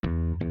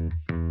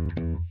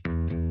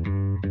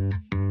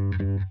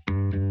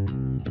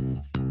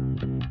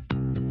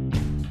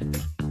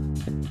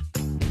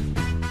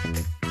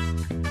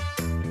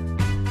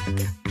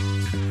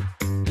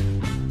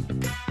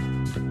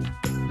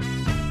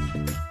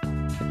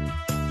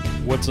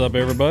What's up,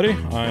 everybody?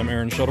 I'm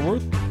Aaron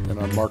Shuttleworth. And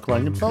I'm Mark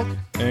Langenfeld.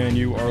 And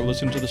you are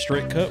listening to The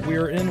Straight Cut. We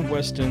are in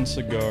West End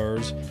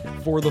Cigars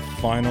for the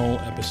final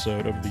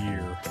episode of the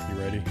year.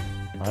 You ready?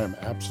 I am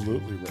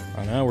absolutely ready.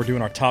 I know. We're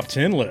doing our top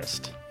 10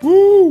 list.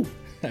 Woo!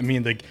 I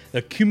mean,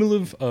 the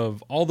cumulative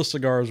of all the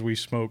cigars we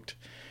smoked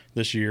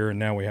this year, and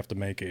now we have to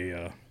make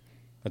a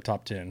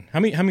top 10. How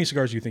many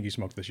cigars do you think you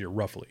smoked this year,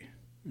 roughly?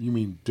 You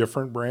mean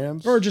different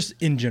brands? Or just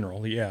in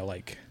general, yeah,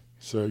 like...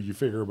 So you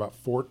figure about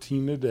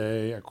 14 a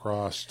day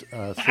across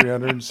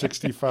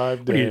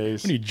 365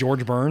 days. What are you,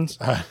 George Burns?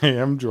 I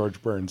am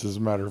George Burns, as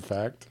a matter of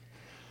fact.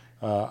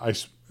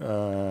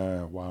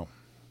 Wow.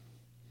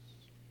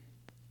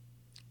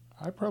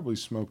 I probably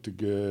smoked a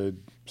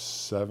good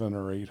 700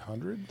 or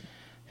 800.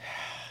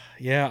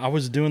 Yeah, I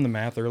was doing the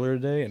math earlier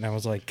today, and I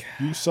was like...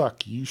 You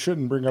suck. You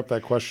shouldn't bring up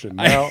that question.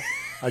 Now,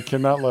 I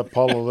cannot let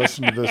Paula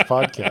listen to this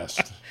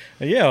podcast.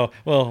 Yeah,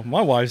 well,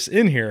 my wife's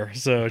in here,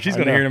 so she's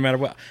going to hear no matter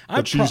what.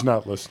 But she's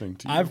not listening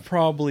to you. I've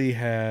probably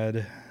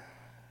had,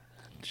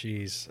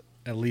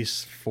 at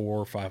least 400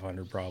 or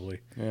 500 probably.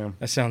 Yeah.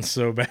 That sounds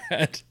so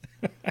bad.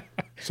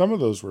 Some of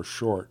those were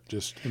short,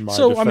 just in my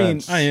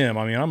defense.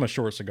 I'm a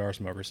short cigar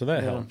smoker, so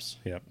that helps.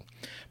 Yep.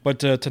 But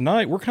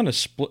tonight, we're kind of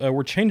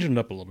we're changing it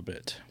up a little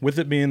bit. With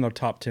it being the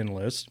top 10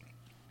 list,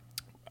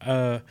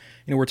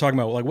 we're talking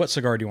about, like, what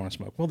cigar do you want to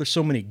smoke? Well, there's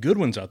so many good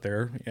ones out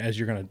there, as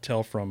you're going to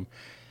tell from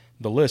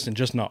the list, and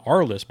just not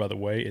our list, by the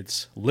way.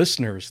 It's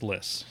listeners'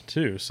 lists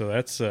too. So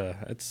that's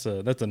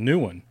a new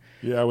one.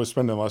 Yeah, I was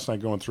spending last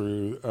night going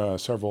through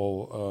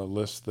several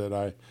lists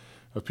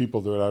of people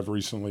that I've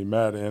recently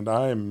met, and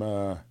I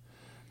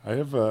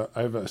have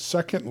a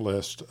second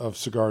list of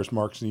cigars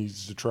Mark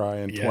needs to try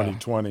in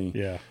 2020.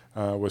 Yeah,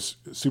 was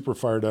super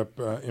fired up,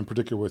 in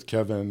particular with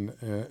Kevin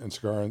and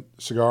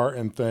Cigar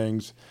and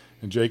Things,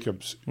 and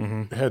Jacobs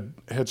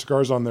had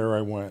cigars on there. I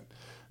went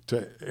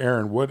to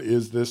Aaron, what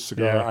is this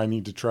cigar? Yeah. I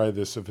need to try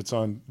this. If it's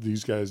on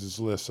these guys'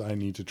 lists, I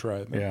need to try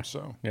it.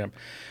 Yeah.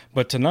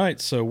 But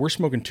tonight, so we're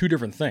smoking two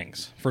different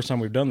things. First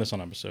time we've done this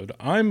on episode.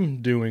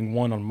 I'm doing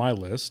one on my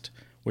list,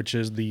 which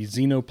is the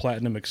Xeno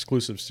Platinum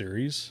Exclusive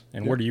Series.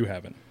 And what are you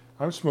having?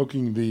 I'm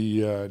smoking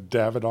the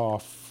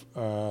Davidoff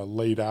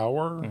Late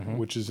Hour,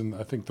 which is in,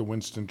 I think, the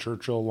Winston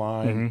Churchill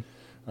line.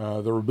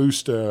 The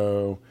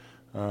Robusto.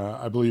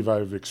 I believe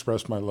I've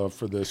expressed my love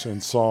for this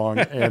in song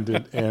and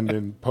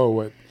in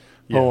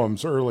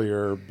poems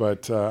earlier,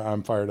 but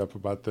I'm fired up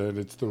about that.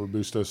 It's the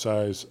Robusto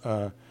size,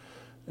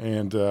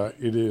 and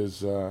it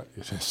is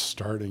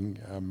starting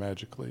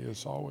magically,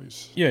 as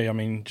always. Yeah, I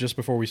mean, just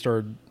before we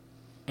started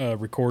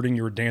recording,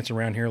 you were dancing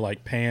around here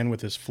like Pan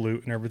with his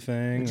flute and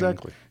everything.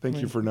 Exactly.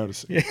 Thank you for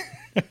noticing.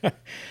 Yeah.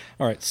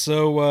 All right,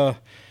 so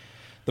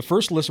the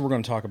first list we're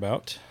going to talk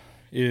about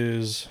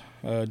is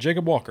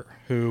Jacob Walker,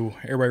 who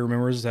everybody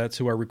remembers. That's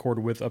who I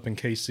recorded with up in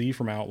KC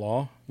from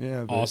Outlaw.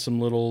 Yeah,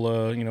 awesome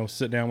little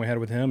sit down we had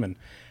with him, and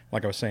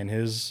like I was saying,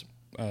 his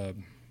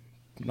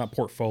not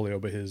portfolio,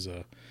 but his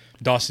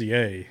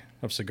dossier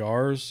of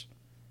cigars,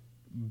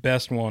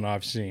 best one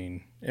I've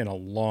seen in a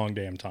long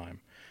damn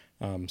time.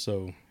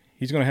 So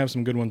he's going to have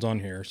some good ones on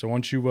here. So why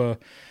don't you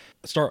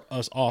start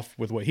us off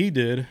with what he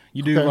did?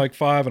 You do like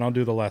 5, and I'll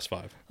do the last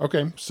 5.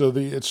 Okay, so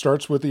it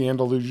starts with the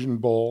Andalusian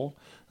Bowl.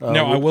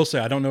 Now, I will say,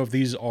 I don't know if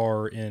these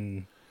are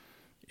in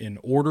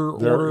order.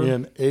 They're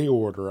in a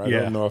order. I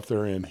don't know if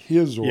they're in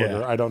his order.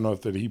 Yeah. I don't know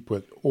if that he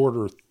put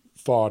order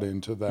thought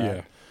into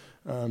that.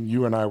 Yeah.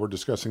 You and I were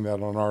discussing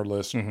that on our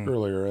list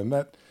earlier, and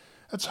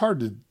that's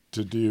hard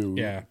to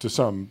do to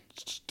some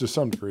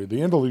degree.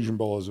 The Andalusian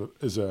Bowl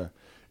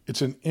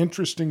it's an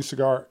interesting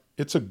cigar.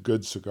 It's a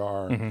good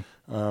cigar.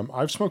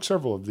 I've smoked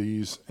several of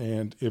these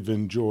and have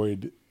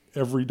enjoyed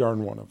every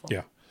darn one of them.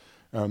 Yeah.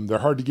 They're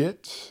hard to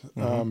get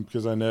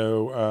because I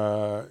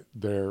know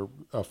they're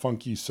a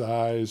funky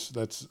size.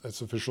 That's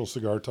official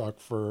cigar talk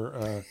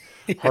for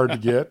hard to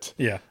get.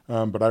 Yeah.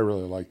 But I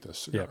really like this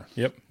cigar.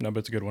 Yep. No,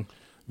 but it's a good one.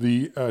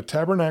 The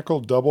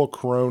Tabernacle Double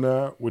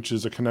Corona, which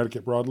is a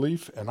Connecticut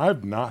broadleaf, and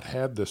I've not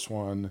had this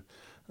one.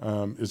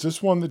 Is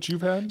this one that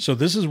you've had? So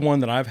this is one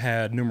that I've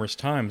had numerous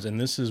times,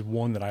 and this is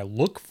one that I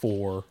look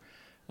for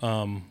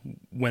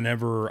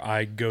whenever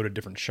I go to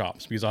different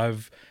shops, because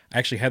I've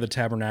actually had the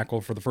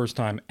Tabernacle for the first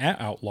time at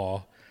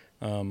Outlaw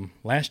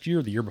last year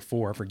or the year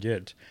before, I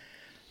forget.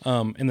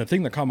 And the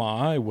thing that caught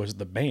my eye was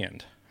the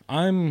band.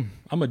 I'm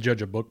a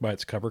judge a book by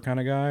its cover kind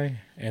of guy,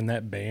 and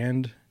that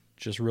band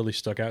just really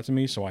stuck out to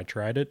me, so I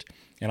tried it,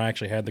 and I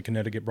actually had the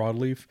Connecticut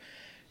broadleaf,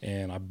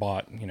 and I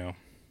bought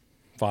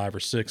 5 or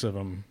 6 of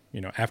them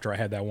after I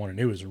had that one, and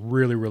it was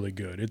really, really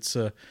good. It's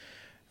I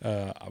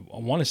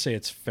want to say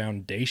it's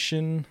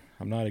Foundation.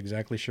 I'm not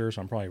exactly sure,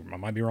 so I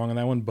might be wrong on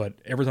that one, but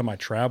every time I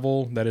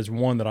travel, that is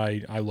one that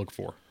I look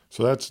for.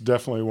 So that's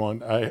definitely one.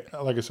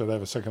 Like I said, I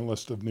have a second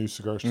list of new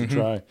cigars to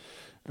try,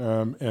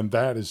 and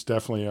that is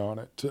definitely on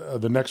it.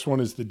 The next one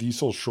is the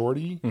Diesel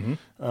Shorty,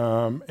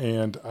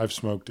 and I've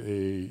smoked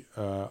a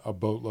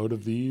boatload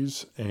of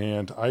these,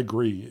 and I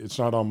agree. It's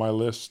not on my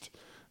list,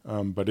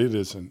 but it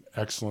is an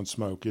excellent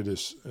smoke. It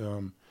is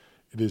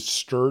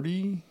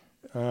sturdy.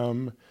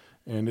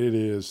 and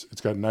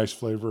it's got nice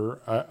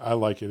flavor. I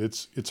like it.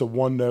 It's a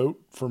one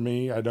note for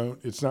me.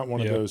 It's not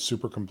one of those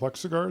super complex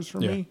cigars for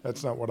me.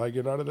 That's not what I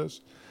get out of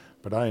this,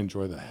 but I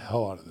enjoy the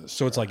hell out of this.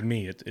 So it's like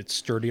me. It's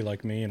sturdy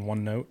like me in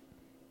one note.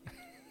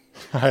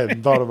 I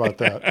hadn't thought about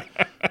that.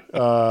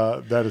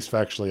 That is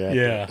factually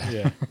accurate.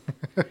 Yeah.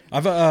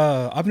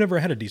 I've never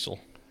had a diesel,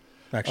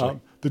 actually.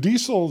 The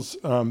diesels,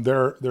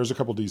 there's a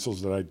couple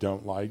diesels that I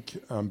don't like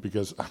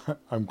because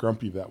I'm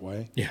grumpy that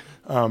way. Yeah.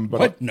 But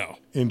what? No.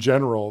 In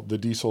general, the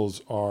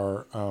diesels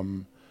are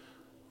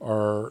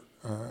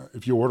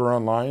if you order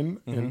online,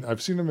 and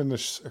I've seen them in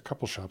a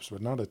couple shops,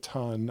 but not a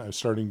ton. I'm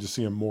starting to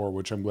see them more,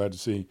 which I'm glad to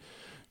see.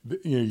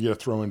 You get a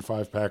throw-in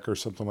 5-pack or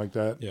something like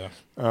that. Yeah.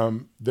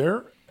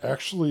 They're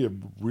actually a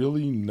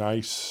really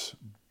nice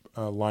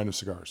line of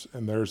cigars,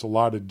 and there's a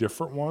lot of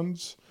different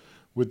ones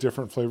with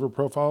different flavor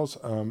profiles.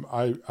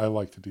 I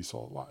like the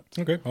diesel a lot.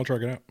 Okay, I'll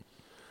check it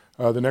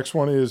out. The next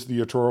one is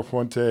the Toro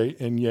Fuente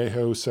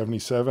Añejo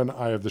 77,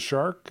 Eye of the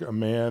Shark, a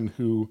man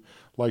who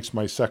likes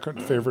my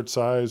second favorite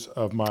size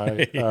of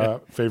my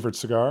favorite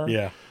cigar.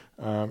 Yeah.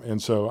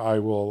 And so I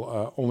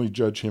will only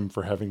judge him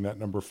for having that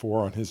number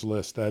 4 on his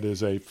list. That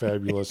is a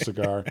fabulous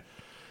cigar.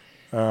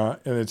 And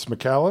it's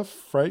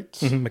McAuliffe, right?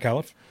 Mm-hmm,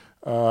 McAuliffe.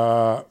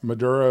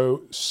 Maduro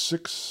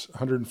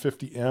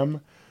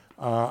 650M.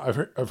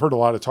 I've heard a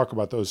lot of talk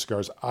about those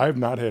cigars. I've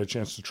not had a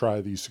chance to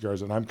try these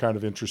cigars, and I'm kind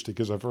of interested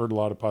because I've heard a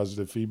lot of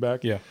positive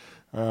feedback. Yeah.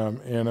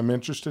 And I'm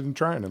interested in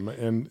trying them.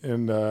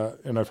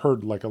 And I've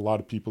heard like a lot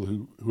of people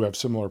who have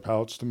similar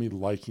palates to me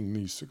liking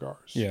these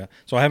cigars. Yeah.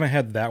 So I haven't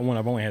had that one.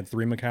 I've only had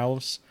 3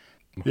 McAuliffes.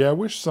 Yeah, I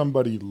wish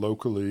somebody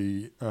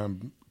locally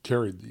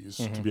carried these,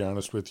 to be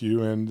honest with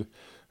you. And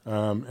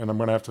I'm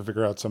going to have to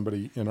figure out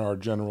somebody in our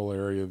general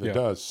area that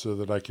does, so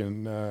that I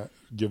can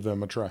give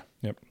them a try.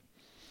 Yep.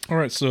 All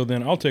right, so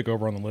then I'll take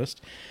over on the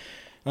list.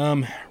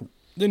 Then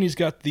he's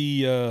got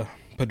the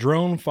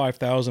Padron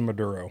 5000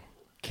 Maduro.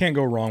 Can't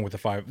go wrong with the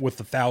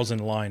 1,000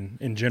 line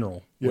in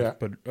general. Yeah.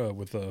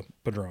 With the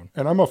Padron.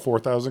 And I'm a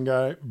 4,000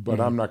 guy,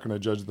 but I'm not going to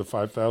judge the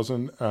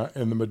 5,000.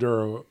 And the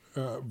Maduro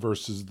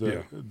versus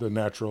the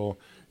natural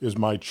is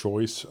my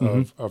choice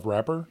of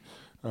wrapper.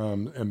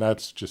 And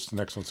that's just an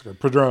excellent cigar.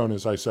 Padron,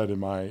 as I said in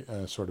my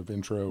sort of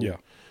intro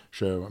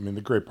show, I mean,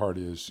 the great part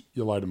is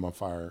you light them on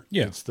fire.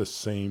 Yeah. It's the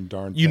same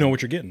darn thing. You know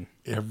what you're getting.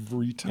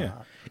 Every time.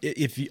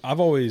 Yeah. I've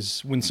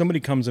always, when somebody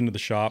comes into the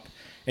shop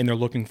and they're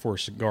looking for a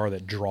cigar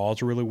that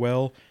draws really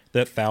well,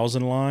 that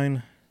 1,000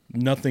 line,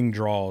 nothing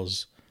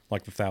draws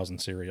like the 1,000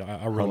 series.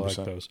 I really 100%.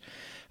 like those.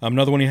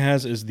 Another one he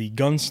has is the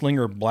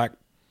Gunslinger Black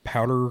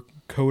Powder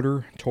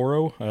Coater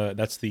Toro.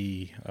 That's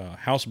the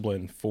house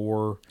blend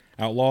for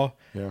Outlaw.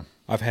 Yeah.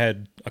 I've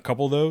had a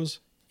couple of those.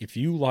 If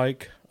you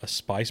like a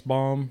spice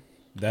bomb,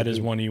 that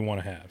is one you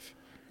want to have.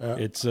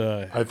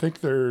 I think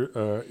there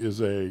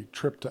is a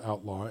trip to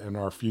Outlaw in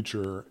our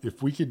future.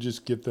 If we could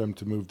just get them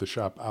to move the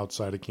shop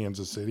outside of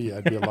Kansas City,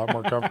 I'd be a lot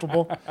more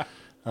comfortable.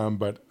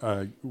 But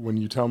when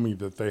you tell me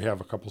that they have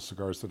a couple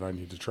cigars that I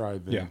need to try,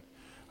 then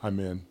I'm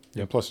in.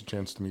 Yep. And plus a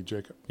chance to meet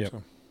Jacob. Yep.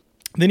 So.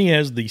 Then he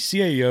has the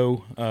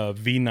CAO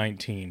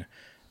V19.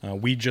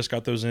 We just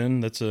got those in.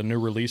 That's a new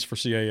release for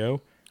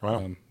CAO.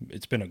 Wow.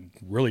 It's been a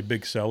really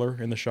big seller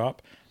in the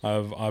shop.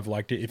 I've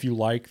liked it. If you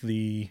like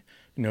the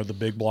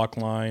big block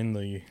line,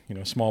 the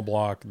small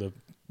block, the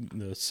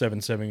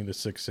 770, the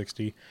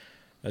 660,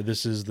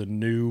 this is the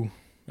new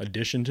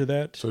addition to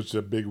that. So it's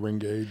a big ring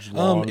gauge.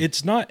 Long.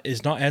 It's not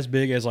as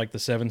big as like the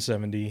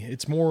 770.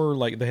 It's more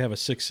like they have a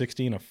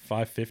 660 and a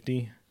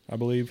 550, I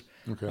believe.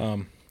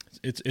 Okay.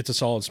 It's a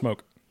solid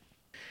smoke.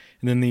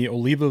 And then the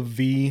Oliva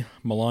V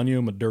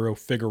Melanio Maduro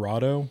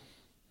Figurado.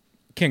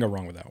 Can't go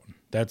wrong with that one.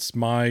 That's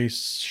my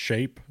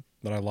shape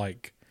that I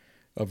like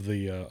of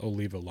the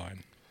Oliva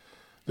line.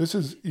 This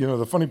is,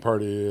 the funny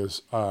part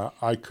is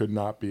I could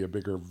not be a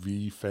bigger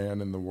V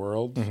fan in the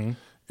world. Mm-hmm.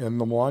 And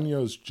the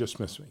Melanios just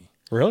miss me.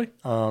 Really?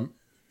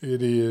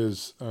 It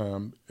is,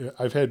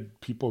 I've had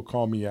people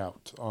call me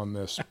out on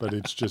this, but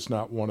it's just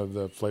not one of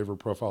the flavor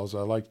profiles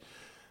I like.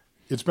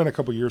 It's been a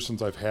couple years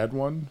since I've had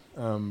one,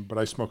 but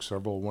I smoked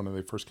several when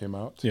they first came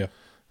out. Yeah.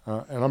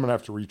 And I'm going to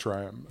have to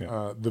retry them.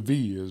 Yeah. The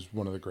V is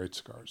one of the great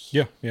cigars.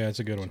 Yeah, it's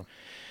a good one.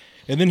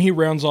 And then he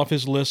rounds off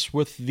his list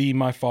with the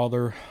My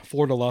Father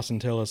Florida Los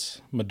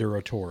Antilles Maduro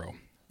Toro.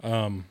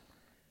 I'm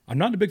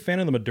not a big fan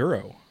of the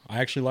Maduro. I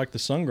actually like the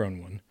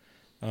sun-grown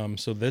one.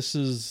 So this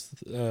is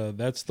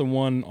that's the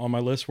one on my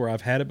list where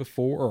I've had it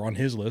before, or on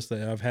his list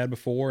that I've had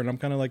before, and I'm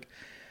kind of like,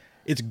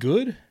 it's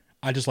good.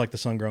 I just like the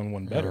sun-grown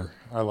one better.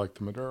 I like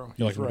the Maduro.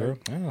 You like the Maduro?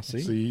 Ah,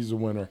 see, he's a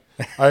winner.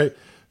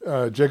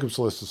 Jacob's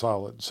list is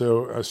solid.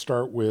 So I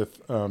start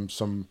with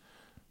some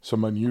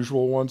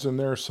unusual ones in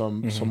there,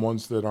 some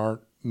ones that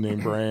aren't name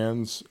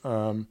brands,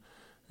 and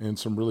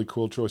some really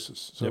cool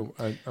choices. So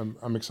yep.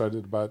 I'm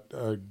excited about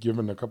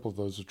giving a couple of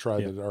those a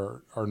try that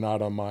are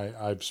not on my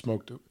I've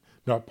smoked,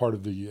 not part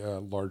of the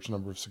large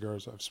number of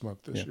cigars I've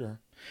smoked this year.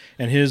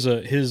 And his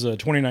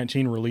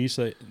 2019 release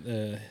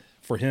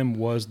for him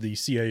was the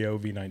CAO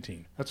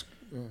V19.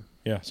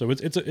 Yeah. So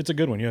it's a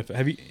good one. You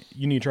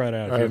need to try it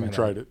out. If I you haven't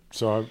tried it,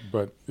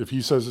 but if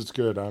he says it's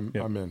good, I'm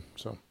in.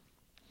 So.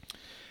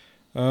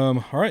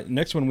 All right.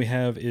 Next one we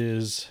have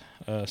is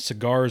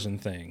Cigars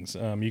and Things.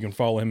 You can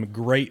follow him.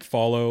 Great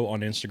follow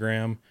on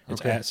Instagram.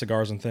 It's at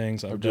Cigars and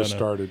Things. I've just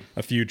started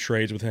a few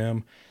trades with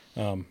him.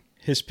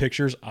 His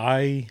pictures,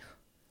 I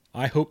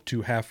hope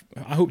to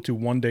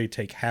one day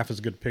take half as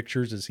good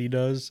pictures as he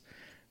does,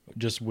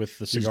 just with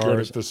the cigars. He's good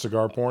at the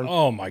cigar porn.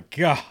 Oh my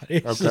God,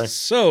 it's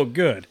just so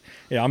good.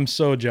 Yeah, I'm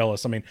so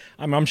jealous. I mean,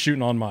 I'm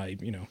shooting on my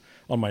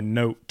on my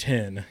Note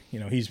 10.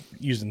 He's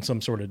using some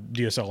sort of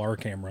DSLR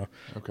camera.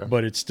 Okay.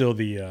 But it's still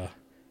the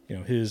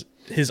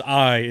his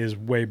eye is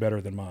way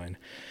better than mine.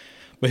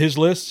 But his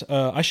list,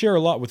 I share a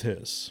lot with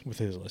his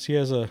list. He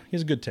has a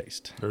good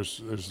taste.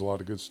 There's a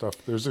lot of good stuff.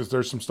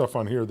 There's some stuff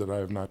on here that I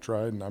have not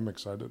tried, and I'm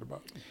excited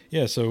about.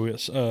 Yeah, so it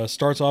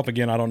starts off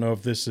again. I don't know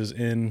if this is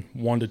in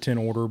 1 to 10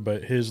 order,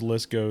 but his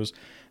list goes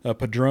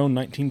Padron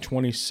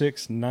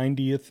 1926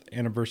 90th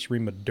anniversary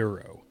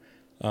Maduro.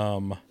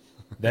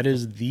 That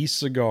is the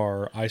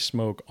cigar I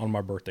smoke on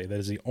my birthday. That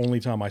is the only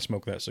time I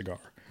smoke that cigar.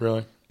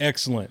 Really?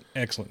 Excellent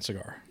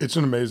cigar. It's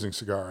an amazing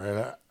cigar,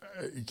 and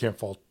you can't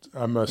fault.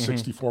 I'm a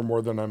 64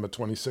 more than I'm a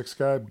 26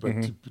 guy,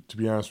 but to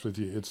be honest with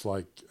you, it's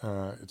like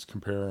it's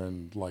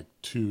comparing like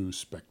two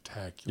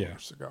spectacular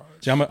cigars.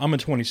 See, I'm a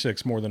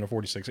 26 more than a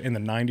 46. And the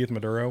 90th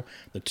Maduro,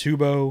 the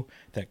tubo,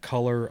 that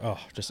color,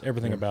 just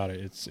everything about it.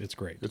 It's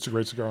great. It's a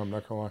great cigar. I'm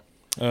not gonna lie.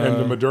 And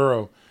the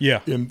Maduro,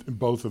 in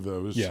both of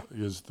those,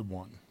 is the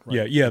one.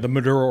 Right? Yeah. The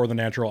Maduro or the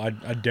natural, I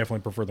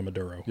definitely prefer the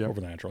Maduro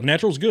over the natural.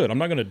 Natural's good. I'm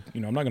not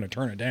gonna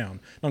turn it down. I'm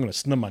not gonna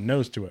snub my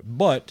nose to it.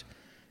 But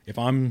if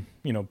I'm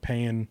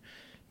paying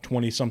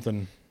 20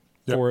 something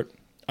for it,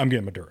 I'm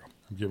getting Maduro.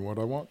 I'm getting what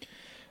I want.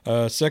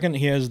 Second,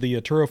 he has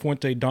the Toro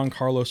Fuente Don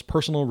Carlos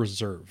Personal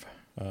Reserve.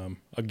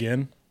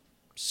 Again,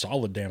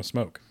 solid damn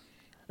smoke.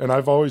 And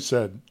I've always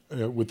said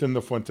within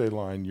the Fuente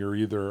line, you're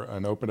either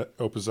an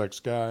Opus X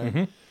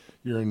guy.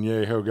 You're a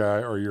Añejo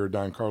guy, or you're a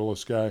Don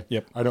Carlos guy.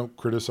 Yep. I don't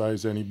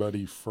criticize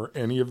anybody for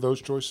any of those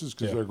choices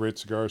because they're great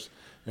cigars.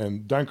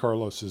 And Don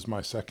Carlos is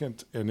my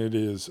second, and it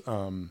is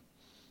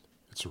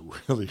it's a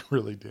really,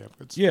 really damn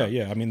good cigar.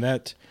 Yeah. I mean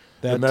that's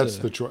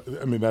the choice.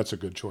 I mean that's a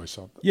good choice.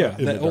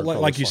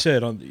 Like you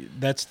said,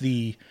 that's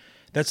the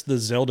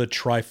Zelda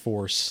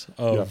Triforce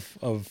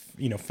of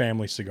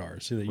family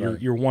cigars.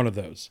 You're one of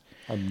those.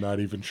 I'm not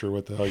even sure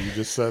what the hell you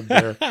just said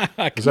there.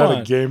 Is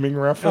that a gaming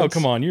reference? Oh,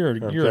 come on. You're a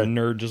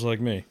nerd just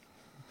like me.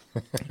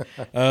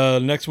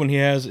 Next one he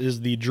has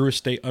is the Drew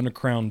Estate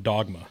Undercrown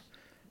Dogma.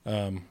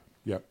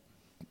 Yep.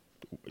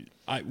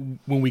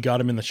 When we got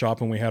him in the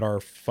shop when we had our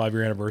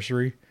 5-year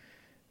anniversary,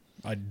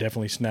 I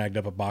definitely snagged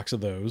up a box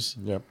of those.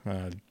 Yep.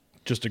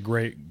 Just a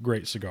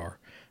great cigar.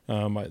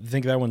 I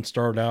think that one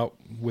started out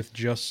with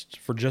just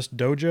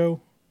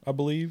Dojo, I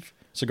believe,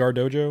 Cigar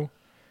Dojo.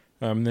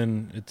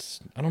 Then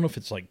I don't know if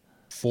it's like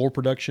full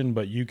production,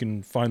 but you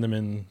can find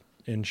them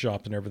in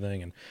shops and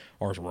everything. And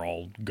ours were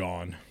all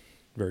gone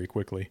very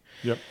quickly.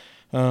 Yep.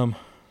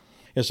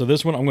 So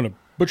this one, I'm going to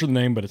butcher the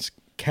name, but it's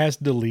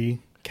Kazdagali.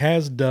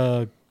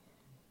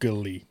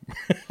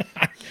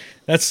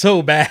 That's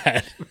so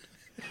bad.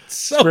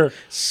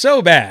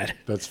 So bad.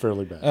 That's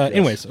fairly bad.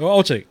 Anyways,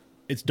 I'll say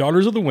it's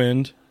Daughters of the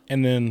Wind,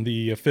 and then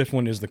the fifth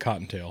one is the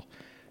Cottontail.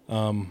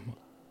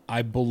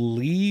 I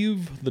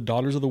believe the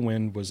Daughters of the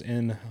Wind was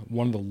in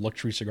one of the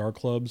luxury cigar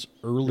clubs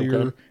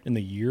earlier in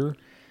the year.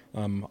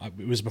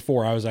 It was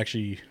before I was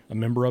actually a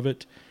member of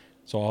it,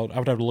 so I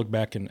would have to look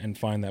back and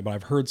find that. But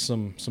I've heard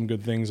some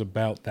good things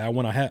about that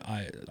one.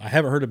 I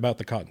haven't heard about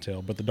the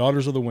Cottontail, but the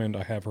Daughters of the Wind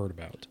I have heard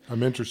about.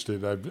 I'm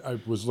interested. I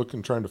was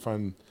trying to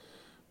find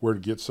where to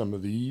get some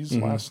of these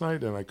last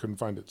night, and I couldn't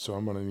find it. So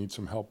I'm going to need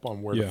some help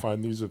on where to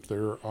find these. If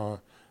they're, I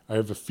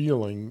have a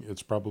feeling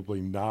it's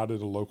probably not at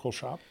a local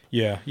shop.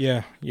 Yeah.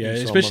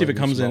 Especially if it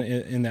comes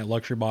in that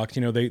luxury box.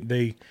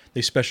 They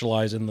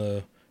specialize in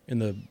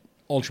the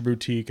ultra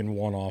boutique and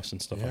one-offs and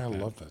stuff like that. Yeah, I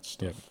love that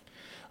stuff. Yep.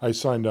 I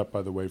signed up,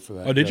 by the way, for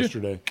that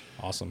yesterday. You?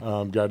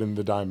 Awesome. Got in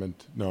the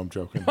diamond. No, I'm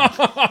joking.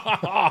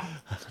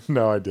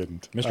 No, I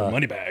didn't. Mr.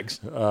 Moneybags.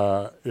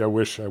 I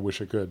wish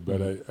I could,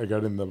 but I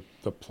got in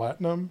the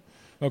platinum.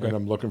 Okay. And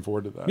I'm looking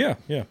forward to that.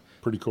 Yeah.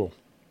 Pretty cool.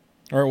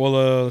 All right,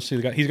 well, let's see.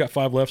 He's got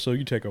 5 left, so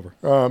you take over.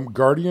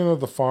 Guardian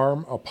of the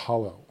Farm,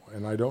 Apollo.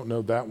 And I don't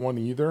know that one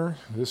either.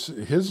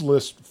 His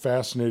list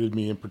fascinated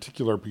me in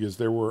particular because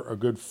there were a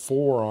good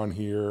 4 on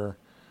here,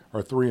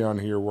 or 3 on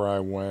here where I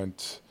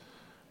went,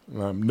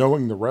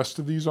 knowing the rest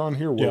of these on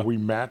here, where we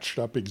matched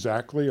up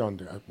exactly on,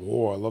 I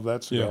love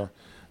that cigar. Yeah.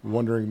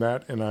 Wondering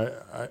that, and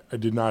I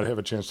did not have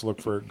a chance to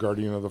look for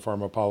Guardian of the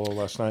Farm Apollo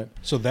last night.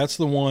 So that's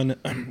the one.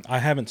 I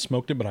haven't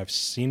smoked it, but I've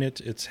seen it.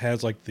 It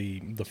has like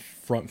the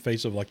front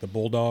face of like the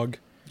bulldog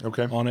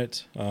on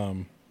it.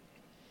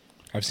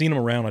 I've seen them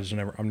around.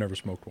 I've never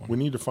smoked one. We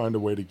need to find a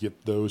way to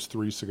get those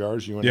 3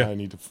 cigars. You and I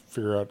need to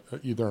figure out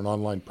either an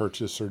online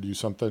purchase or do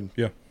something.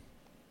 Yeah.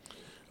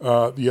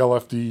 The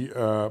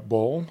LFD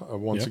Bull,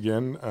 once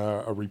again,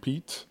 a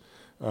repeat,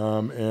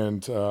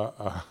 and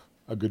a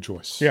good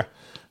choice. Yeah.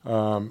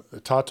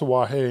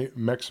 Tatuaje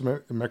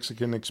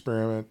Mexican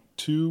Experiment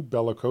 2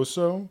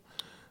 Bellicoso.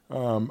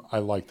 I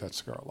like that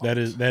cigar a lot.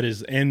 That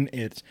is, and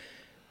it's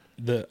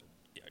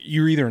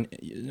you're either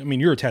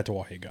you're a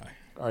Tatuaje guy.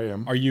 I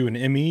am. Are you an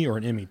ME or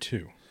an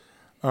ME2?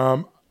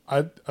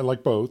 I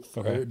like both.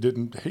 Okay. I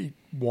didn't hate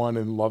one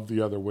and love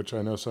the other, which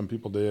I know some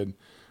people did.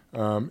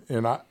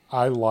 And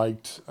I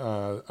liked,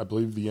 I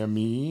believe the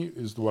ME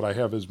is what I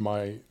have as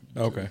my.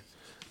 Okay.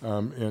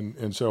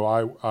 And so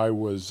I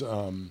was,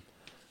 I'm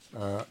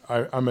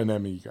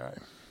an ME guy.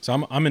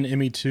 So I'm an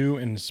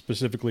ME2 and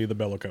specifically the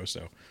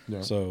Bellicoso.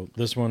 Yeah. So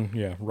this one,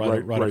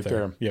 right up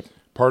there. Yep.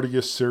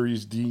 Partagas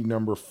Series D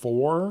number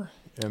 4.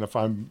 And if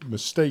I'm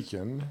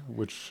mistaken,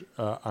 which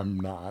I'm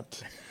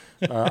not,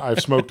 I've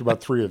smoked about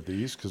 3 of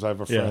these because I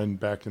have a friend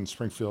back in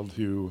Springfield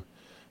who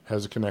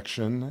has a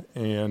connection,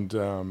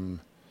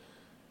 and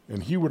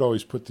he would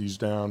always put these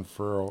down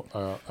for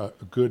a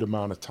good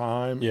amount of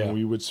time. Yeah. And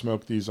we would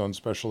smoke these on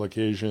special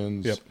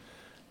occasions. Yep.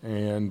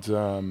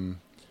 And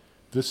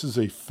this is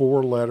a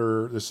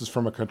 4-letter. This is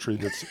from a country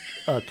that's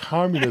a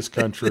communist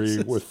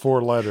country with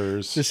 4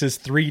 letters. This is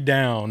 3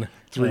 down.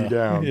 3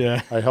 down.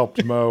 Yeah. I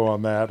helped Mo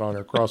on that on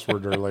her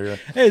crossword earlier.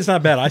 Hey, it's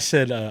not bad. I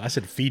said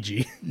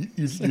Fiji.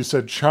 You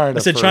said China.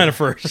 I said first. China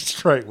first.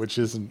 That's right, which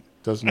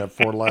doesn't have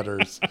 4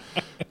 letters.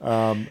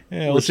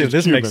 Let's see if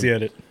this Cuban. makes the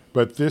edit.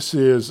 But this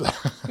is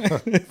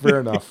fair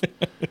enough.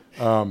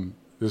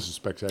 This is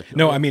spectacular.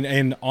 No, I mean,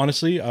 and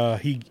honestly,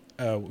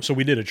 so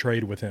we did a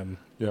trade with him.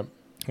 Yep.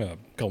 A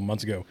couple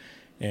months ago,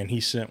 and he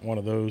sent one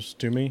of those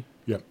to me.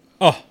 Yep.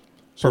 Oh,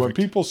 so when perfect.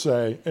 people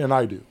say, and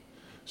I do,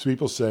 so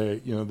people say,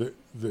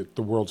 that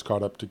the world's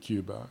caught up to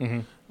Cuba,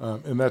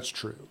 and that's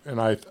true. And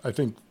I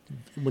think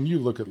when you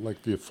look at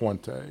like the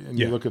Fuente and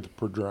you look at the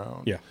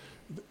Padron,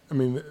 I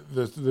mean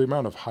the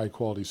amount of high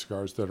quality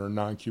cigars that are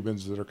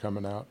non-Cubans that are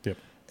coming out. Yep.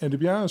 And to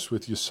be honest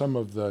with you, some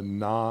of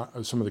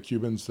the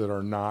Cubans that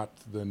are not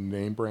the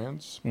name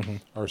brands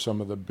are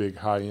some of the big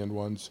high end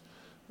ones.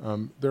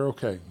 They're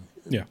okay.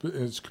 Yeah.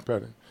 It's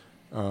competitive.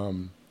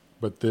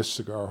 But this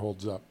cigar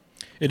holds up.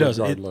 It does.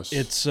 Regardless.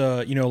 It's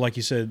like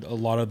you said, a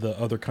lot of the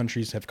other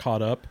countries have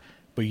caught up,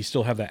 but you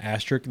still have that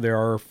asterisk. There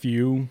are a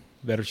few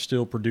that are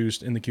still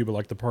produced in the Cuba,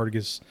 like the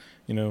Partagas,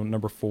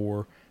 number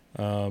 4,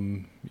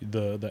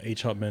 the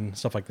H. Hupman,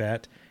 stuff like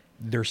that.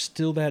 There's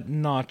still that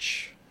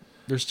notch.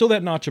 There's still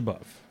that notch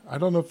above. I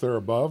don't know if they're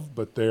above,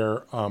 but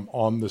they're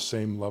on the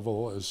same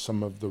level as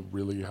some of the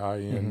really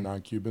high-end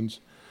non-Cubans.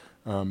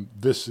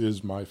 This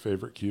is my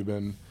favorite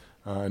Cuban.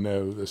 I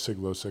know the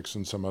Siglo 6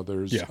 and some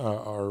others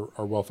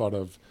are well thought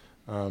of.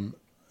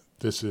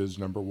 This is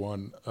number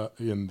 1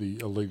 in the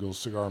illegal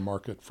cigar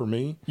market for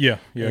me. Yeah.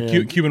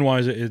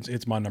 Cuban-wise,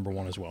 it's my number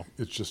 1 as well.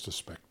 It's just a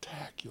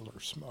spectacular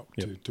smoke,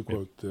 to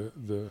quote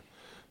the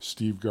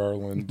Steve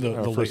Garland. The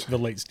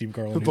late Steve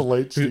Garland. The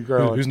late Steve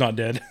Garland. Who's not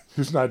dead.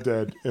 Who's not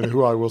dead, and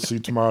who I will see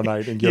tomorrow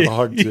night and give a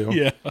hug to.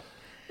 Yeah.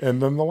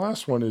 And then the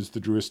last one is the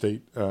Drew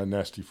Estate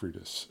Nasty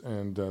Fritas,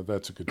 and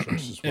that's a good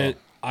choice as well.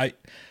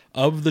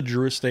 Of the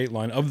Drew Estate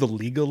line, of the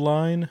Liga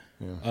line,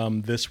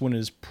 this one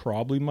is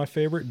probably my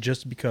favorite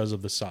just because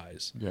of the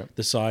size. Yeah.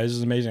 The size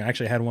is amazing. I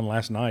actually had one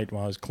last night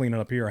while I was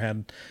cleaning up here.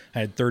 I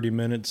had 30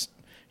 minutes,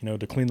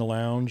 to clean the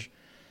lounge.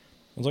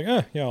 I was like,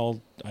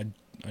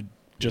 I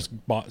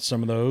just bought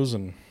some of those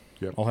and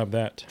I'll have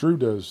that. Drew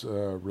does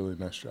a really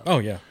nice job. Oh,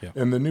 yeah.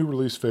 And the new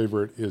release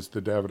favorite is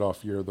the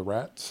Davidoff Year of the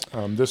Rats.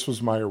 This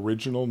was my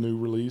original new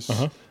release,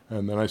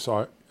 and then I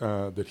saw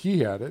that he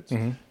had it,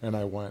 and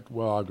I went,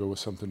 well, I'll go with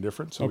something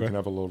different so we can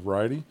have a little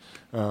variety.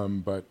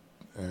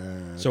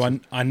 So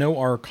I know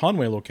our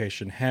Conway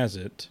location has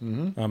it.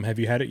 Have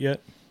you had it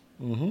yet?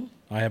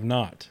 I have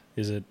not.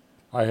 Is it?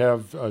 I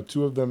have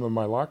 2 of them in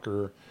my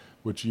locker,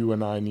 which you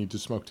and I need to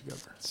smoke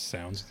together.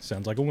 Sounds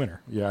like a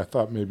winner. Yeah, I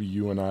thought maybe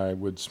you and I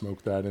would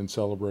smoke that in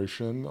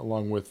celebration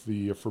along with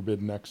the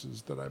Forbidden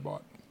X's that I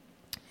bought.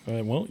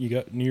 Well, you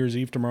got New Year's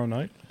Eve tomorrow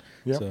night.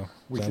 Yeah, so,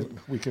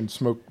 we can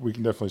smoke. We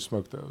can definitely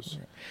smoke those.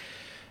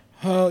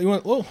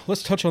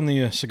 Let's touch on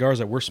the cigars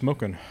that we're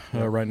smoking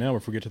right now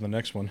before we get to the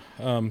next one.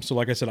 So,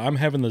 like I said, I'm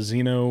having the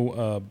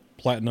Zeno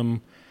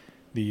Platinum,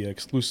 the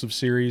exclusive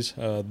series.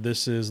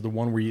 This is the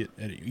one where you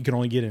can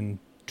only get in.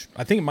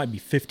 I think it might be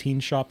 15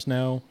 shops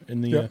now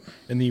in the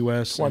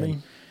U.S. 20.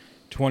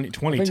 20 I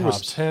think tops. it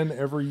was 10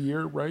 every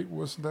year, right?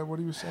 Wasn't that what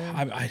he was saying?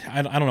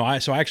 I don't know.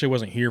 So I actually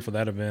wasn't here for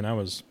that event. I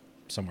was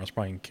somewhere. I was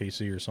probably in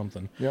KC or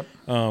something. Yep.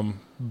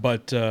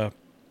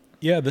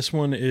 This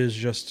one is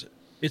just,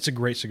 it's a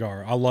great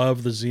cigar. I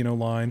love the Zeno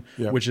line,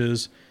 which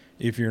is,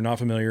 if you're not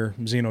familiar,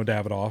 Zeno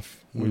Davidoff,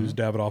 whose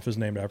Davidoff is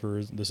named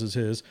after. This is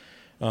his.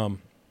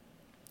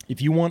 If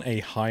you want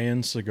a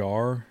high-end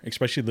cigar,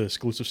 especially the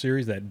exclusive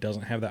series that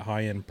doesn't have that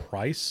high-end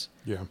price,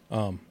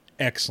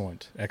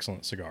 excellent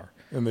cigar.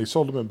 And they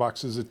sold them in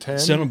boxes of 10?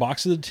 Sent them in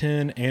boxes of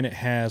 10, and it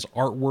has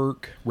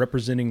artwork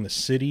representing the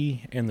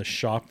city and the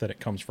shop that it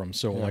comes from.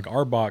 So, like,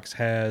 our box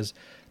has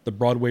the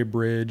Broadway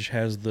Bridge,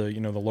 has the, the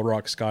Little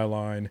Rock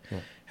skyline,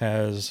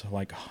 has,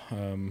 like,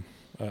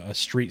 a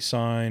street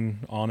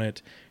sign on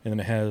it, and then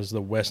it has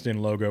the West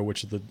End logo,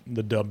 which is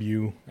the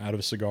W out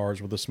of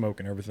cigars with the smoke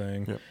and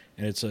everything. Yep.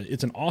 And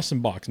it's an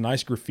awesome box,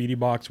 nice graffiti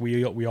box.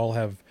 We all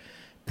have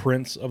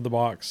prints of the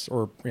box,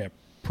 or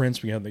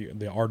prints. We have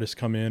the artists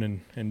come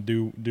in and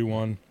do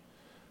one.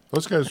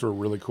 Those guys were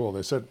really cool.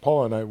 They said,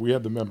 Paul and I, we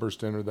had the members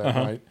dinner that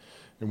night,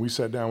 and we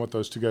sat down with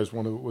those two guys.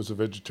 One was a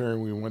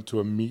vegetarian. We went to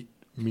a meat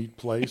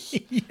place.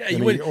 Yeah,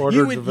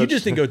 you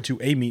just didn't go to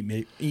a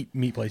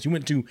meat place. You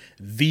went to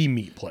the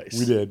meat place.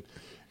 We did.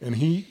 And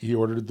he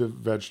ordered the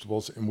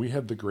vegetables, and we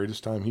had the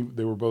greatest time.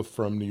 They were both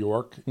from New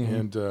York,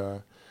 and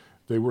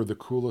they were the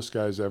coolest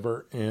guys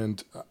ever.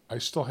 And I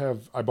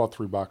bought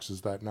 3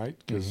 boxes that night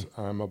because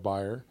I'm a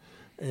buyer.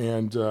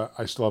 And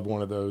I still have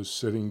one of those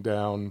sitting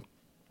down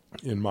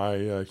in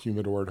my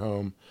humidor at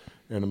home,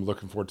 and I'm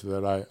looking forward to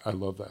that. I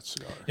love that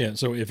cigar. Yeah,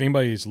 so if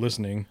anybody's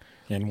listening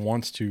and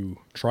wants to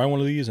try one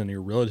of these and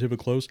you're relatively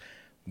close,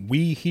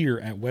 we here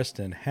at West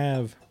End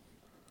have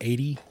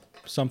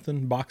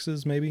 80-something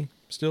boxes maybe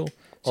still.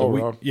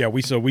 So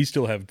we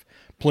still have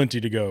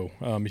plenty to go.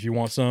 If you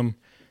want some,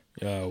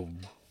 I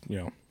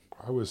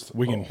was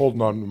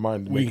holding on to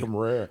mine to make them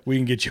rare. We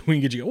can get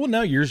you. Well,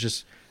 now yours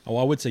just. Oh,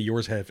 I would say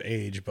yours have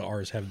age, but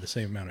ours have the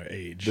same amount of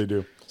age. They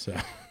do. So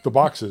the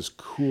box is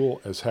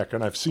cool as heck,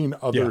 and I've seen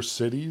other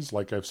cities,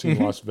 like I've seen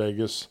Las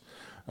Vegas,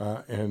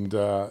 and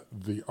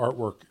the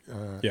artwork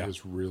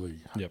is really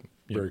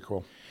very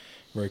cool.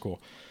 Very cool.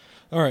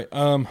 All right,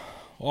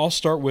 I'll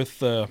start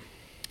with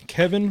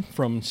Kevin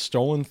from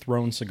Stolen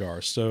Throne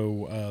Cigars.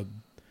 So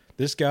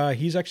this guy,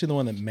 he's actually the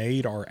one that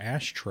made our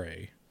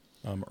ashtray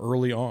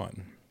early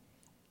on.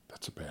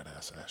 That's a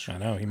badass ashtray. I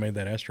know, he made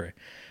that ashtray.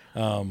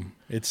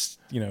 It's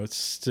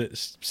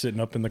sitting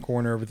up in the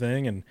corner,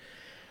 everything, and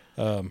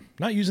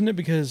not using it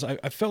because I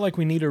felt like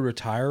we need to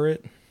retire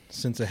it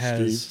since it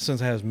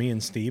has me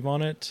and Steve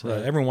on it.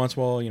 Right. Every once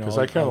in a while, because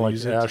I kind of like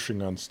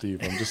ashing on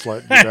Steve. I'm just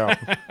letting you know.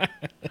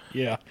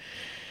 Yeah,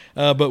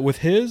 but with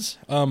his,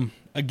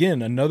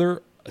 again,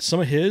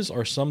 some of his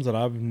are some that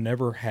I've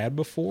never had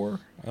before.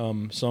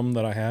 Some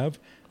that I have,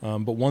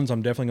 but ones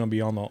I'm definitely going to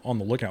be on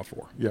the lookout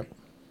for. Yep.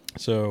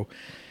 So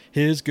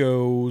his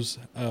goes.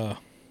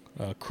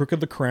 Crook of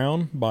the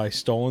Crown by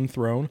Stolen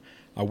Throne.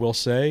 I will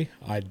say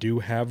I do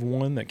have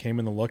one that came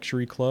in the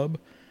luxury club.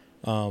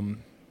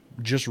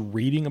 Just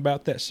reading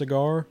about that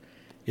cigar,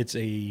 it's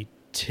a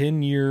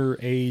 10-year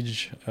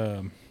age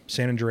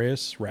San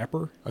Andreas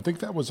wrapper. I think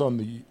that was on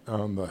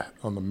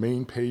the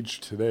main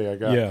page today. I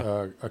got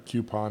a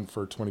coupon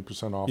for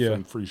 20% off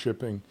and free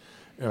shipping,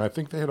 and I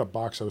think they had a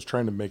box. I was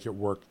trying to make it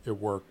work. It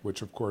worked,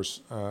 which of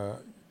course.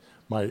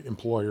 My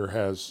employer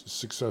has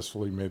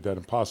successfully made that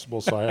impossible,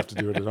 so I have to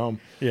do it at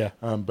home. Yeah.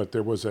 But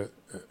there was a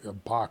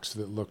box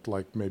that looked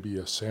like maybe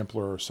a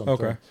sampler or something.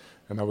 Okay.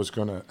 And I was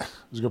gonna.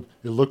 It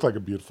looked like a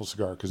beautiful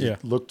cigar because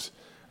it looked.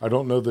 I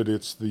don't know that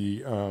it's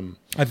the.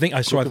 I think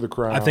Crook of the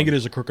Crown. I think it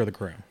is a Crook of the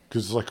Crown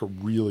because it's like a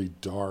really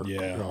dark.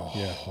 Yeah.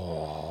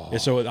 Yeah.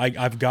 So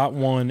I've got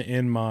one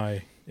in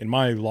my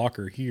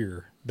locker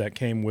here that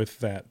came with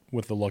the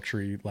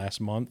luxury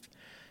last month.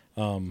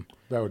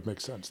 That would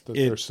make sense that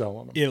they're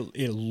selling them.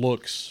 It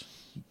looks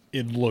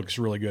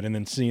really good, and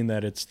then seeing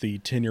that it's the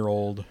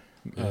 10-year-old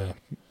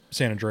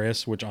San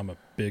Andreas, which I'm a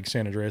big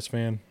San Andreas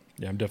fan.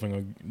 Yeah, I'm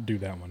definitely going to do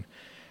that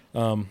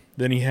one.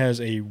 Then he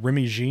has a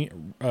Remy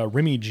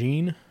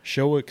Jean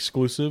show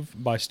exclusive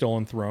by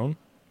Stolen Throne.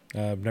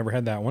 I've never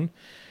had that one.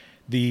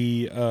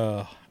 The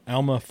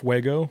Alma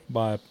Fuego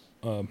by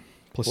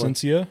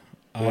Plasencia.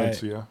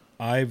 Valencia.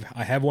 I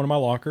have one in my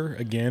locker.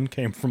 Again,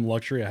 came from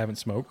luxury. I haven't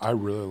smoked. I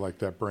really like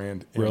that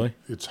brand. And really?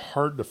 It's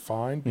hard to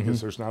find because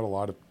there's not a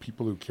lot of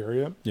people who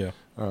carry it. Yeah.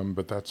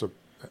 But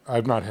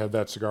I've not had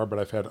that cigar, but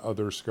I've had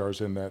other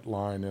cigars in that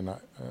line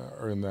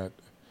or in that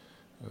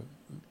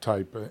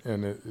type,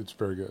 and it's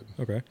very good.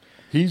 Okay.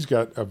 He's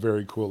got a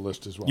very cool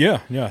list as well.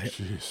 Yeah.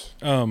 Jeez.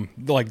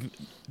 Like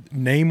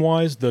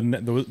name-wise,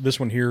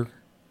 this one here,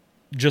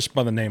 just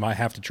by the name, I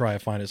have to try to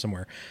find it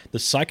somewhere. The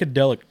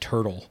Psychedelic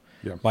Turtle.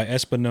 Yeah. By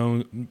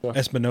Espinosa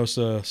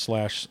 /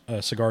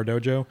 Cigar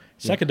Dojo.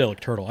 Psychedelic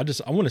Turtle.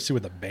 I want to see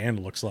what the band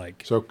looks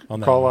like. So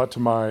call out to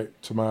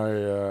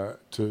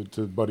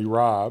buddy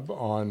Rob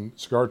on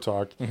Cigar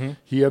Talk. Mm-hmm.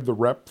 He had the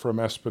rep from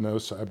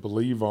Espinosa, I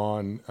believe,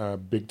 on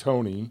Big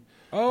Tony.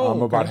 Oh,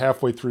 okay. About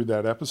halfway through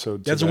that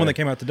episode. That's the one that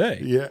came out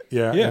today.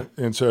 Yeah.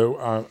 And so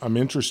I'm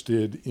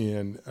interested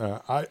in.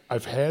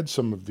 I've had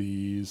some of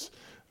these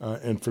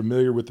and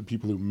familiar with the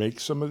people who make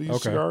some of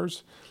these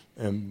cigars.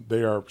 And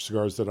they are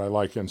cigars that I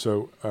like. And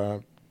so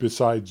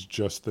besides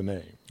just the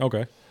name.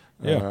 Okay.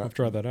 Yeah, I've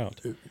tried that out.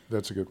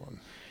 That's a good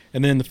one.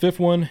 And then the fifth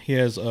one, he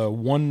has a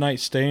One Night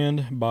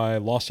Stand by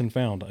Lost and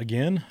Found.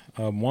 Again,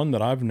 one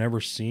that I've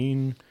never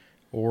seen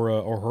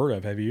or heard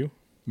of. Have you?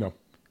 No.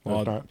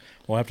 Well,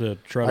 we'll have to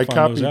try to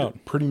find those out. I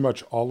copied pretty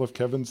much all of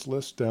Kevin's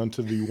list down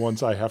to the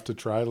ones I have to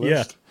try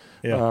list.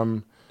 Yeah.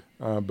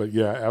 But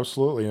yeah,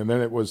 absolutely. And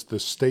then it was The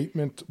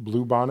Statement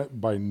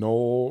Bluebonnet by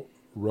Noel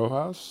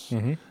Rojas.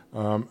 Mm-hmm.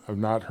 I've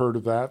not heard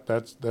of that.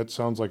 That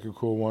sounds like a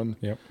cool one.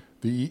 Yep.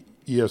 The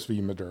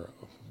ESV Maduro.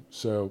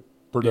 So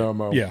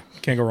Perdomo. Yeah,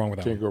 can't go wrong with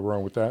that Can't one. go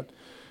wrong with that.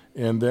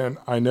 And then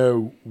I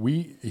know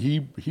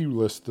he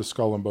lists the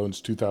Skull and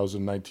Bones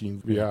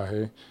 2019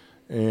 Viaje.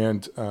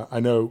 And I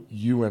know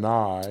you and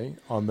I,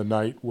 on the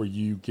night where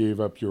you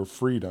gave up your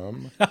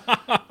freedom,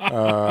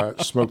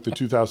 smoked the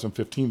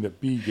 2015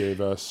 that B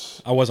gave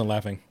us. I wasn't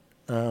laughing.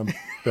 That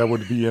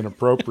would be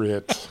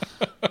inappropriate.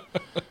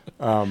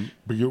 But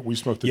we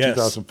smoked the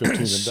 2015,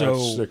 and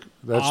So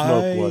that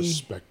smoke was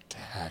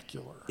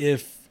spectacular.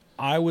 If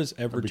I was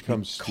ever to become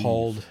be Steve.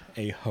 called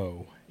a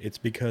hoe, it's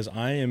because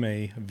I am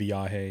a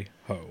Viaje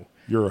hoe.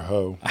 You're a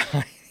hoe.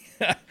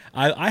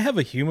 I have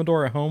a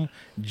humidor at home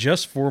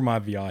just for my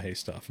Viaje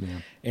stuff. Yeah.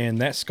 And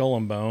that Skull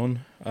and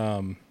Bone,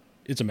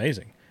 it's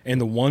amazing.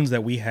 And the ones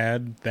that we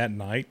had that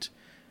night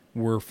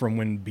were from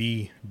when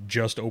B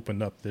just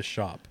opened up this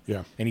shop.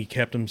 Yeah. And he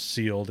kept them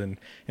sealed. And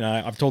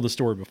I've told the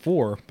story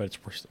before, but it's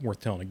worth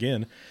telling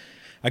again.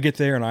 I get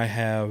there and I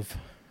have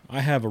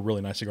a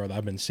really nice cigar that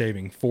I've been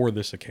saving for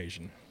this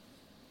occasion.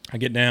 I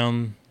get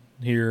down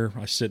here,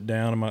 I sit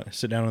down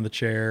in the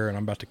chair, and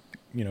I'm about to,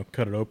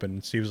 cut it open.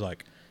 And Steve's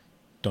like,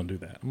 "Don't do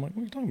that." I'm like,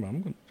 "What are you talking about?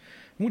 I'm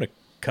going to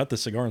cut the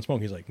cigar and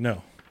smoke." He's like,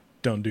 "No,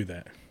 don't do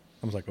that."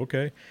 I was like,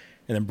 "Okay."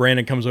 And then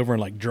Brandon comes over and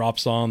like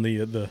drops on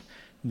the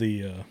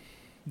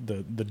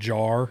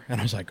jar, and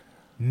I was like,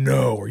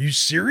 "No, are you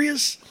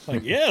serious?"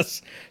 Like,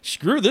 "Yes.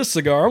 Screw this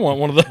cigar. I want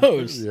one of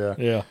those."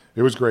 Yeah.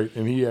 It was great.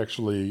 And he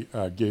actually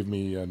gave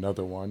me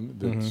another one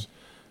that's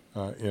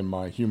in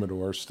my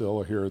humidor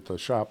still here at the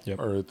shop,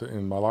 or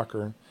in my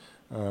locker,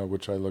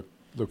 which I look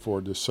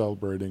forward to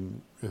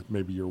celebrating at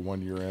maybe your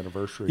 1 year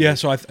anniversary. Yeah,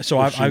 if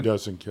she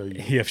doesn't kill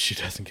you. Yeah, if she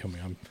doesn't kill me,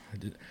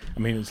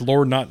 it's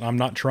Lord not. I'm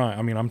not trying.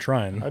 I'm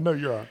trying. I know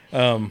you are.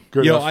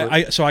 Good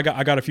effort. I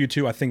got a few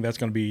too. I think that's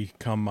going to be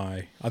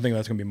my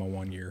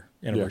 1 year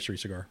anniversary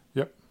cigar.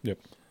 Yep.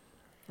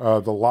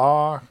 The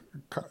Las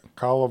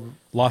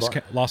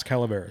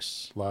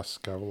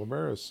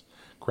Calaveras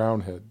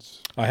Crown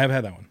Heads. I have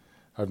had that one.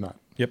 I've not.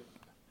 Yep.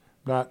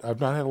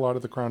 I've not had a lot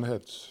of the Crown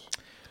Heads.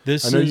 I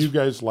know you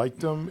guys liked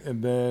them,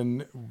 and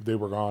then they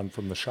were gone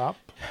from the shop.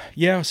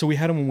 Yeah, so we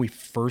had them when we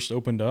first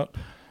opened up.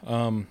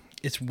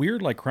 It's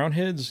weird, like Crown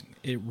Heads,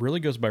 it really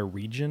goes by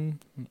region.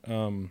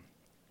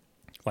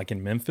 Like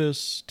in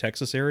Memphis,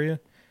 Texas area,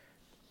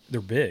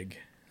 they're big.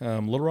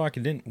 Little Rock,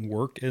 it didn't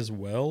work as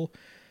well,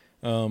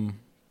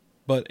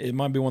 but it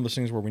might be one of those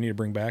things where we need to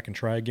bring back and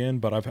try again.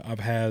 But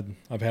I've had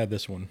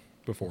this one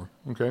before.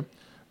 Okay,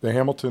 the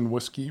Hamilton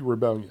Whiskey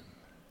Rebellion.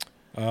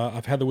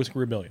 I've had the Whiskey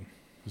Rebellion.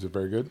 Is it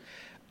very good?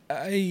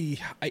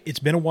 It's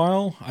been a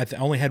while. I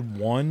only had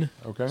one.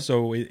 Okay.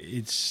 So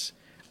it's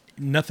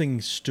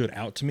nothing stood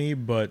out to me,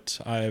 but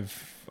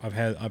I've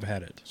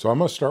had it. So I'm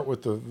going to start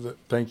with the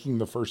thanking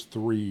the first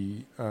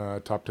three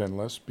top 10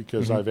 lists,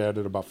 because I've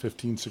added about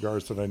 15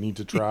 cigars that I need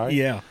to try.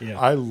 Yeah.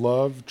 I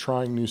love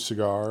trying new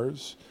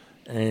cigars,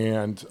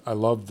 and I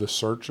love the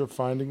search of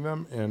finding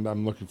them, and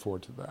I'm looking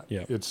forward to that.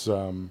 Yeah. It's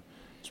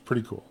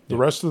pretty cool. The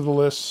rest of the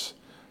lists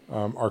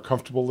are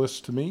comfortable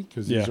lists to me,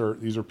 because these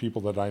are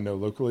people that I know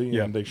locally,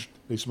 and they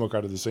smoke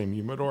out of the same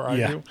humidor I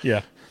do.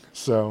 Yeah.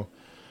 So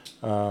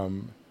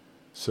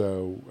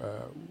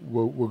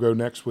we'll go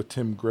next with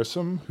Tim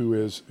Grissom, who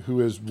is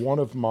one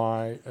of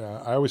my.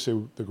 I always say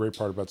the great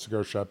part about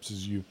cigar shops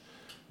is you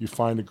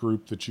find a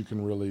group that you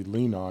can really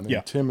lean on,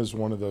 and Tim is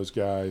one of those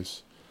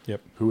guys.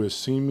 Yep. Who has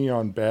seen me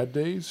on bad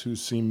days,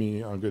 who's seen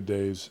me on good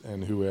days,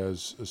 and who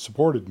has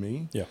supported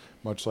me. Yeah.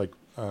 Much like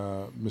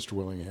Mr.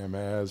 Willingham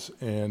has,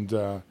 and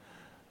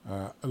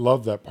I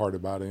love that part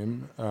about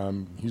him.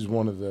 He's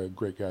one of the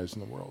great guys in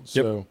the world.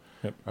 Yep. So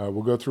Yep.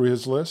 we'll go through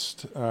his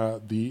list.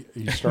 He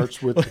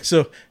starts with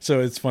so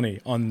it's funny,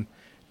 on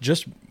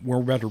just when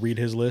we're about to read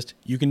his list,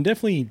 you can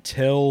definitely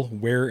tell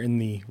where in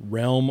the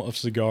realm of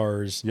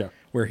cigars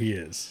where he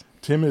is.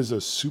 Tim is a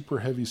super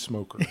heavy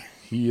smoker.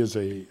 He is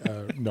a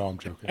no, I'm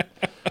joking.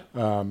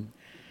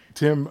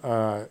 Tim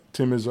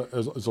is a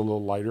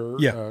little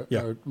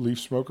lighter leaf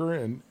smoker,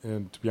 and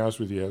to be honest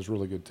with you, he has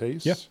really good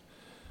taste. Yeah.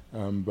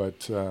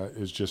 But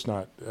is just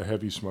not a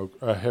heavy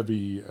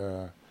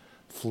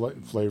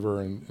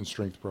flavor and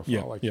strength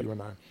profile like you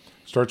and I.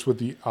 Starts with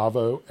the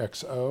Avo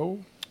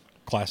XO.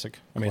 Classic.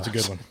 It's a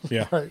good one.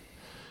 Yeah. Right.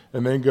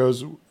 And then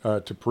goes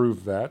to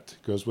prove that,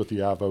 goes with the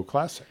Avo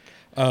Classic.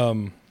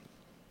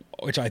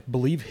 Which I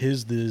believe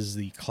his is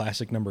the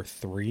Classic number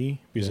 3,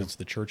 because it's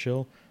the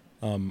Churchill.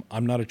 I'm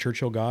not a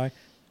Churchill guy.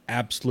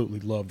 Absolutely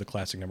love the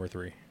Classic number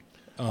 3.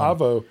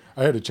 Avo,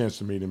 I had a chance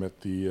to meet him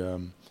at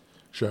the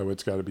show.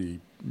 It's got to be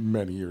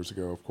many years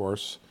ago, of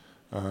course,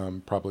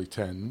 probably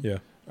 10. Yeah.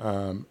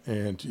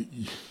 And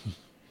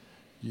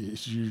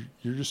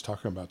you're just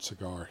talking about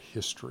cigar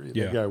history.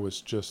 Yeah. That guy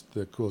was just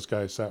the coolest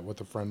guy. I sat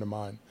with a friend of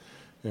mine,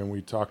 and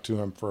we talked to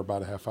him for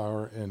about a half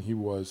hour, and he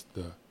was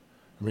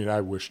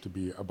I wish to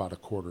be about a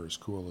quarter as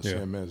cool as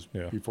him as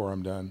before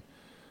I'm done.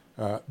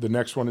 The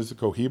next one is the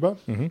Cohiba.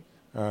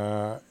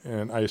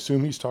 And I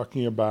assume he's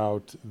talking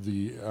about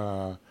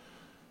the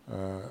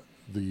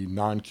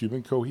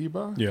non-Cuban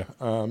Cohiba. Yeah.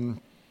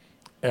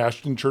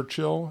 Ashton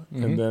Churchill,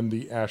 and then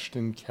the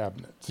Ashton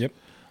Cabinets. Yep.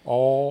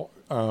 All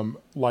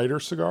lighter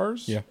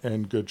cigars Yeah.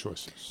 and good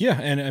choices. Yeah,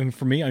 and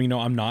for me,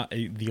 I'm not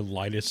the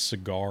lightest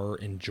cigar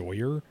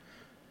enjoyer.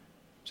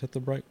 Is that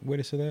the right way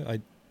to say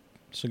that?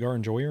 Cigar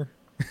enjoyer?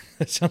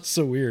 That sounds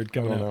so weird I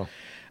coming don't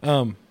out.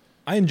 know.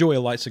 I enjoy a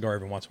light cigar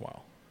every once in a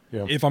while.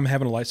 Yeah. If I'm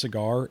having a light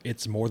cigar,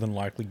 it's more than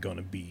likely going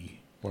to be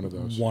One of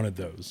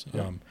those.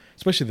 Yeah.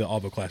 Especially the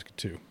Avo Classic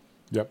 2.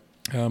 Yep.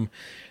 Then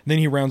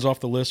he rounds off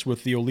the list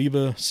with the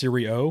Oliva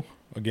Serie O.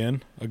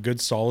 Again, a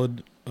good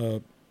solid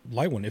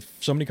light one. If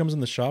somebody comes in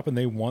the shop and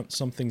they want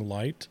something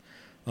light,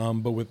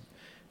 but with,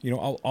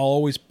 I'll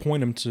always point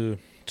them to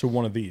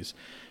one of these.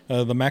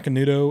 The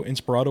Macanudo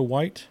Inspirado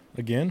White.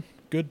 Again,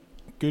 good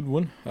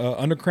one.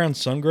 Undercrown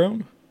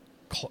Sungrown.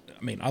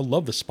 I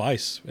love the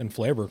spice and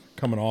flavor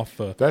coming off.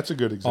 That's a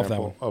good that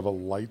example of a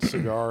light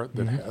cigar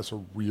that has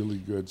a really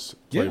good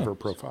flavor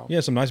profile.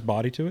 Yeah, some nice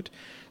body to it.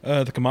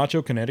 The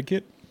Camacho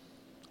Connecticut.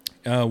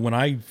 When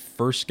I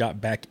first got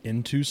back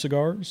into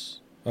cigars,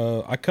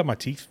 I cut my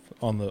teeth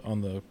on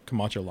the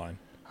Camacho line.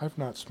 I've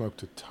not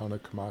smoked a ton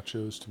of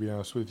Camachos, to be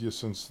honest with you,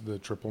 since the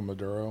Triple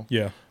Maduro.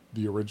 Yeah.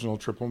 The original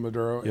Triple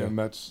Maduro. Yeah. And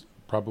that's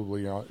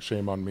probably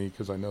shame on me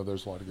because I know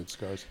there's a lot of good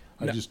cigars.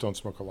 I just don't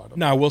smoke a lot of them.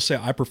 Now, I will say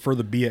I prefer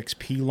the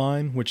BXP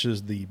line, which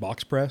is the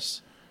box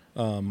press.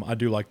 I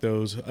do like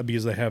those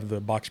because they have the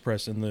box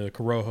press in the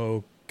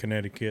Corojo,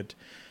 Connecticut,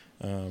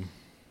 the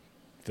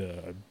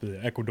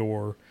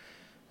Ecuador,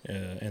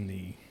 and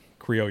the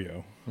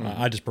Criollo.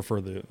 I just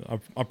prefer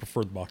I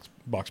prefer the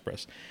box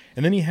press.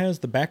 And then he has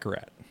the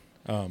Baccarat,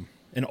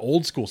 an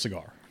old school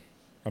cigar.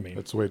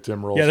 That's the way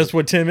Tim rolls. Yeah, that's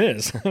what Tim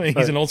is.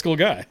 He's an old school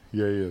guy.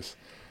 Yeah, he is.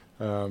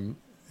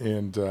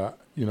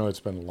 It's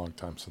been a long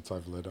time since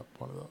I've lit up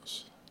one of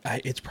those.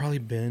 It's probably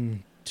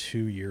been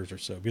 2 years or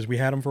so because we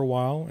had them for a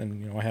while,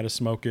 and I had to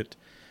smoke it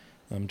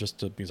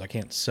because I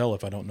can't sell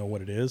if I don't know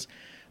what it is.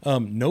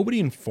 Nobody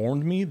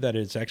informed me that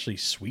it's actually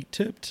sweet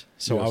tipped,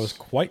 so I was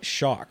quite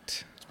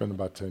shocked. It's been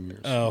about 10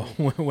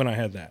 years. When I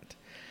had that.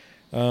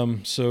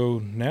 So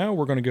now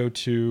we're going to go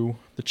to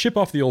the chip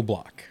off the old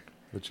block.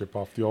 The chip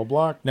off the old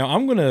block. Now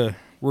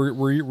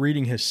we're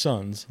reading his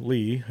son's,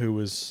 Lee, who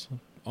was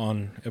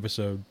on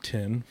episode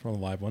 10 from the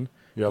live one.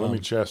 Yeah, let me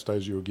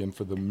chastise you again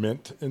for the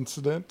mint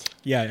incident.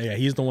 Yeah,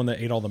 he's the one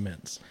that ate all the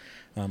mints.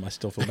 I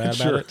still feel bad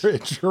about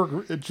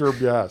it. It's your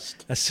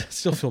best. I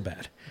still feel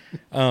bad.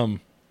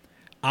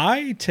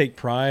 I take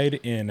pride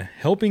in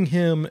helping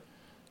him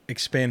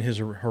expand his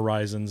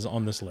horizons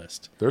on this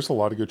list. There's a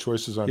lot of good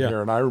choices on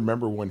here, and I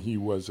remember when he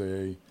was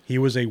a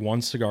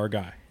one cigar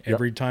guy.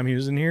 Every time he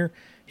was in here,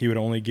 he would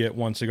only get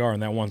one cigar,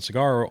 and that one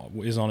cigar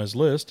is on his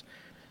list.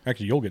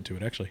 Actually, you'll get to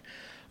it, actually.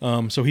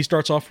 So he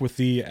starts off with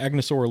the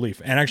Agnosora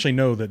Leaf, and actually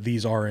know that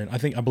these are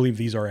I believe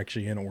these are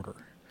actually in order.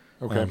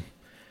 Okay.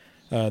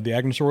 The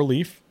Agnosora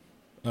Leaf,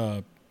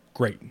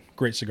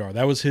 great cigar.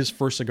 That was his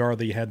first cigar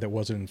that he had that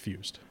wasn't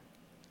infused.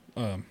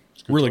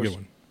 Really good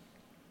one.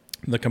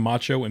 The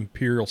Camacho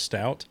Imperial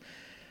Stout.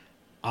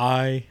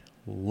 I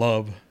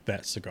love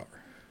that cigar.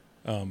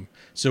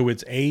 So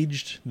it's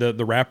aged.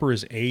 The wrapper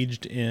is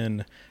aged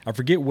in. I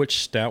forget which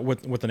stout,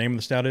 what the name of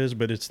the stout is,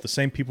 but it's the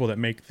same people that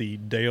make the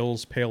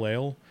Dale's Pale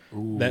Ale.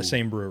 Ooh. That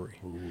same brewery.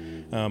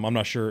 I'm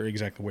not sure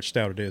exactly which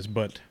stout it is,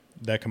 but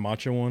that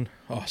Camacho one,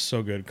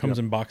 so good. Comes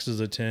in boxes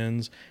of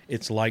 10s.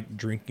 It's like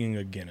drinking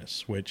a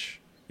Guinness,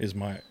 which is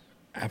my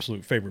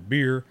absolute favorite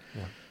beer.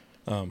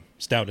 Yeah.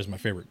 Stout is my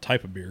favorite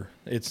type of beer.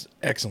 It's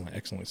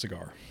excellent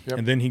cigar. Yep.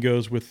 And then he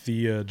goes with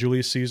the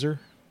Julius Caesar.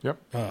 Yep.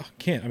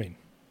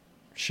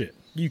 Shit,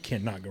 you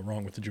cannot go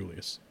wrong with the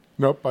Julius.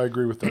 Nope, I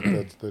agree with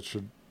that. that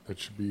should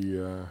be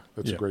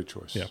that's a great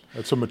choice. Yeah.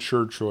 That's a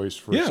mature choice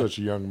for such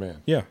a young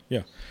man. Yeah.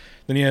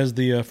 Then he has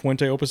the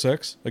Fuente Opus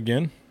X,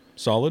 again,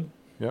 solid.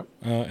 Yep.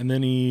 And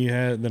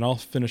then I'll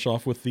finish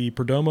off with the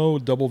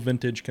Perdomo Double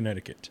Vintage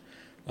Connecticut.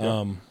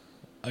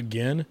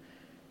 Again,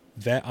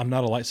 that I'm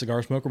not a light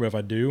cigar smoker, but if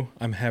I do,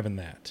 I'm having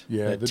that.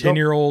 Yeah. That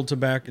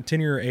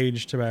 10-year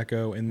aged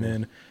tobacco, and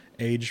then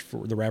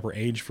the wrapper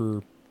aged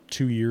for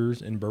 2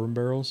 years in bourbon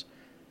barrels.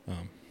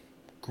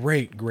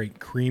 Great,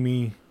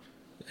 creamy,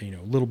 a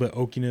little bit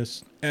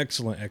oakiness.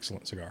 Excellent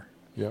cigar.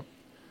 Yep.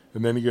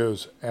 And then he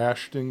goes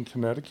Ashton,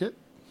 Connecticut,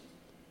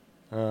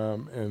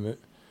 and it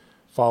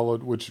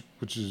followed, which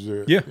is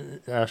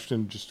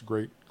Ashton, just a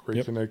great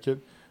Connecticut.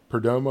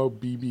 Perdomo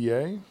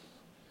BBA,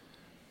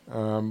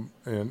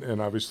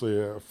 and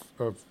obviously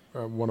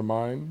one of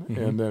mine,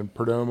 and then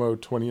Perdomo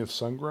 20th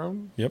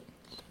Sungrown. Yep.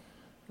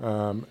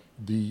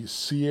 The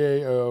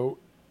CAO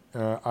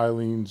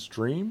Eileen's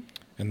Dream.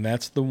 And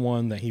that's the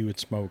one that he would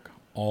smoke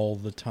all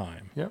the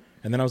time. Yep.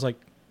 And then I was like,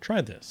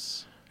 try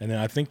this. And then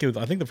I think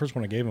the first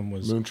one I gave him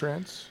was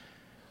Moontrance.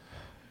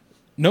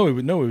 No,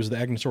 it was the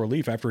Agnosora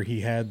Leaf. After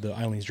he had the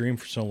Eileen's Dream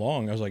for so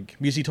long, I was like,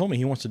 because he told me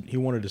he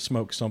wanted to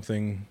smoke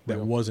something that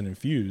wasn't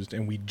infused,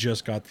 and we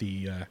just got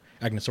the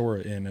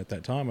Agnosora in at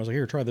that time. I was like,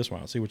 here, try this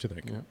one. I'll see what you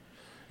think. Yeah.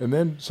 And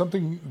then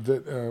something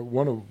that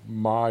one of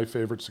my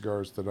favorite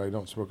cigars that I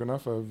don't smoke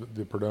enough of,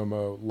 the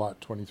Perdomo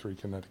Lot 23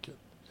 Connecticut.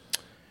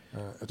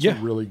 It's a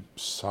really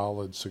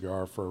solid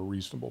cigar for a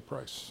reasonable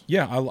price.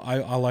 Yeah,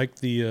 I like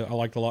the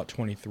Lot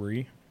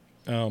 23.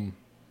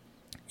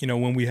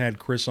 when we had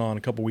Chris on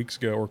a couple weeks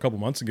ago or a couple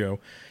months ago,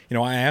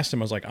 I asked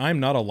him, I was like, I'm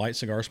not a light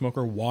cigar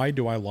smoker. Why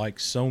do I like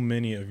so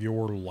many of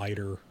your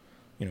lighter,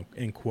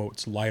 in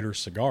quotes, lighter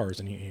cigars?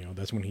 And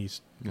that's when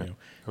he's,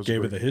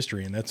 gave it the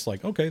history. And that's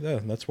like, okay,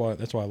 that's why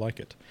I like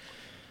it.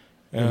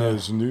 And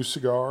his new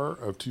cigar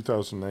of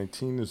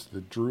 2019 is the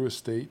Drew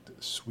Estate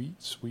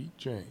Sweet Sweet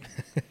Jane.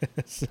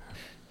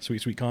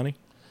 Sweet Sweet Connie?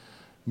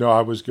 No,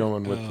 I was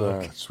going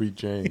with Sweet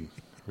Jane,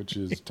 which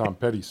is Tom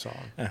Petty's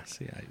song.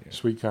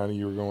 Sweet Connie,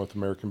 you were going with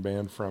American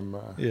Band from...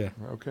 yeah.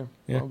 Okay.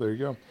 Yeah. Well, there you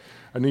go.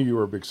 I knew you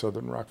were a big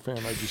Southern rock fan.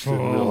 I just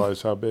didn't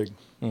realize how big.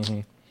 Mm-hmm.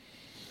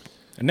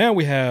 And now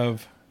we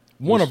have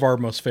one of our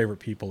most favorite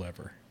people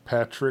ever.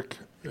 Patrick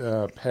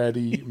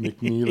Patty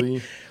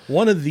McNeely.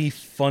 One of the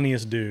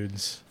funniest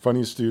dudes.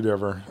 Funniest dude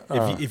ever.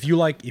 If you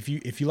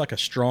like a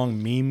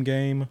strong meme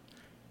game,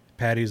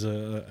 Patty's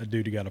a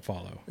dude you got to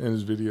follow. And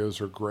his videos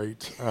are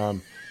great.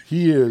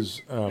 He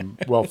is,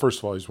 well, first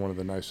of all, he's one of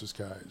the nicest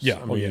guys.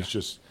 Yeah. I mean, he's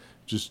just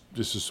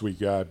a sweet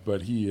guy,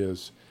 but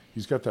he's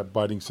got that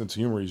biting sense of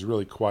humor. He's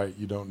really quiet.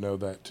 You don't know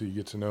that till you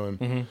get to know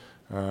him.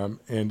 Mm-hmm.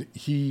 And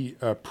he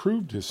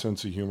proved his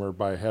sense of humor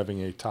by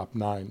having a top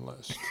 9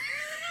 list.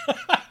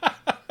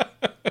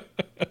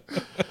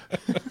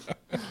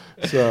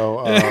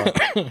 So,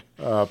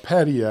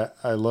 Patty,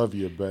 I love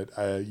you, but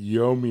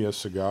you owe me a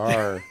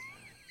cigar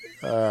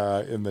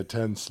in the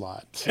 10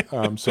 slot.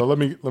 So let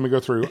me go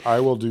through. I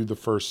will do the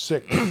first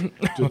 6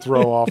 to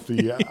throw off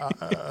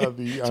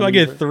the. So I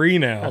get 3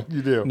 now.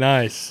 You do.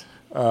 Nice.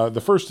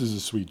 The first is a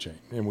Sweet Jane,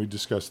 and we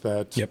discussed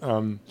that. Yep.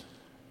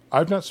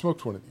 I've not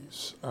smoked one of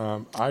these.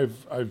 I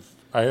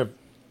have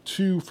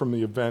 2 from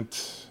the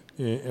event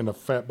in a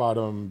fat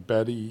bottom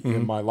Betty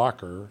in my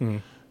locker. Mm-hmm.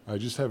 I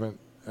just haven't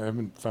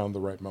found the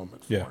right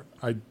moment for Yeah. it.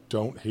 I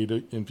don't hate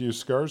infused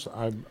cigars.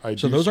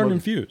 So those aren't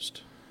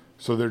infused.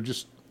 So they're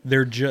just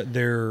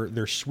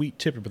they're sweet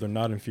tipped, but they're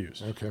not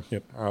infused. okay.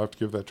 Yep. I'll have to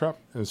give that a try.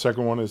 And the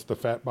second one is the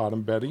fat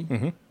bottom Betty.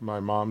 Mm-hmm. My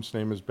mom's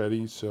name is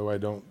Betty, so I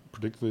don't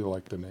particularly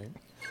like the name.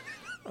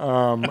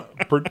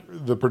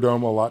 The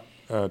Perdomo Lot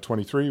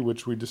 23,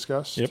 which we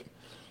discussed. Yep.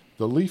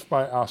 The Leaf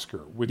by Oscar,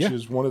 which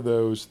is one of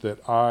those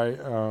that I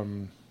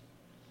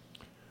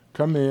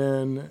come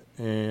in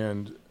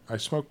and I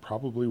smoke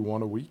probably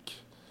one a week.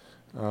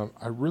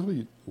 I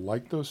really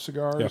like those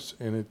cigars,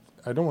 and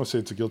I don't want to say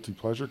it's a guilty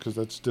pleasure because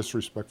that's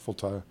disrespectful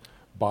to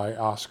by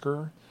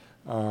Oscar.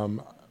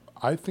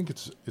 I think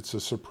it's a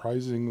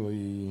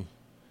surprisingly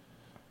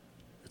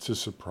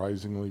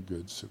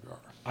good cigar.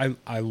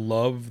 I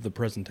love the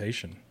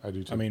presentation. I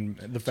do too. I mean,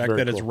 the fact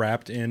that it's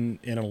wrapped in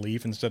a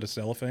leaf instead of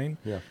cellophane.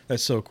 Yeah.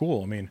 That's so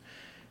cool. I mean,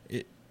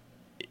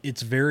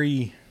 it's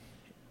very.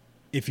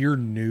 If you're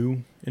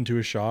new into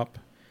a shop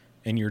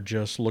and you're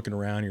just looking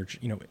around,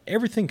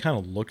 everything kind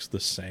of looks the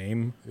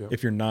same.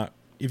 Yep.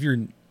 If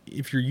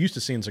you're used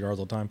to seeing cigars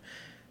all the time,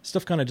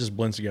 stuff kind of just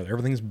blends together.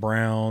 Everything's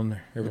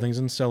brown, everything's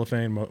in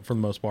cellophane for the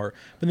most part.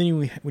 But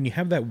then when you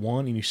have that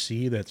one and you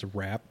see that's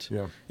wrapped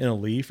in a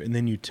leaf, and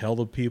then you tell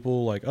the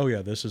people like, "Oh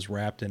yeah, this is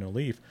wrapped in a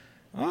leaf,"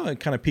 it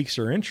kind of piques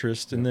their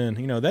interest, and then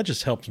that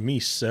just helps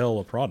me sell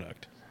a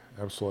product.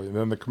 Absolutely. And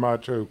then the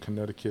Camacho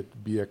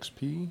Connecticut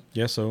BXP.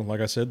 Yeah, so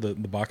like I said, the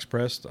box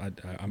pressed,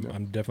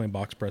 I'm definitely a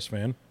box press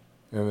fan.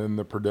 And then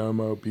the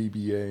Perdomo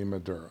BBA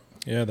Maduro.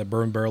 Yeah, that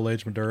bourbon barrel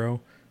aged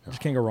Maduro.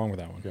 Just can't go wrong with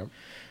that one. Yep.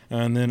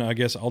 And then I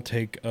guess I'll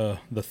take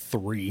the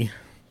 3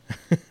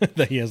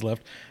 that he has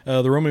left.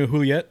 The Romeo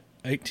Juliet,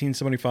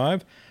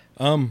 1875.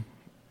 I'm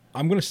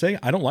going to say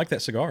I don't like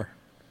that cigar.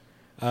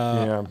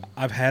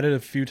 I've had it a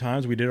few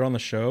times. We did it on the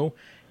show.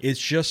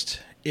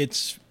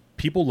 It's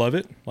people love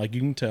it, like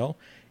you can tell.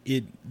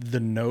 The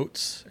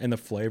notes and the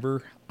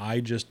flavor,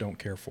 I just don't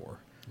care for.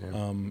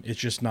 Yeah. It's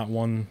just not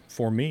one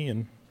for me,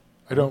 and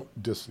I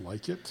don't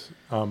dislike it,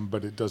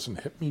 but it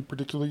doesn't hit me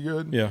particularly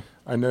good. Yeah,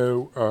 I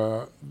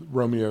know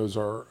Romeos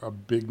are a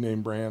big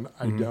name brand.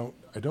 Mm-hmm.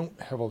 I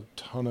don't have a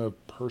ton of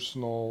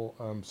personal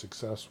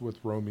success with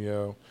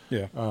Romeo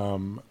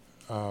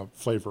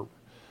flavor,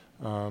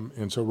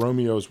 and so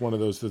Romeo is one of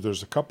those that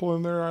there's a couple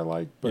in there I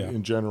like, but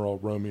in general,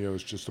 Romeo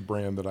is just a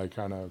brand that I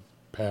kind of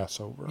pass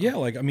over. Yeah,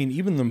 like I mean,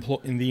 even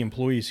the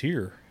employees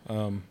here,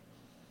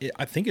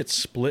 I think it's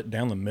split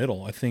down the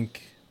middle. I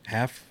think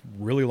half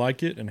really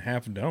like it and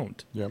half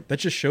don't. Yeah, that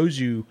just shows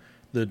you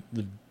the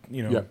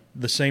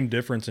same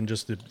difference in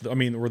just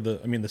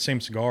the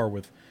same cigar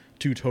with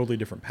 2 totally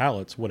different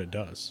palates. What it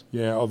does.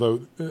 Yeah,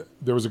 although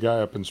there was a guy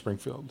up in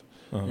Springfield,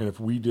 and if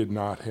we did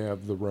not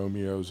have the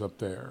Romeos up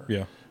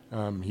there,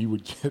 he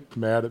would get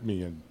mad at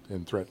me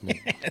and threaten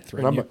me.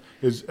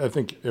 I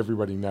think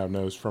everybody now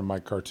knows from my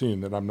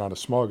cartoon that I'm not a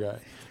small guy,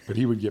 but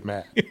he would get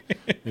mad.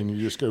 And you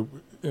just go,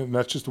 and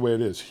that's just the way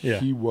it is. Yeah.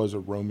 He was a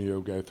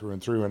Romeo guy through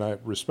and through, and I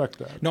respect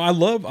that. No, I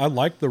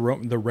like the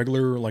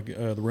regular,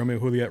 the Romeo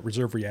Juliet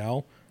Reserve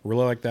Real.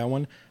 Really like that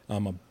one.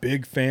 I'm a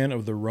big fan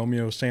of the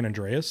Romeo San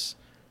Andreas.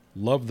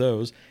 Love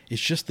those.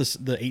 It's just the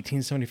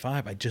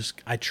 1875.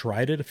 I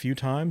tried it a few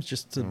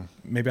times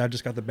maybe I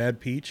just got the bad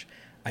peach.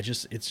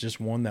 it's just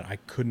one that I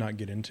could not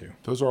get into.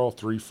 Those are all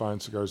 3 fine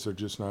cigars. They're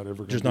just not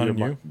ever going to be in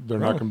you? they're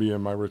not going to be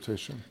in my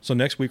rotation. So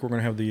next week we're going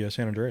to have the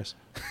San Andreas.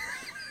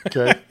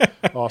 Okay,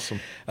 awesome.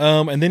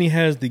 And then he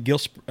has the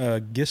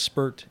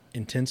Gispert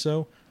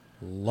Intenso.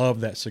 Love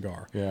that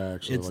cigar. Yeah, I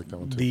actually like that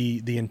one too.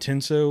 The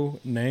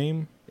Intenso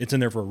name, it's in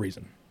there for a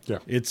reason. Yeah,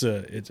 it's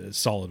a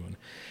solid one.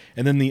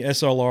 And then the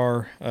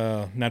SLR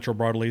natural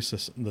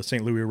broadleaf, the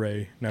St. Louis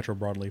Ray natural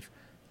broadleaf,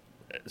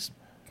 it's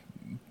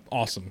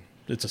awesome.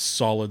 It's a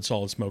solid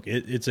smoke.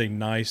 It's a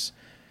nice.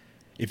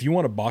 If you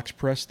want a box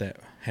press that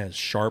has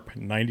sharp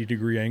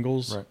 90-degree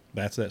angles, right.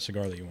 That's that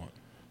cigar that you want.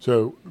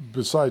 So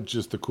besides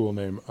just the cool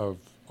name of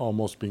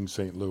almost being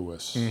St.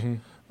 Louis,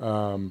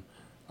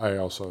 I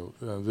also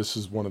this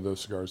is one of those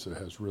cigars that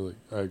has really.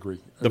 I agree.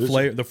 The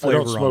flavor. I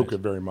don't smoke it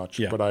very much,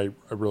 but I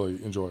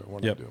really enjoy it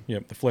when I do.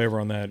 Yep. The flavor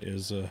on that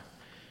is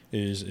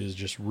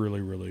just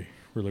really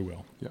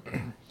well. Yep.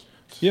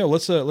 Yeah,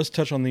 let's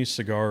touch on these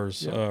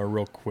cigars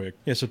real quick.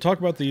 Yeah, so talk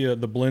about the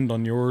blend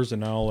on yours,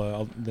 and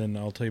I'll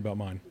tell you about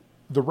mine.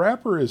 The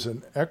wrapper is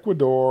an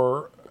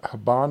Ecuador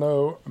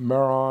Habano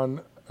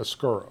Marron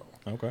Oscuro.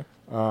 Okay.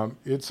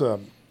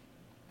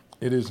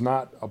 It is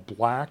not a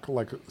black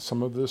like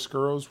some of the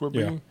Oscuros would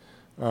be,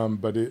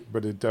 but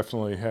it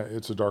definitely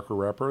it's a darker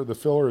wrapper. The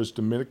filler is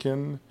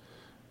Dominican,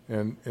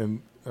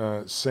 and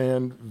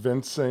San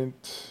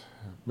Vicente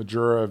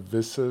Majura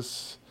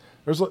Vicis.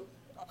 There's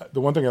the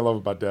one thing I love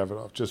about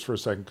Davidoff, just for a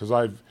second, because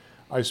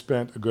I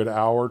spent a good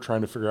hour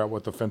trying to figure out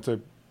what the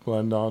Fente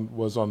blend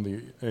was on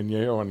the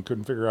Añejo and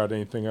couldn't figure out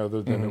anything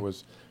other than it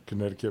was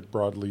Connecticut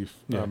broadleaf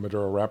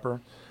Maduro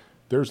wrapper.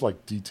 There's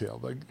like detail.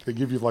 Like they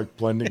give you like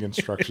blending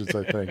instructions,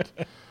 I think.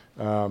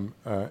 And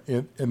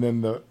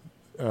then the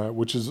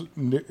which is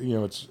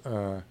it's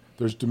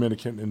there's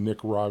Dominican and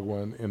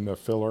Nicaraguan in the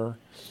filler.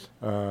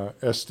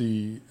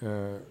 Este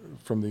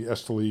from the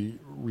Esteli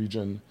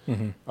region.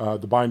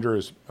 The binder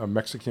is a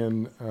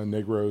Mexican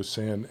Negro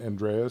San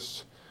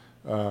Andreas.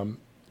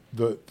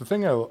 The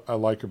thing I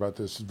like about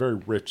this is very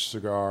rich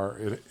cigar.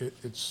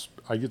 It's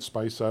I get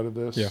spice out of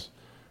this. Yeah.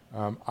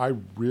 I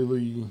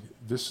really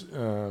this.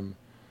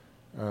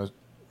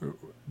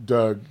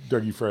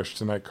 Dougie Fresh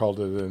tonight called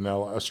it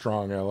a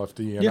strong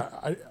LFD,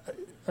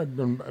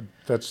 and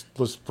that's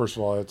first of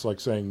all, it's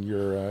like saying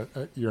you're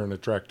an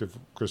attractive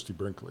Christy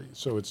Brinkley.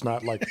 So it's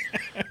not like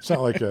it's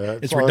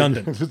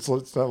redundant. It's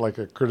not like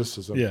a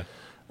criticism. Yeah,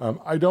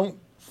 I don't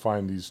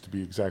find these to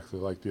be exactly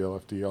like the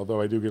LFD, although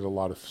I do get a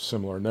lot of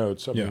similar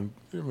notes. I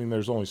mean,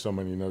 there's only so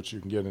many notes you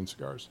can get in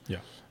cigars.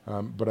 Yeah,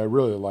 but I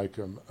really like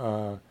them.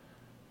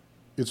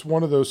 It's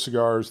one of those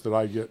cigars that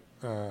I get.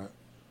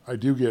 I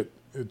do get.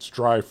 It's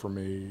dry for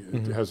me.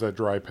 It has that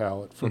dry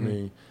palate for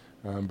me,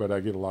 but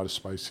I get a lot of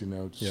spicy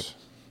notes.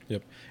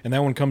 Yep. And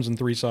that one comes in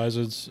 3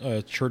 sizes: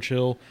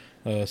 Churchill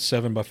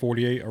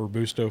 7x48, a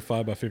Robusto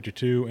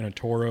 5x52, and a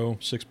Toro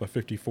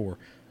 6x54.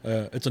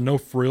 It's a no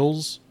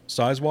frills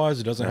size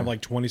wise. It doesn't have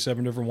like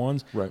 27 different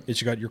ones. Right.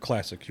 It's got your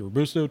classics: your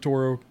Robusto,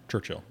 Toro,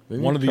 Churchill. They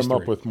need one of these come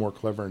three. Up with more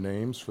clever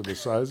names for the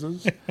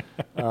sizes.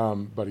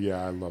 But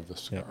yeah, I love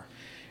this cigar. Yep.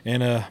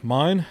 And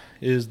mine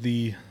is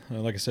the,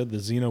 like I said, the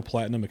Zeno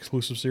Platinum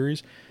exclusive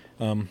series.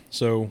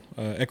 So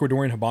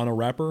Ecuadorian Habano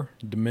wrapper,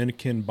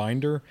 Dominican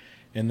binder,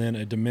 and then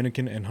a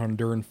Dominican and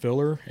Honduran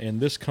filler. And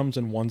this comes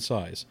in one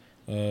size,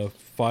 5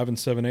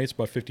 7/8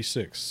 by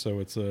 56. So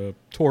it's a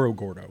Toro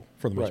Gordo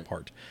for the most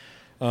part.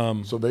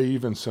 So they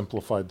even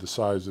simplified the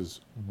sizes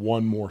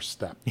one more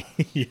step.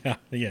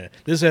 Yeah.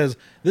 This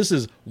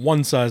is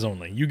one size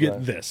only. You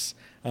get this.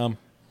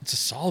 It's a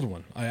solid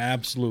one. I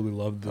absolutely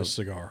love this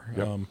cigar.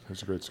 Yep,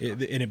 it's a great cigar.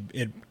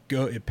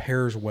 It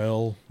pairs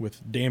well with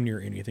damn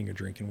near anything you're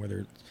drinking,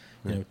 whether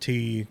it's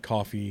tea,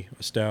 coffee,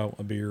 a stout,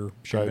 a beer,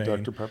 champagne,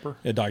 Diet Dr. Pepper,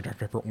 Diet Dr.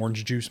 Pepper,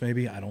 orange juice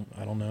maybe. I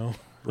don't know.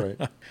 Right.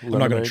 I'm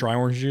not going to try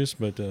orange juice,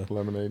 but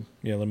lemonade.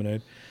 Yeah,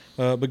 lemonade.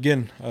 But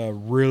again,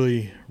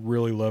 really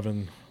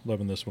loving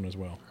this one as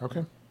well.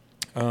 Okay.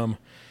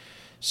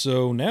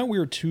 So now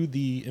we're to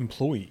the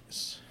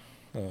employees.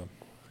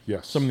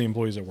 Yes. Some of the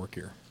employees that work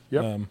here.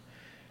 Yep.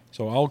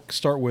 So I'll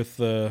start with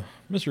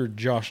Mr.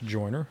 Josh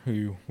Joyner,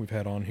 who we've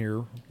had on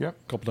here a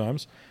couple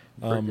times.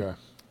 Great guy.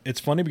 It's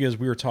funny because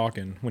we were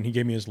talking when he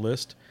gave me his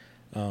list.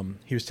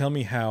 He was telling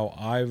me how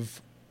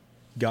I've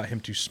got him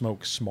to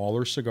smoke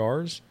smaller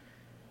cigars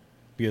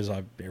because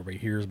everybody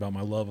hears about my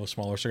love of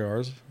smaller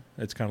cigars.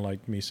 It's kind of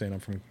like me saying I'm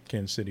from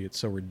Kansas City. It's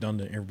so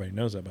redundant. Everybody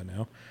knows that by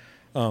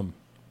now.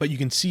 But you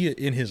can see it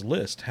in his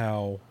list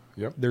how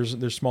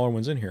there's smaller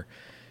ones in here.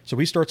 So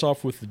he starts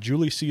off with the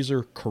Julius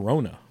Caesar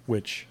Corona,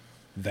 which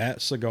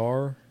that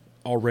cigar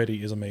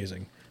already is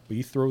amazing. But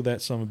you throw that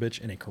son of a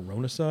bitch in a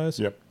Corona size,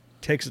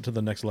 takes it to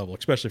the next level,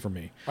 especially for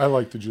me. I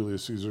like the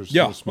Julius Caesars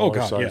the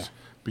smaller size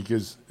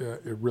because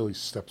it really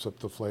steps up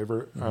the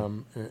flavor.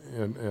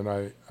 And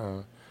I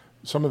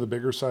some of the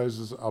bigger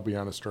sizes, I'll be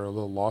honest, are a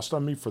little lost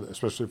on me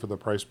especially for the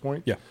price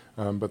point. Yeah.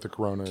 But the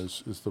Corona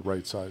is the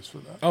right size for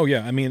that. Oh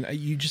yeah, I mean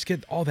you just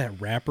get all that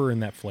wrapper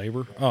and that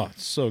flavor. Oh,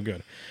 it's so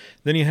good.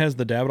 Then he has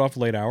the Davidoff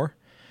Late Hour,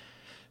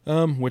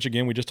 which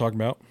again we just talked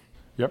about.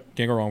 Yep.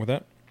 Can't go wrong with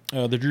that.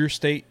 The Drew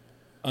Estate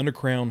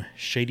Undercrown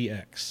Shady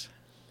X.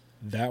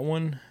 That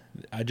one,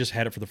 I just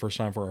had it for the first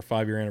time for our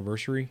 5-year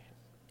anniversary.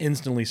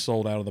 Instantly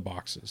sold out of the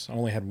boxes. I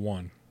only had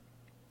one.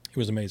 It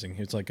was amazing.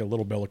 It's like a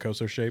little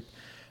Bellicoso shape.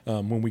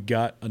 When we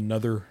got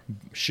another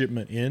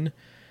shipment in,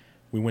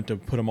 we went to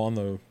put them on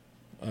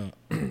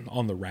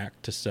the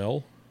rack to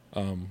sell.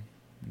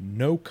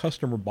 No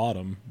customer bought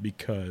them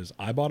because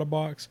I bought a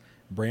box,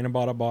 Brandon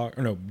bought a box,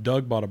 or no,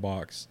 Doug bought a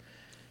box.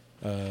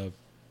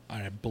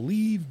 I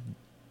believe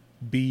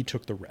B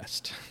took the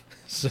rest.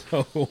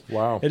 So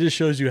Wow. It just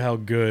shows you how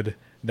good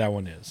that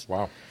one is.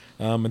 Wow.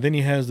 And then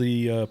he has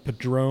the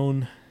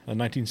Padron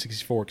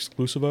 1964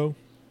 Exclusivo.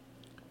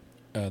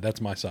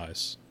 That's my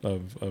size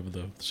of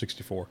the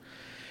 64.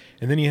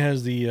 And then he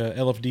has the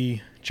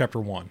LFD Chapter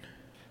 1.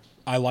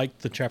 I like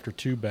the Chapter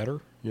 2 better.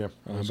 Yeah,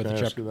 I was but going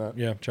the to ask chapter, you that.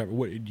 yeah, chapter.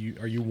 What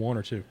are you 1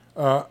 or 2?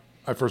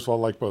 I first of all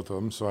like both of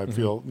them, so I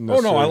feel no,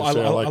 necessary to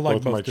say I I like like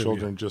both of my both too,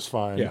 children just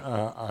fine.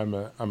 Yeah. I'm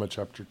a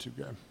Chapter 2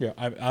 guy. Yeah,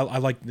 I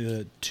like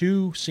the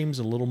 2. Seems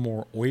a little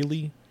more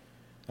oily,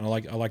 and I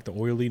like the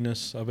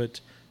oiliness of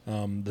it.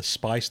 The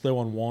spice though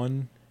on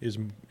 1 is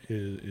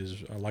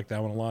I like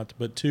that one a lot,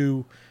 but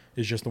 2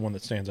 is just the one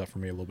that stands out for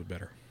me a little bit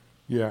better.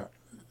 Yeah.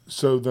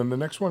 So then the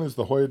next one is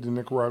the Hoya de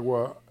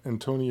Nicaragua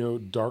Antonio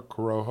Dark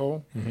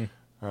Corojo.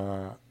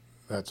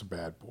 That's a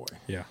bad boy.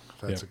 Yeah,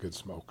 That's a good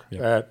smoke.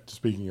 Yeah. That,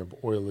 speaking of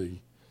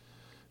oily,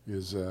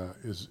 is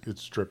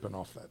it's dripping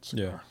off that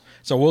cigar. Yeah.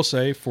 So I will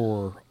say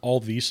for all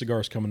these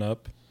cigars coming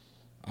up,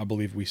 I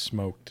believe we've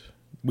smoked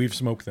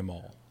them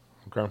all.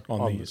 Okay.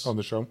 On these. On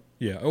the show?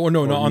 Yeah. Oh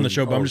no, not on the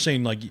show, but I'm just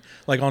saying like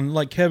on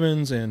like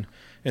Kevin's and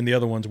the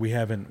other ones we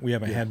haven't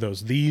had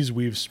those. These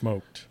we've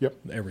smoked. Yep.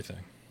 Everything.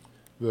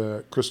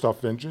 The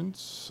Christoph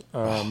Vengeance,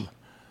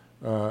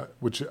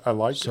 which I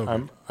like.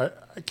 So I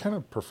kind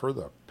of prefer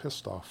the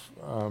pissed off,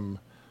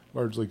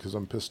 largely because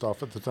I'm pissed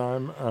off at the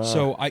time.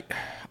 So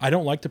I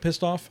don't like the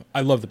pissed off.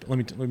 I love the. Let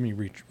me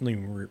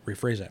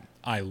rephrase that.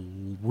 I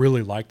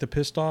really like the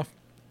pissed off.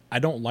 I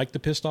don't like the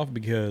pissed off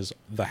because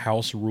the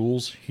house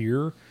rules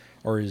here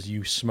are is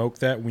you smoke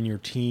that when your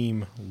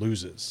team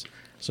loses.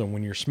 So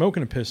when you're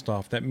smoking a pissed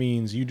off, that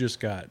means you just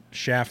got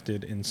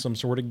shafted in some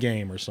sort of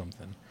game or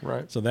something.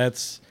 Right. So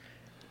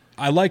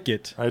I like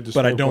it,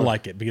 but I don't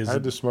like it because I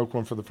had to smoke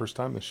one for the first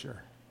time this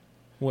year.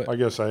 What? I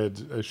guess I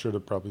should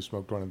have probably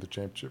smoked one at the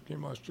championship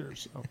game last year.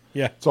 So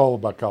Yeah. it's all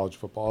about college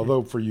football.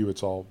 Although for you,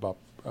 it's all about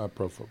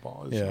pro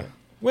football. Isn't Yeah. it?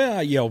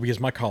 Well, yeah, because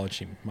my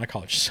college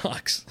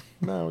sucks.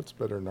 No, it's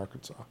better in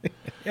Arkansas.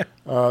 Yeah.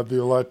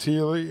 The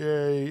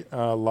L'Atelier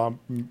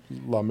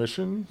La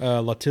Mission.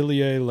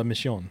 L'Atelier La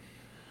Mission.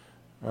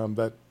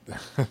 That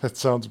that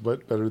sounds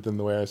better than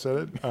the way I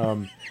said it.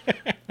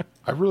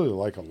 I really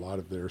like a lot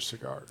of their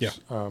cigars. Yeah.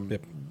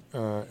 Yep.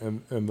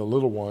 And the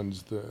little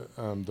ones,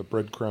 the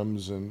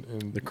breadcrumbs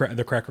and The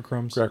cracker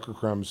crumbs. cracker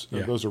crumbs,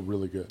 Yeah. those are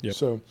really good. Yep.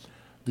 So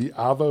the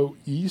Avo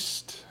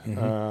East,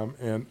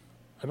 and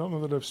I don't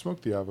know that I've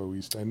smoked the Avo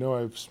East. I know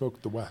I've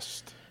smoked the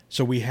West.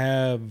 So we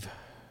had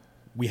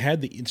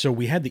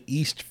the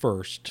East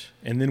first,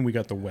 and then we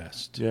got the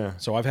West. Yeah.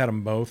 So I've had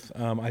them both.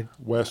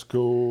 West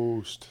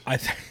Coast.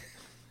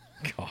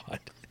 God.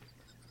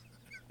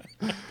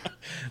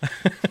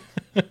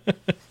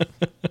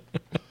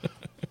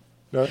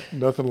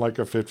 Nothing like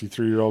a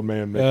 53-year-old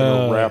man making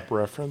a rap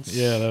reference.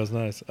 Yeah, that was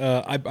nice.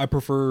 I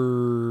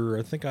prefer.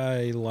 I think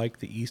I like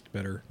the East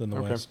better than the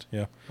Okay. West.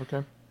 Yeah.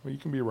 Okay. Well, you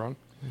can be wrong.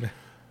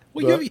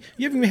 Well, you haven't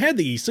even had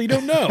the East, so you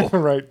don't know.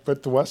 Right,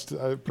 but the West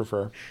I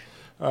prefer.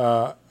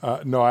 No,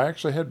 I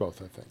actually had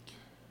both, I think.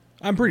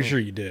 I'm pretty sure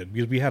you did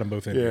because we had them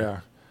both in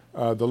here.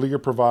 Yeah. The Liga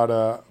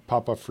Privada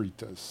Papa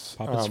Fritas.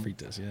 Papas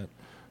Fritas, yeah.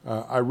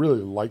 I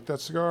really like that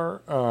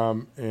cigar,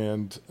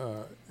 and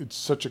it's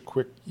such a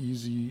quick,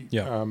 easy.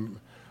 Yeah.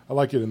 I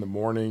like it in the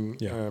morning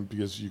Yeah.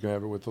 because you can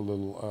have it with a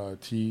little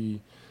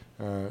tea.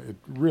 It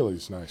really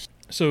is nice.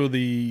 So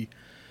the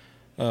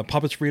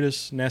Papas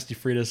Fritas, Nasty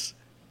Fritas,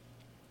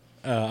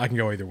 I can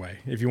go either way.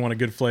 If you want a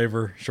good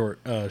flavor,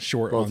 short Both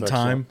on excellent.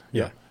 time.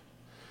 Yeah.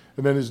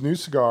 And then his new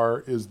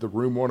cigar is the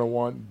Room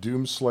 101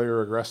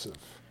 Doomslayer Aggressive.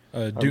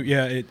 I think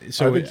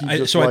he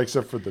just likes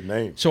it for the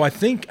name. So I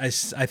think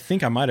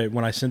I might have,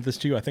 when I sent this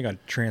to you, I think I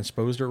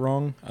transposed it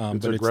wrong.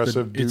 It's but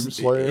aggressive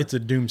Doomslayer? It's a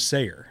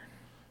Doomsayer.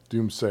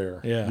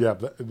 Doomsayer. Yeah.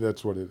 Yeah,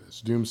 that's what it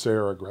is.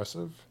 Doomsayer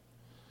Aggressive.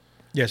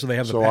 Yeah, so they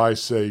have the So I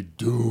say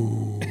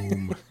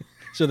Doom.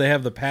 so they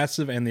have the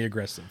passive and the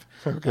aggressive.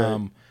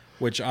 Okay.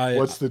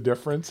 What's the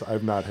difference?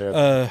 I've not had.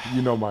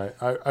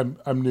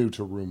 I'm new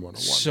to Room 101.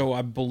 So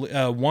I believe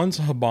one's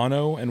a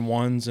Habano and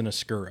one's an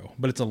Oscuro,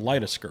 but it's a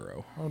light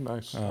Oscuro. Oh,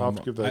 nice. I'll have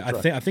to give that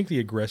a try. I think the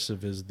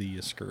aggressive is the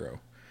Oscuro.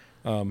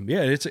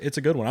 Yeah, it's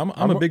a good one.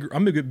 I'm a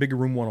big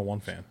Room 101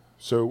 fan.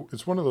 So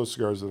it's one of those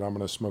cigars that I'm going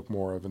to smoke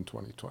more of in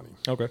 2020.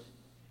 Okay.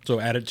 So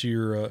add it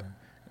to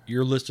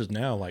your list is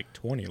now like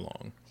 20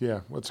 long.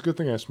 Yeah, well, it's a good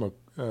thing I smoke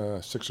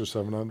 600 or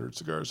 700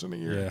 cigars in a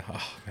year. Yeah.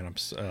 Oh man,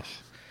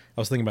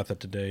 I was thinking about that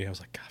today. I was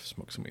like, God, I've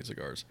smoked so many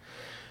cigars.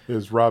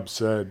 As Rob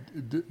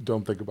said,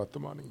 don't think about the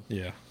money.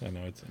 Yeah, I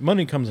know.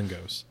 Money comes and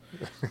goes.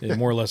 It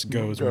more or less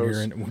goes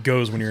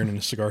when you're in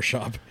a cigar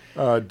shop.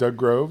 Doug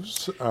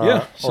Groves,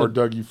 Yeah, so or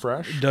Dougie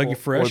Fresh, Dougie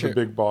Fresh, or the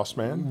Big Boss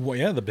Man. Well,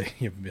 yeah, the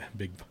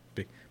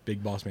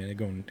big boss man.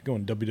 Going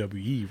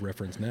WWE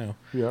reference now.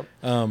 Yep.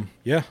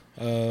 Yeah.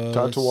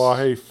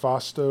 Tatuaje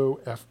Fasto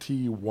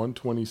FT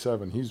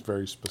 127. He's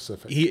very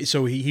specific.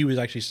 He was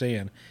actually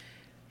saying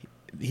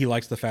he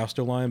likes the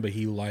Fausto line, but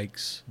he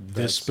likes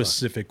this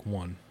specific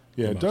one.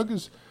 Yeah, Doug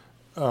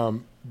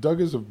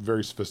is a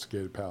very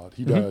sophisticated palate.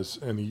 He does,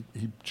 and he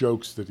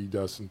jokes that he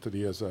doesn't, that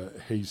he has a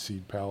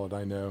hayseed palate,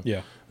 I know.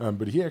 Yeah.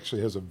 But he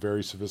actually has a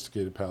very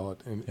sophisticated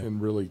palate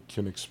and really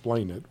can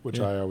explain it, which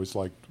I always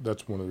like.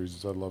 That's one of the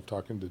reasons I love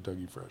talking to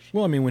Dougie Fresh.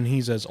 Well, I mean, when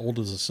he's as old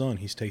as the sun,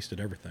 he's tasted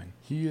everything.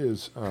 He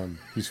is,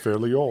 he's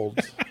fairly old,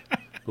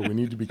 but we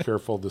need to be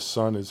careful. The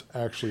sun is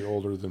actually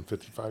older than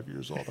 55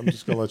 years old. I'm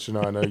just going to let you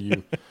know. I know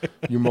you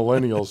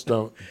millennials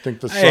don't think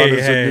the sun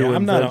is a new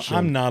invention.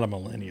 I'm not a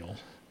millennial.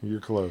 You're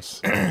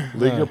close.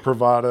 Liga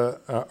Privada,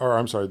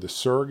 the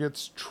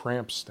Surrogates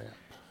Tramp Stamp.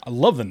 I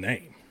love the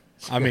name.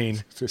 I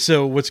mean,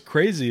 so what's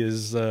crazy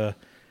is the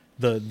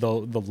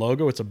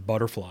logo. It's a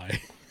butterfly.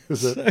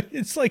 Is it?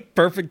 It's like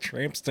perfect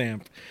tramp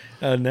stamp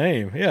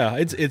name. Yeah,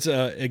 it's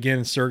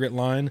again surrogate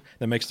line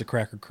that makes the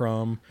cracker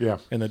crumb. Yeah,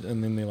 and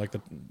then they like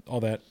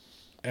all that.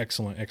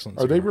 Excellent.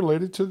 Are they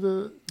related to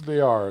the?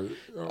 They are,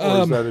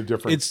 or is that a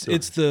different?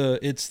 It's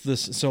the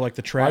so like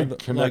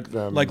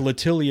the like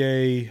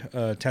L'Atelier,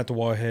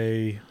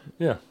 Tatuaje,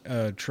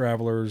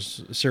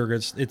 Travelers,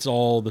 Surrogates. It's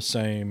all the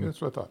same. That's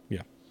what I thought.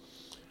 Yeah.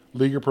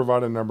 Liga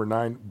Privada number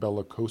 9,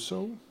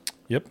 Bellicoso.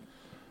 Yep.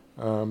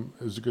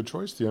 Is a good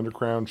choice. The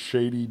Undercrown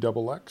Shady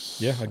Double X.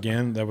 Yeah,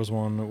 again, that was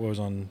one that was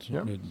on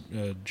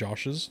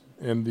Josh's.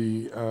 And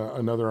the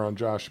another on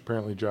Josh.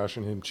 Apparently, Josh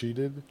and him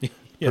cheated.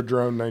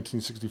 Padron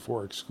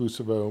 1964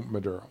 Exclusivo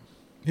Maduro.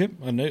 Yep,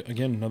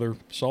 again, another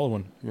solid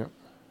one. Yep.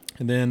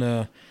 And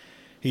then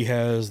he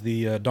has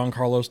the Don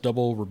Carlos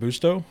Double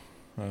Robusto.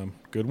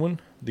 Good one.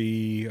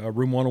 The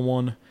Room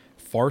 101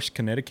 Farce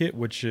Connecticut,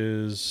 which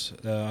is,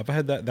 I've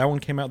had that one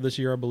came out this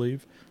year, I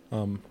believe.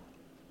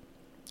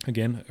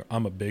 Again,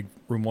 I'm a big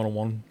Room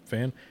 101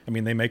 fan. I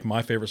mean, they make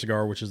my favorite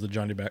cigar, which is the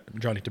Johnny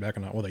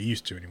Tobacco Nut. Well, they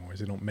used to anymore.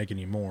 They don't make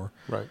any more.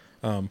 Right.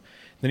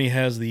 Then he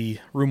has the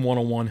Room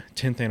 101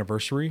 10th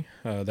Anniversary.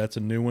 That's a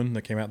new one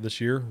that came out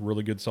this year.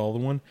 Really good,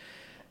 solid one.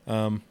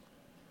 And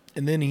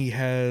then he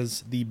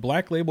has the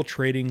Black Label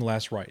Trading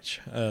Last Rites.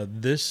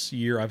 This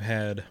year I've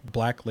had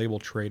Black Label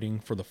Trading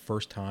for the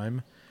first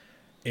time.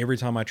 Every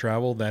time I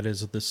travel, that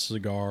is this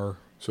cigar.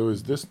 So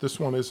is this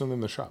one isn't in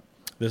the shop?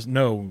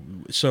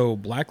 So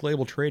Black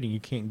Label Trading you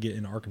can't get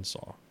in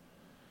Arkansas.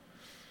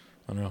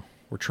 I know.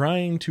 We're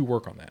trying to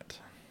work on that.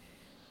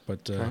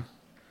 But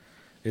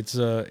it's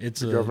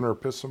the governor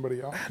pissed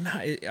somebody off? No,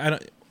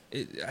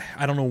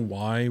 I don't know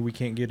why we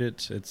can't get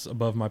it. It's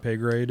above my pay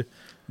grade,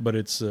 but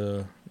it's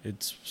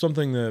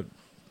something that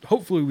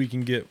hopefully we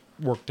can get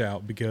worked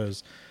out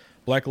because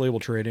Black Label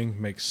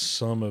Trading makes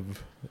some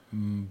of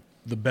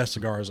the best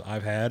cigars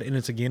I've had, and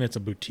it's a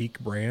boutique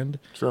brand,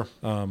 sure,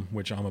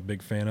 which I'm a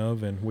big fan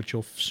of, and which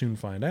you'll soon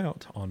find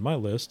out on my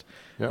list.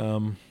 Yep.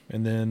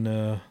 And then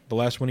the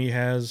last one he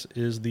has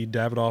is the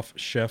Davidoff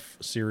Chef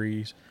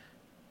Series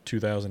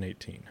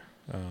 2018.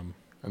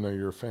 I know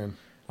you're a fan.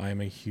 I am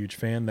a huge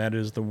fan. That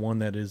is the one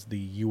that is the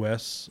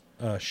U.S.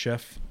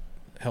 chef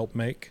help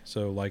make.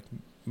 So like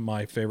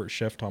my favorite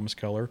chef, Thomas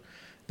Keller,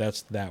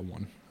 that's that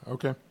one.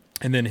 Okay.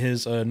 And then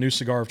his new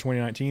cigar of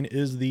 2019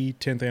 is the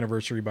 10th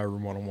Anniversary by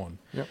Room 101.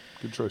 Yep,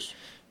 good choice.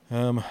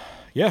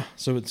 Yeah,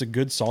 so it's a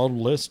good, solid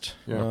list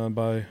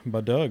by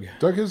Doug.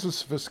 Doug has a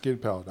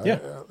sophisticated palate. Yeah.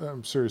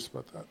 I'm serious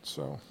about that.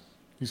 So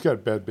he's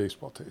got bad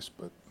baseball taste,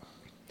 but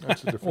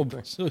that's a different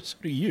thing. So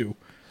do you.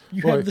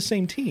 You have the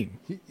same team.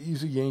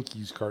 He's a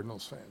Yankees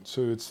Cardinals fan,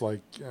 so it's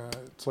like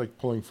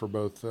pulling for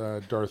both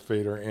Darth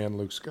Vader and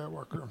Luke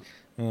Skywalker.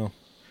 Well,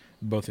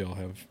 both of y'all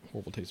have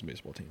horrible taste in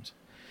baseball teams.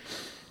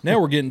 Now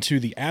we're getting to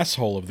the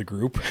asshole of the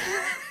group.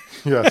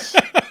 Yes.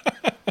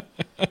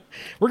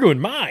 We're going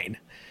mine.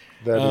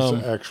 That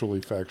is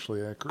actually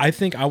factually accurate. I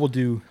think I will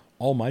do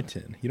all my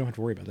 10. You don't have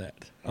to worry about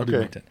that. I'll do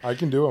my 10. I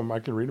can do them. I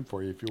can read them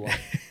for you if you want.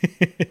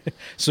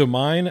 So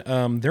mine,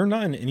 they're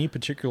not in any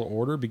particular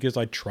order because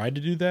I tried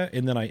to do that,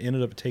 and then I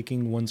ended up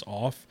taking ones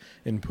off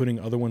and putting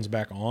other ones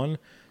back on.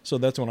 So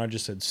that's when I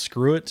just said,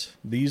 screw it.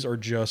 These are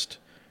just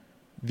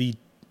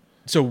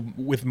So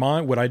with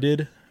mine, what I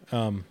did...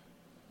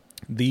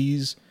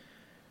 these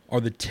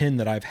are the 10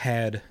 that I've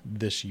had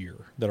this year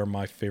that are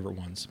my favorite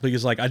ones.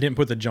 Because like I didn't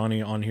put the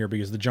Johnny on here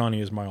because the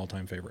Johnny is my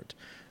all-time favorite.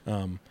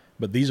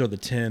 But these are the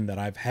 10 that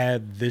I've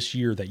had this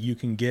year that you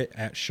can get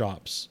at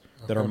shops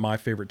that are my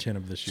favorite 10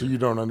 of this year. So you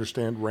don't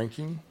understand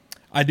ranking?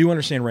 I do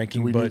understand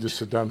ranking, we but need to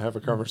sit down and have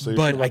a conversation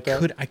but about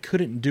that? I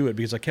couldn't do it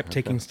because I kept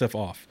taking stuff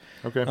off.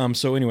 Okay.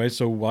 So anyway,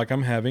 like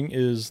I'm having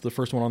is the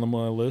first one on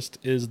my list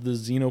is the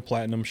Xeno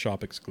Platinum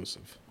Shop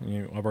Exclusive.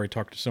 I've already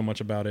talked so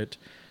much about it.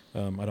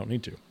 I don't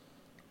need to.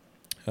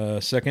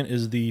 Second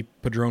is the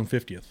Padron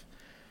 50th.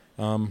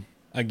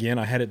 Again,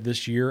 I had it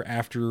this year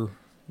after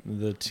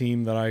the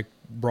team that I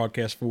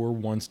broadcast for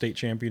won state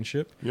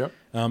championship. Yep.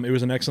 It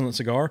was an excellent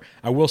cigar.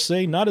 I will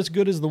say not as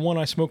good as the one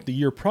I smoked the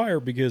year prior,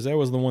 because that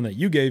was the one that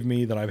you gave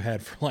me that I've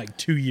had for like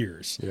 2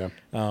 years. Yeah.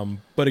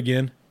 But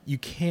again, you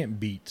can't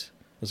beat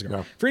a cigar.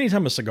 No. For any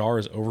time a cigar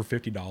is over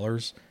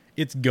 $50,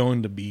 it's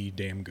going to be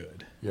damn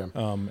good. Yeah.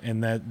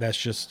 And that's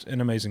just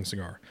an amazing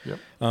cigar. Yep.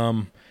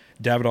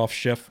 Davidoff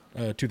Chef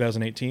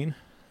 2018.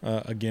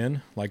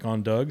 Again, like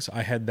on Doug's,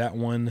 I had that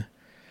one.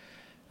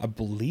 I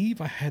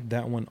believe I had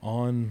that one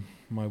on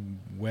my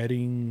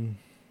wedding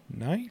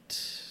night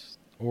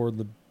or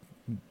the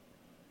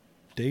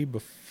day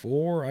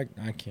before. I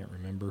can't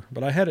remember,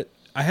 but I had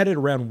it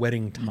around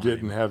wedding time. You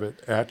didn't have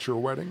it at your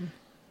wedding?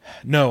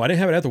 No, I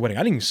didn't have it at the wedding.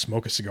 I didn't even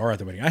smoke a cigar at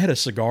the wedding. I had a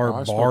cigar I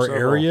bar smoked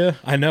several. area.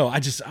 I know.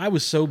 I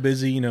was so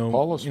busy,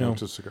 Paula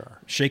smoked a cigar.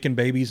 shaking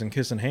babies and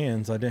kissing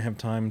hands. I didn't have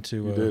time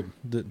to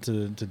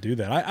to do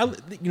that. I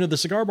the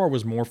cigar bar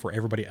was more for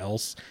everybody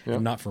else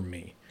and not for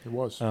me. It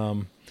was.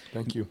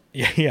 Thank you.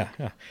 Yeah.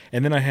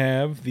 And then I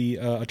have the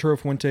Arturo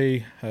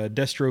Fuente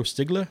Destro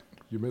Stigla.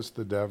 You missed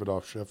the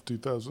Davidoff Chef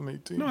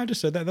 2018. No, I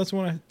just said that. That's the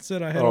one I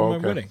said I had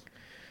on my wedding.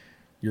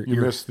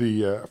 You missed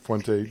the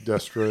Fuente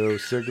Destro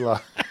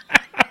Sigla.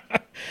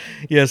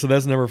 Yeah, so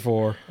that's number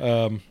 4.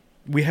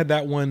 We had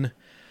that one.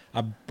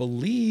 I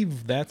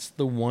believe that's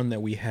the one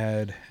that we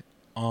had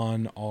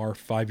on our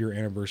 5-year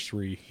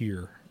anniversary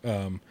here.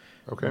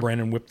 Okay.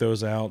 Brandon whipped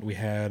those out. We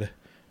had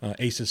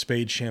Ace of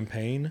Spades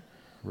champagne.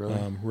 Really?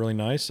 Really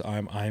nice.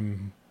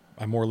 I'm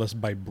more or less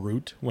by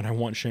brute when I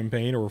want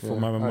champagne or for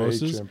my I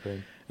mimosas. hate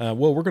champagne.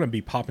 Well, we're going to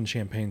be popping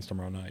champagnes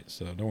tomorrow night,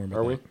 so don't worry about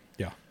Are that. we?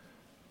 Yeah.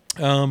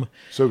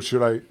 So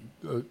should I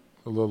a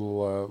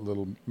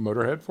little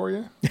Motorhead for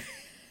you?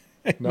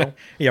 No.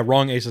 Yeah,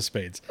 wrong Ace of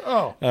Spades.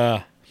 Oh.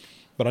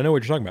 But I know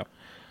what you're talking about.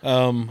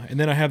 And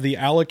then I have the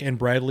Alec and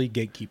Bradley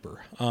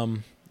Gatekeeper.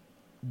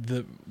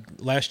 The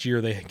last year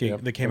they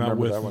came out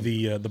with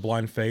the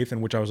Blind Faith,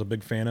 in which I was a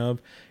big fan of,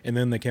 and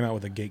then they came out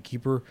with a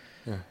Gatekeeper.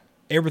 Yeah.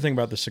 Everything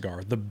about the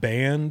cigar, the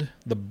band,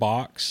 the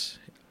box,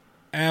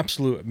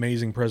 absolute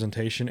amazing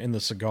presentation, and the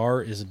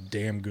cigar is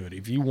damn good.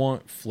 If you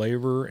want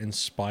flavor and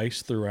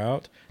spice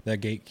throughout, that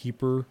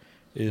Gatekeeper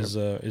is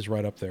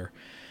right up there.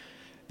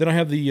 Then I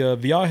have the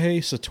Viaje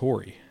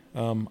Satori.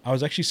 I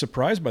was actually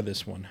surprised by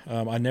this one.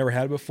 I never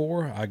had it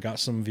before. I got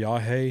some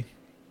Viaje,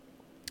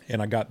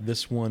 and I got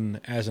this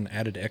one as an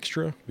added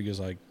extra because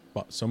I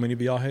bought so many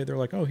Viaje. They're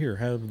like, oh, here,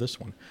 have this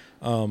one.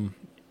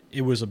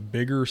 It was a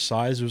bigger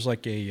size. It was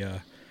like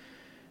a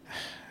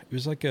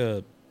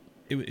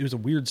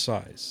weird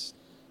size.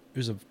 It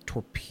was a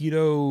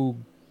Torpedo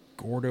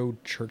Gordo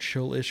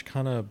Churchill-ish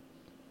kind of.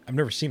 I've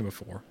never seen it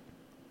before.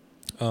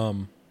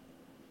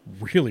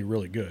 Really,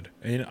 really good.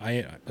 And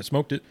I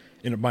smoked it,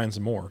 ended up buying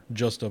some more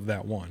just of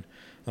that one.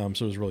 So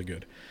it was really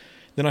good.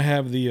 Then I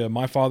have the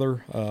My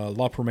Father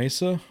La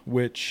Promesa,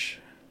 which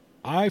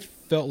I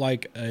felt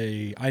like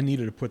I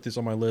needed to put this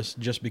on my list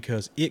just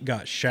because it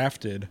got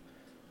shafted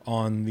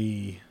on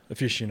the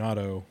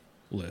aficionado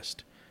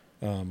list.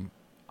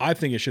 I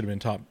think it should have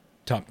been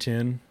top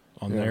 10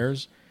 on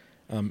theirs.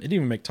 It didn't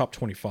even make top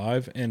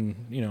 25.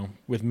 And,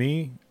 with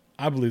me,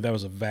 I believe that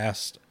was a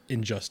vast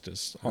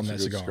injustice on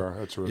that cigar.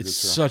 That's a really good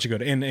cigar. Such a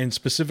good, and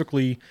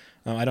specifically,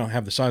 I don't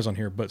have the size on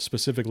here, but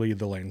specifically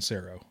the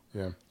Lancero.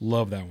 Yeah.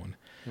 Love that one.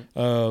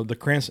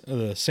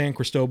 The San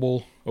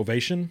Cristobal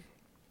Ovation,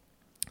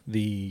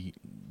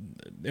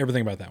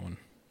 everything about that one.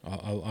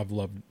 I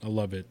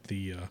love it.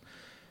 The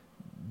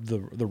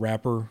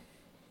wrapper,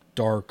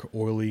 dark,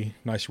 oily,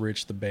 nice,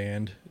 rich. The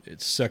band,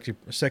 it's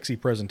sexy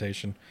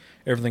presentation.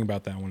 Everything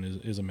about that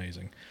one is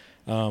amazing.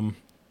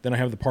 Then I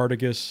have the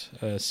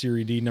Partagas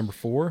Serie D number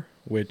 4,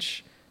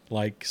 which,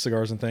 like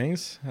Cigars and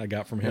Things, I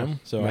got from him.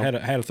 So I had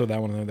to throw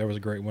that one in there. That was a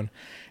great one.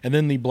 And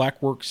then the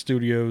Blackwork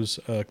Studios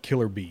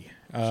Killer B.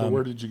 So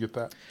where did you get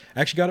that?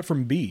 I actually got it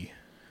from B.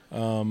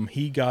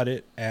 He got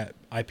it at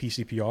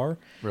IPCPR.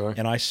 Really?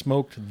 And I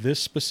smoked this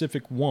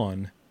specific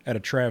one at a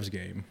Travs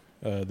game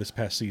this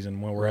past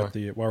season while we're at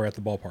the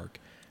ballpark.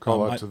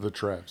 Call out to the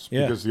Travs.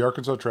 Yeah. Because the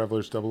Arkansas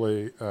Travelers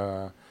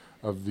AA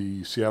of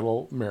the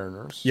Seattle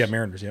Mariners. Yeah,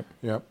 Mariners, yep.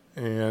 Yep.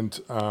 And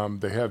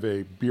they have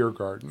a beer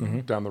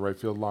garden down the right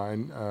field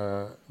line.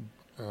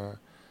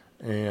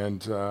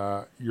 And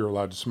you're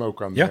allowed to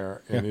smoke on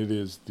there. And it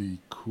is the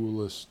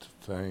coolest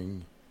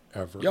thing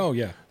ever. Oh,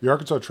 yeah. The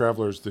Arkansas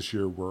Travelers this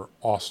year were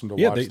awesome to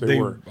watch. I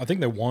think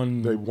they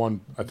won. They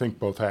won, I think,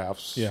 both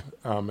halves. Yeah.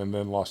 And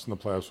then lost in the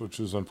playoffs, which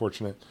is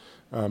unfortunate.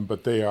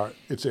 But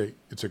it's a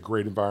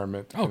great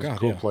environment. Oh, it's God, a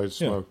cool yeah. place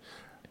to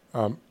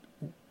smoke.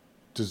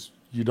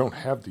 You don't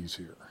have these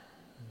here.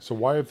 So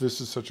why, if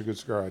this is such a good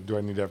cigar, do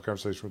I need to have a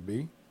conversation with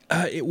B?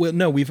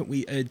 No,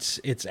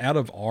 it's out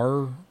of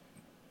our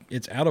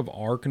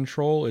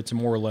control. It's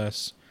more or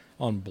less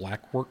on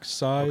Blackwork's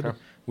side. Okay.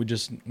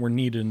 We're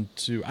needing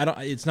to.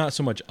 It's not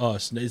so much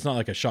us. It's not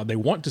like a shop. They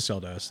want to sell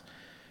to us.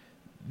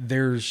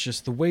 There's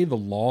just the way the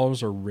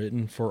laws are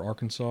written for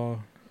Arkansas.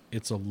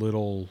 It's a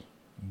little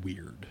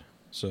weird.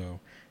 So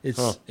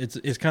Huh.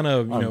 it's kind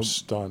of, I'm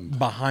stunned.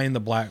 behind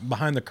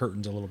the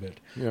curtains a little bit.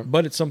 Yeah.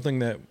 But it's something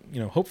that,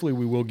 hopefully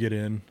we will get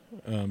in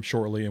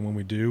shortly, and when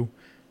we do,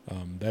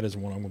 that is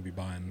one I'm going to be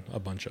buying a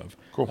bunch of.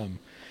 Cool.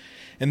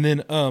 And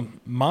then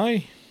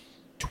my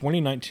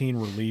 2019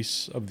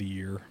 release of the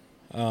year,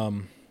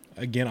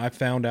 again, I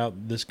found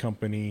out this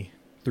company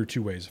through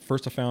two ways.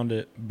 First, I found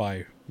it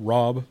by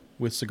Rob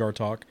with Cigar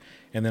Talk,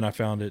 and then I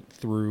found it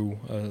through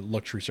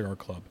Luxury Cigar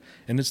Club.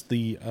 And it's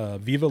the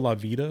Viva La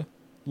Vida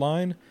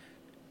line,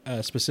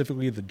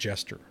 specifically the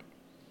Jester.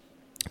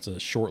 It's a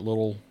short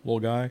little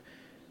guy.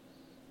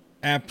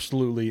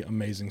 Absolutely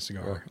amazing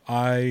cigar. Yeah.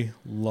 I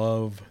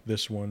love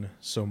this one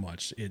so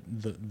much.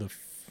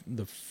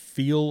 The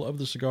feel of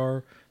the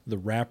cigar, the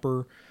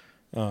wrapper,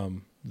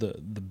 the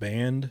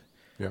band,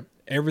 Yeah.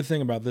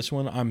 everything about this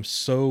one. I'm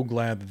so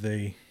glad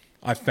that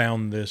I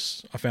found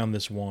this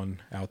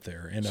one out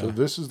there. And So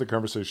this is the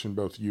conversation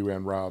both you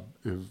and Rob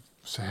have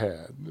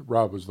had.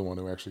 Rob was the one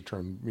who actually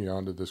turned me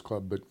on to this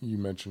club, but you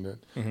mentioned it,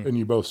 and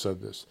you both said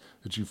this,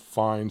 that you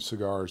find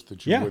cigars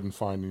that you wouldn't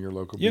find in your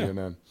local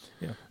B&N.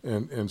 Yeah.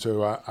 And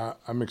so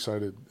I'm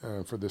excited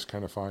for this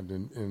kind of find,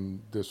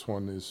 and this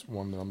one is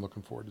one that I'm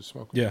looking forward to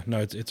smoking. Yeah, no,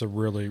 it's a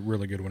really,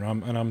 really good one.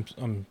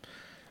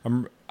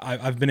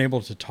 I've been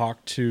able to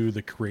talk to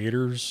the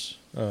creators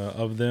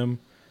of them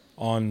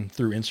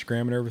through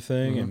Instagram and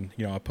everything, and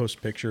I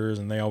post pictures,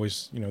 and they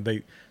always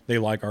they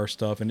like our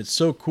stuff, and it's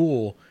so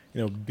cool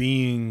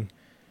being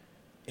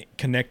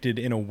connected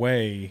in a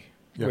way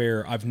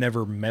where I've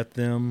never met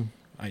them.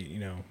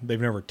 They've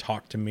never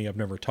talked to me, I've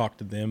never talked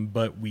to them,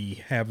 but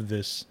we have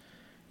this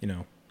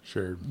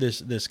shared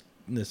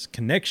this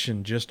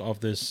connection just off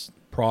this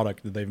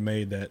product that they've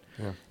made that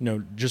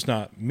just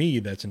not me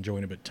that's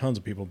enjoying it, but tons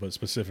of people, but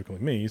specifically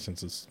me,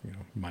 since it's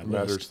my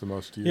matters list. the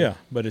most to you. Yeah,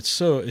 but it's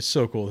so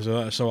cool.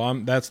 So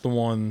that's the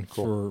one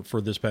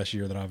for this past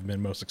year that I've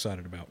been most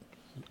excited about.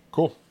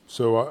 Cool.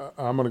 So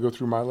I'm going to go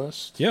through my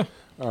list. Yeah.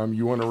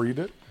 You want to read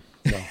it?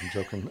 No, I'm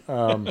joking.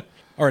 All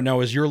right, now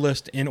is your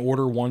list in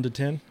order 1 to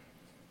 10?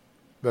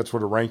 That's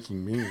what a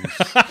ranking means.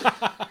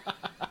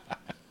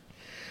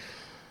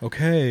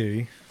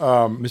 Okay,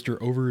 Mr.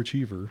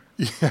 Overachiever.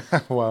 Yeah,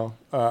 well,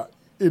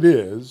 it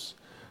is.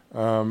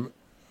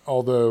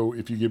 Although,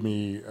 if you give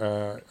me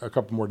a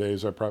couple more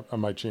days, I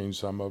might change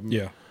some of them.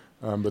 Yeah.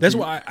 But That's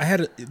why I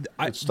had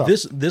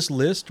this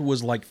list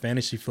was like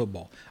fantasy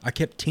football. I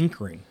kept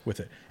tinkering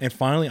with it, and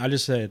finally, I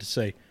just had to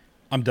say,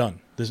 "I'm done.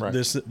 This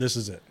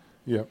is it."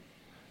 Yep.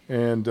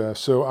 And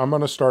so I'm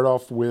going to start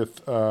off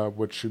with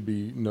what should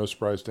be no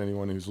surprise to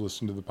anyone who's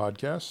listened to the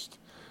podcast,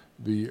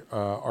 the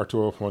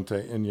Arturo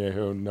Fuente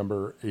Añejo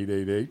number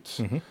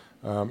 888.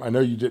 I know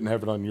you didn't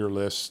have it on your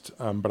list,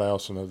 but I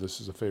also know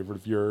this is a favorite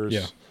of yours.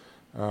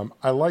 Yeah.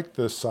 I like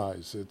this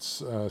size.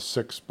 It's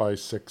 6 by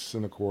 6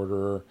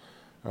 1/4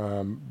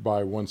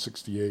 by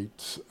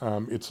 168.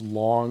 It's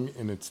long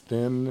and it's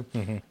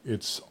thin.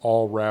 It's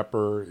all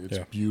wrapper. It's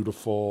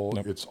beautiful.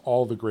 Nope. It's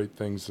all the great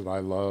things that I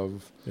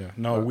love. Yeah.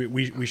 No,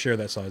 we share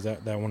that size.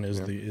 That one is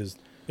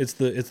it's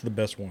the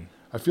best one.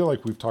 I feel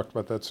like we've talked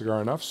about that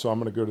cigar enough, so I'm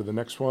going to go to the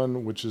next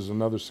one, which is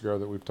another cigar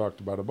that we've talked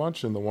about a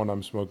bunch, and the one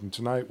I'm smoking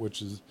tonight,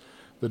 which is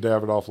the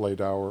Davidoff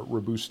Late Hour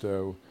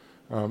Robusto.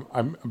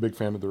 I'm a big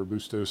fan of the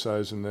Robusto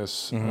size in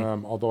this,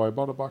 although I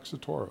bought a box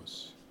of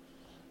Toros,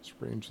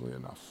 strangely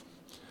enough.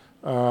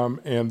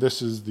 And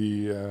this is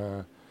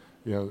a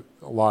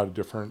lot of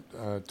different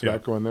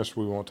tobacco in this.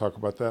 We won't talk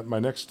about that. My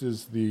next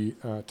is the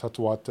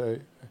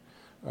Tatuate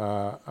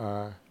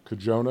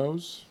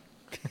Cajones.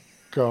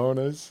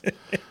 Cojones.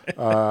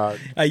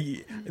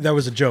 That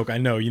was a joke. I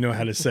know. You know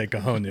how to say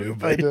cajonu.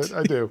 But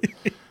I do.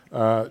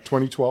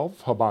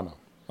 2012 Habano.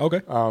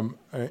 Okay.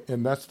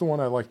 And that's the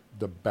one I like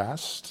the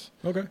best.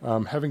 Okay.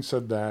 Having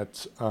said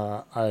that,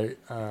 I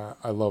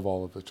love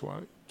all of the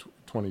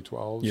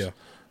 2012s. Yeah.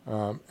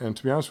 And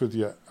to be honest with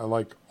you, I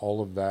like all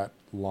of that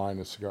line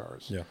of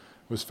cigars. Yeah. I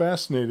was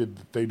fascinated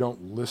that they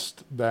don't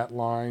list that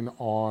line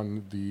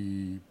on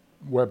the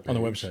webpage. On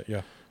the website,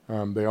 yeah.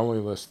 They only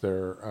list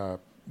their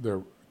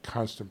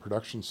constant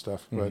production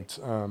stuff, but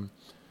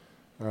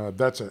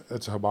that's a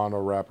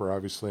Habano wrapper,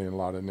 obviously, and a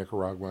lot of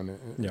Nicaraguan.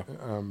 Yeah.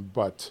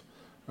 But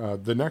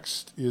the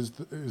next is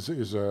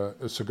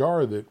a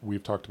cigar that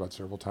we've talked about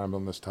several times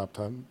on this top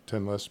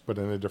 10 list, but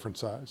in a different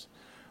size.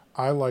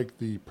 I like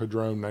the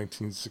Padron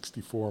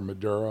 1964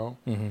 Maduro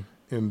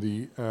in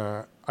the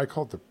I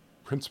call it the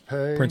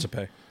Principe.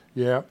 Principe.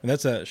 Yeah. And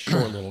that's that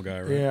short little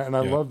guy, right? Yeah, and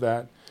I love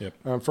that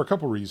Yep. for a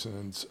couple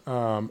reasons.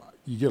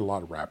 You get a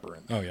lot of wrapper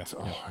in there. Oh, yeah.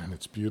 And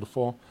it's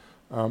beautiful.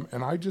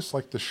 And I just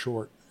like the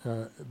short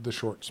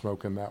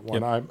smoke in that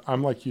one. Yep.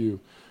 I'm like you.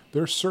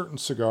 There's certain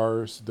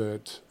cigars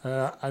that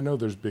I know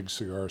there's big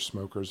cigar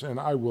smokers, and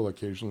I will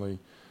occasionally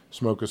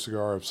smoke a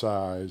cigar of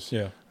size.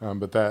 Yeah.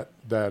 But that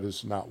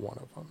is not one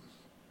of them.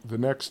 The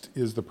next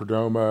is the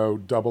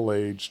Perdomo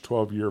double-aged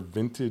 12-year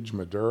vintage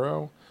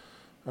Maduro.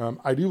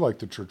 I do like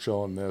the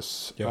Churchill in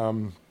this. Yep.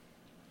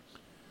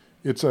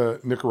 It's a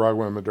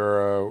Nicaraguan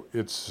Maduro.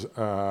 It's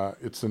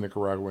the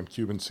Nicaraguan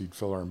Cuban seed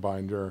filler and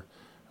binder.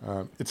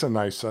 It's a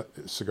nice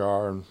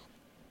cigar. And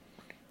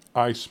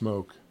I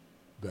smoke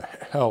the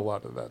hell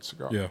out of that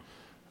cigar. Yeah.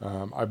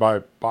 I buy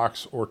a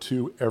box or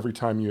two every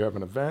time you have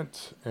an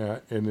event,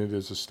 and it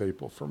is a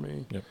staple for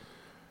me. Yep.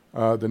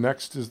 The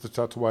next is the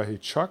Tatuaje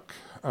Chuck.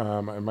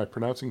 Am I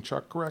pronouncing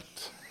Chuck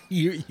correct?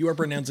 You are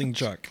pronouncing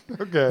Chuck.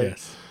 Okay.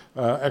 Yes.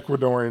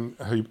 Ecuadorian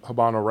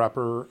Habano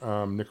wrapper,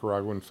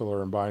 Nicaraguan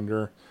filler and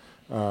binder.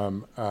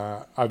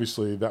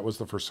 Obviously, that was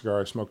the first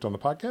cigar I smoked on the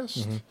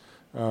podcast.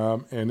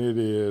 And it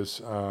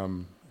is,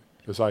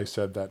 as I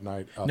said that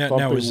night, a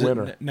thumping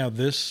winner. Now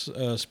this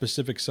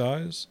specific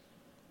size,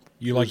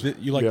 you There's-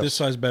 like yes. this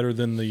size better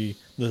than the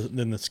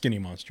Skinny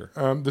Monster.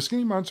 The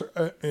Skinny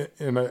Monster,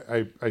 and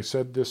I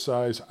said this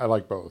size, I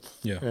like both.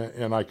 Yeah.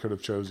 And I could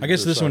have chosen I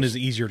guess this one size. is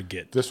easier to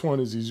get. This one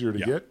is easier to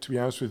Yeah. get. To be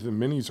honest with you, the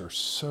minis are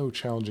so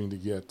challenging to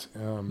get.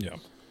 Yeah.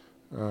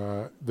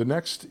 The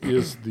next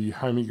is the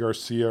Jaime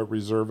Garcia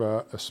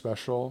Reserva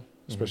Especial,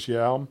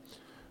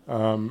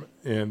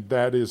 and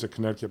that is a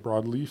Connecticut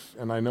broadleaf.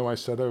 And I know I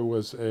said I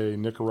was a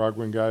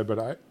Nicaraguan guy, but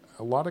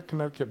a lot of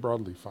Connecticut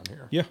broadleaf on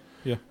here. Yeah.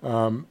 Yeah.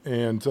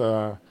 And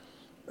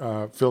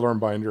filler and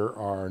binder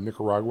are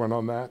Nicaraguan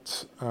on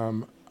that.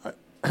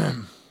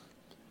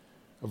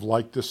 I've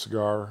liked this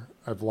cigar.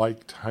 I've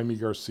liked Jaime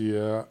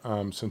Garcia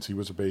since he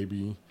was a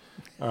baby.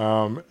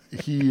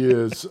 He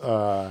is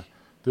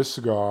this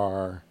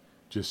cigar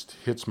just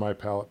hits my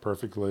palate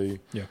perfectly.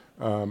 Yeah.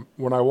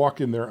 When I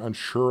walk in there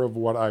unsure of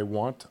what I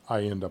want,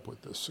 I end up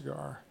with this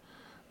cigar.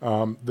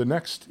 The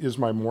next is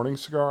my morning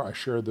cigar. I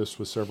shared this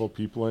with several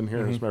people in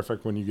here. As a matter of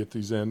fact, when you get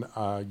these in,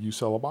 you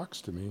sell a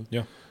box to me.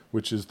 Yeah.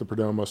 Which is the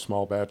Perdomo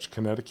Small Batch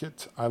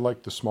Connecticut. I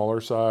like the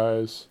smaller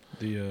size.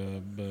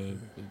 The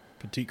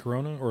Petite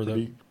Corona or is it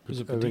I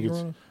Petite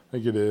Corona? I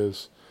think it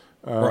is.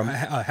 Or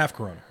half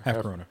Corona.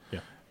 Half Corona.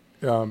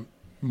 Yeah.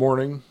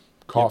 Morning,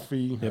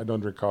 coffee. Yep. I don't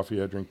drink coffee.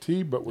 I drink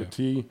tea, but with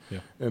tea. Yeah.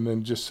 And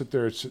then just sit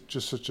there. It's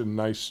just such a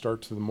nice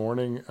start to the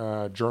morning.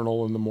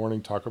 Journal in the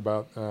morning. Talk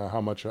about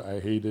how much I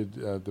hated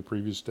the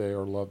previous day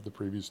or loved the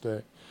previous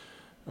day.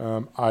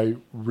 I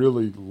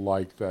really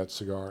like that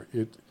cigar.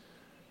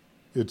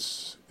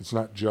 It's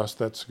not just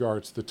that cigar.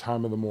 It's the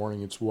time of the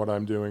morning. It's what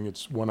I'm doing.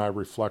 It's when I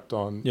reflect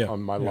on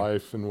my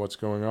life and what's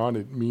going on.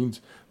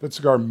 That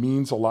cigar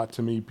means a lot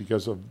to me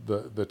because of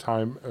the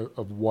time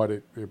of what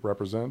it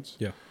represents.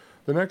 Yeah.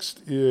 The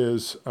next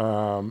is,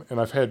 and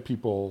I've had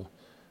people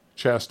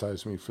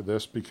chastise me for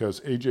this because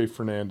AJ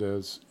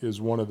Fernandez is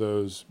one of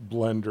those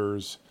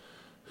blenders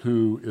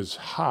who is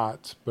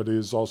hot, but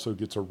also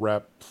gets a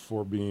rep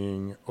for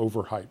being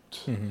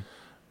overhyped.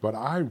 But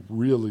I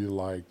really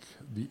like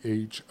the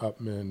H.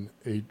 Upman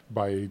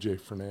by AJ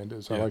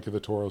Fernandez. Yeah. I like the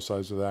Toro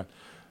size of that.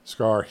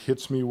 Cigar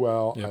hits me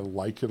well. Yeah. I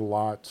like it a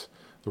lot.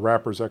 The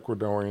wrapper's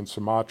Ecuadorian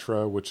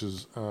Sumatra, which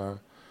is the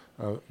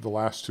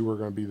last two are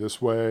going to be this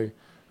way.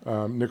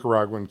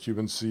 Nicaraguan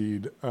Cuban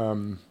seed.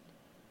 And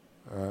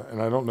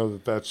I don't know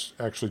that that's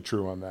actually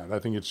true on that. I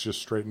think it's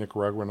just straight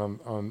Nicaraguan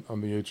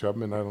on the H.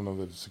 Upman. I don't know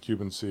that it's a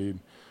Cuban seed.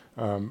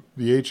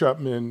 The H.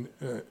 Upman,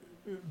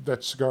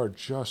 that cigar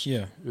just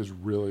is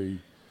really...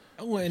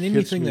 Well, and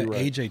anything that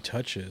right. AJ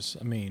touches,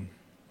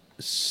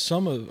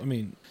 some of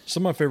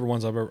my favorite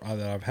ones that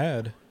I've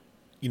had,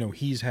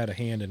 he's had a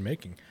hand in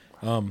making.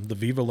 The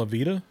Viva La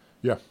Vida,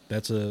 Yeah.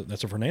 that's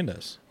a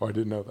Fernandez. Oh, I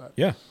didn't know that.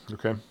 Yeah.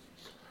 Okay.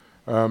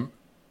 And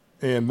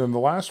then the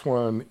last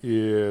one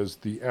is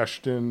the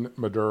Ashton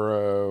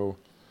Maduro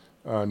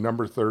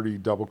number 30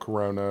 double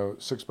Corona,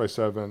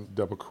 6x7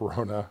 double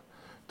Corona.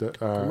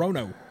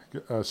 Corona.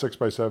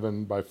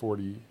 6x7 by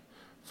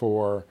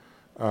 44.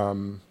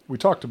 We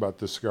talked about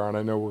this cigar, and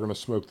I know we're going to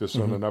smoke this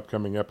on an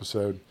upcoming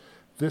episode.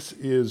 This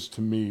is,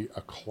 to me,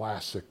 a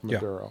classic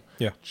Maduro.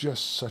 Yeah.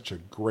 Just such a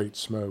great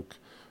smoke.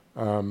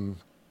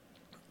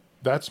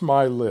 That's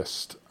my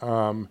list.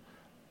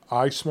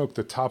 I smoked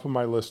the top of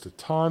my list a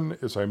ton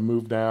as I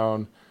moved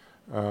down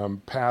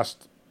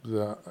past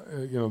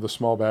the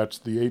small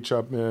batch, the H.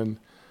 Upman.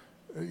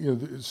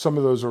 Some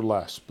of those are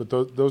less, but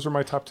those are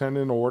my top 10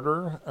 in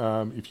order.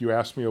 If you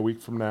ask me a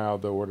week from now,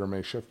 the order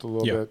may shift a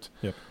little bit.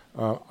 Yep.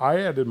 I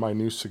added my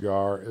new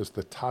cigar as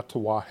the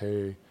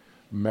Tatuaje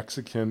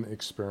Mexican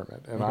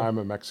Experiment, and I'm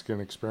a Mexican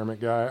Experiment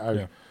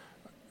guy.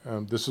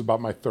 This is about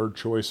my third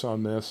choice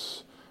on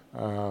this.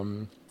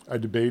 I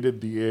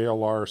debated the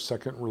ALR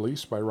second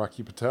release by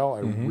Rocky Patel.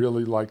 I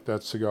really liked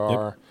that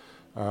cigar,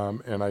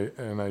 and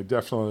I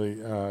definitely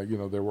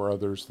there were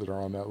others that are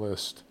on that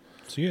list.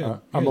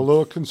 So I'm a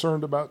little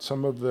concerned about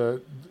some of we're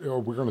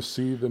going to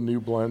see the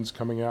new blends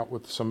coming out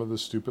with some of the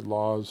stupid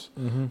laws,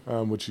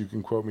 which you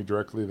can quote me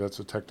directly. That's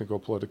a technical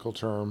political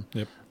term.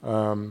 Yep.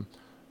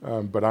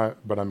 But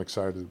I'm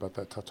excited about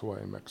that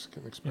Tatuaje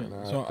Mexican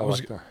Experiment. So I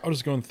like that. I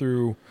was going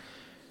through.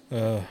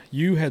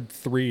 You had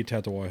 3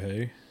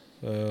 Tatuaje,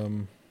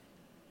 so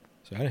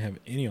I didn't have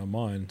any on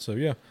mine. So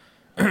yeah,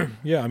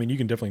 yeah. You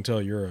can definitely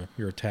tell you're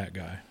a tat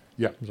guy.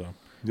 Yeah. So.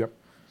 Yep.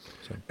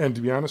 So. And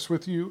to be honest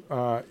with you,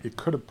 it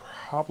could have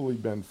probably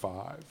been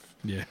 5.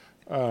 Yeah.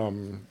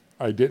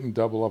 I didn't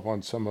double up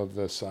on some of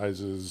the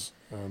sizes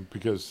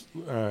because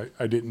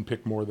I didn't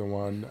pick more than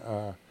one.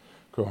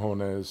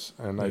 cojones,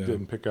 and I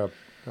didn't pick up.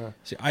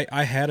 See,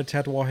 I had a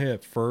Tatuaje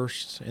at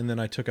first, and then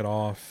I took it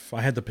off.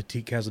 I had the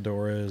Petit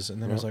Cazadores,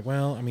 and then I was like,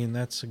 well, I mean,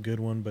 that's a good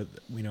one, but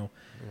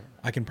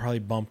I can probably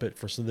bump it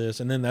for this.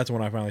 And then that's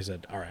when I finally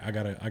said, all right, I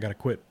gotta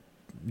quit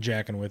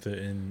jacking with it,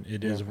 and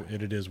it is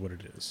what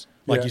it is.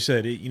 Like you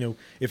said,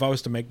 if I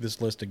was to make this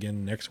list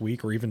again next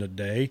week or even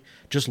today,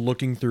 just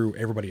looking through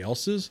everybody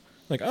else's,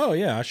 like, oh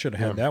yeah, I should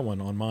have had that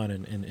one on mine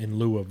in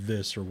lieu of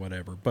this or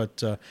whatever.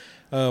 But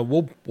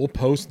we'll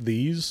post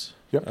these.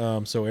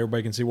 Yep. So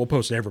everybody can see. We'll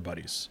post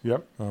everybody's.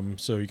 Yep.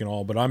 So you can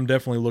all. But I'm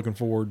definitely looking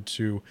forward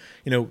to,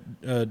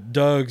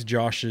 Doug's,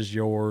 Josh's,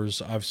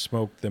 yours. I've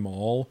smoked them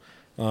all.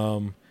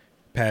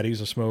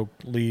 Patty's I've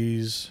smoked.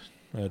 Lee's,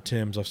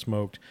 Tim's I've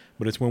smoked.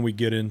 But it's when we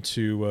get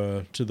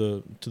into to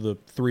the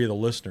three of the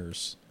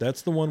listeners.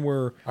 That's the one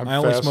where I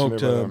only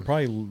smoked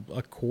probably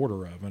a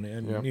quarter of,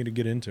 and need to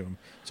get into them.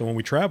 So when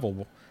we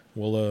travel,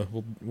 we'll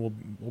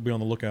be on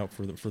the lookout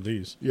for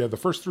these. Yeah, the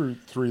first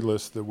three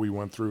lists that we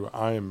went through,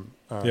 I am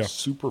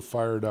super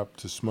fired up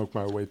to smoke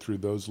my way through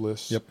those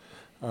lists. Yep.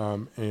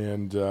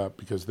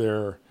 Because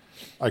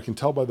I can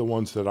tell by the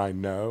ones that I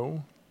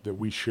know that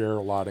we share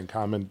a lot in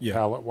common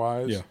palate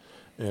wise. Yeah.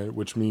 And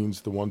which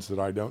means the ones that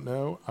I don't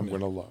know, I'm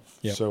going to love.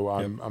 Yep. So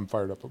I'm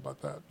fired up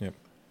about that. Yep.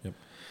 Yep.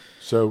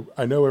 So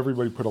I know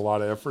everybody put a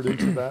lot of effort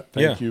into that.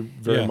 Thank you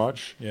very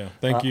much. Yeah.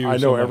 Thank you. I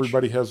know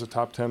everybody has a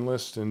top 10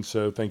 list, and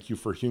so thank you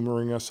for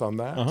humoring us on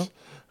that. Uh-huh.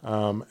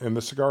 And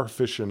the Cigar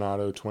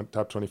Aficionado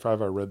top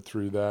 25, I read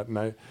through that,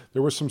 and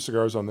there were some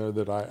cigars on there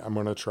that I'm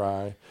going to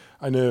try.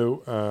 I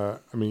know,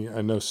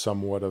 I know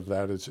somewhat of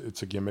that.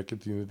 It's a gimmick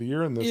at the end of the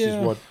year, and this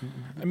is what.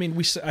 I mean,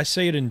 I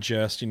say it in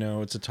jest.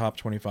 It's a top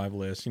 25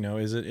 list.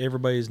 Is it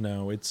everybody's?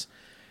 No, it's.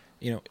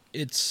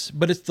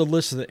 But it's the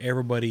list that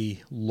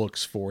everybody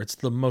looks for. It's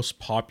the most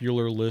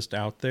popular list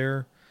out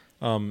there.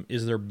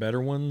 Is there better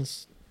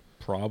ones?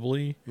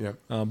 Probably. Yeah.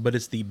 But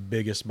it's the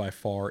biggest by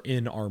far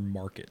in our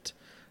market.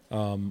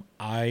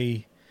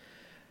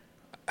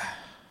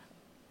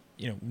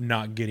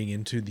 Not getting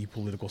into the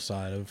political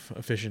side of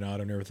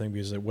aficionado and everything,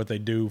 because what they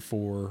do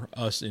for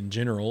us in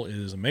general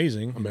is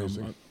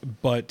amazing.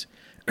 But,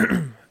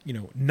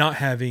 not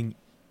having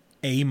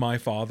my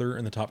father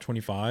in the top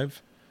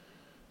 25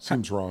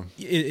 seems wrong.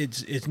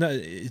 It's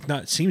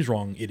not seems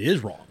wrong. It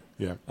is wrong.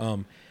 Yeah.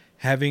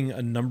 Having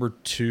a number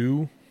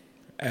 2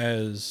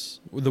 as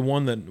the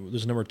one that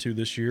was number 2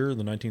 this year,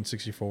 the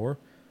 1964,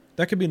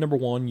 that could be number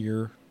 1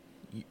 year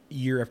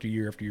after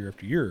year after year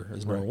after year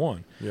as number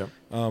 1. Yeah.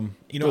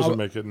 Doesn't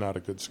make it not a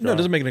good cigar. No, it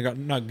doesn't make it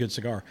not a good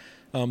cigar.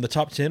 The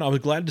top 10, I was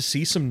glad to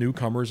see some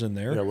newcomers in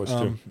there. Yeah,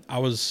 I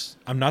was too.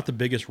 I'm not the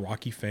biggest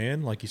Rocky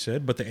fan, like you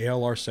said, but the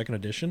ALR second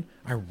edition,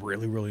 I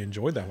really, really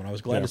enjoyed that one. I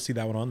was glad to see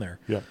that one on there.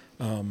 Yeah.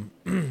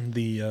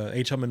 The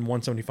H. Hellman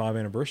 175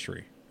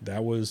 anniversary,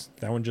 that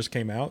one just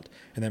came out,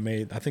 and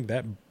I think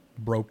that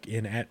broke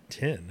in at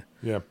 10.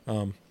 Yeah.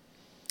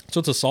 So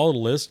it's a solid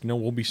list.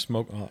 We'll be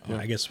smoke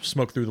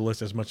through the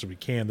list as much as we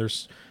can.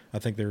 I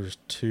think there's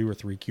 2 or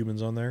 3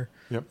 Cubans on there.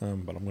 Yep.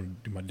 But I'm going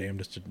to do my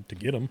damnedest to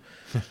get them.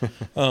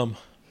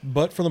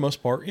 But for the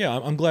most part,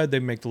 I'm glad they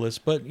make the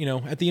list. But,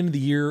 at the end of the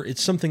year,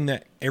 it's something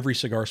that every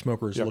cigar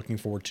smoker is looking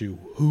forward to.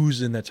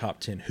 Who's in that top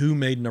 10? Who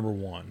made number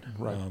 1?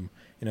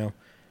 Right.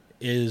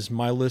 Is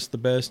my list the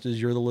best?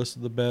 Is your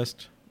list the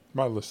best?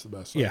 My list the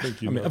best. Yeah. I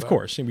think of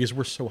course, because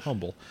we're so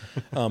humble.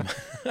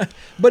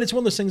 But it's one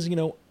of those things,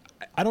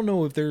 I don't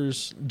know if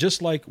there's,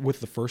 just like with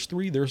the first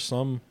 3, there's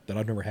some that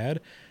I've never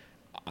had.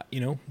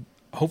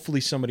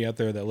 Hopefully somebody out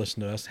there that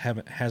listened to us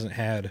hasn't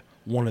had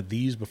one of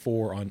these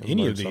before on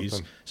any of these.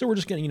 Something. So we're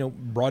just getting,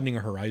 broadening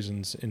our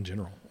horizons in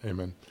general.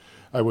 Amen.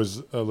 I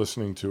was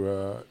listening to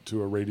a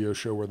radio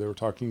show where they were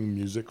talking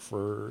music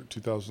for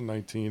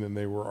 2019, and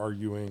they were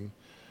arguing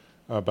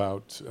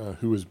about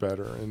who was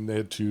better, and they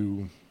had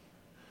 2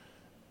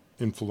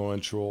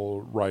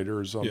 influential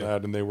writers on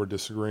that, and they were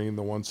disagreeing.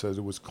 The one says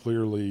it was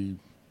clearly,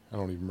 I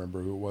don't even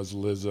remember who it was,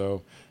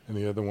 Lizzo, and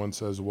the other one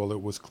says, well,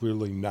 it was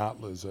clearly not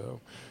Lizzo.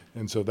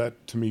 And so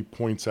that, to me,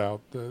 points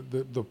out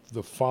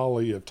the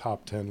folly of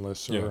top 10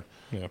 lists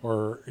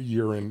or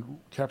year-end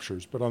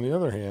captures. But on the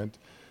other hand,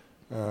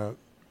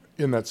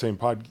 in that same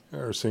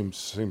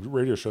same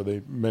radio show,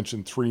 they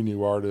mentioned 3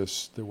 new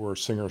artists that were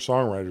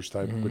singer-songwriters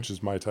type, which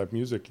is my type of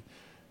music,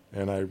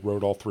 and I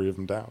wrote all 3 of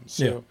them down.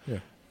 So,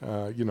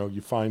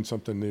 you find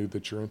something new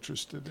that you're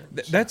interested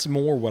in. That's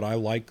more what I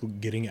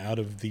like getting out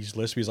of these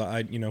lists, because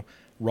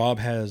Rob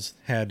has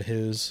had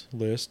his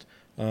list.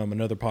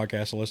 Another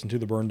podcast I listened to,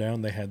 The Burn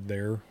Down, they had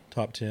their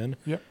top 10.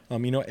 Yep.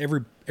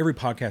 Every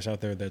podcast out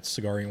there that's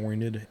cigar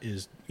oriented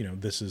is,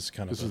 this is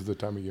the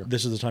time of year.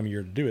 This is the time of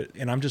year to do it.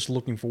 And I'm just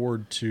looking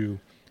forward to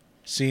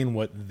seeing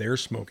what they're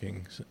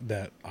smoking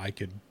that I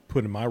could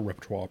put in my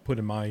repertoire, put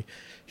in my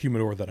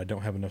humidor that I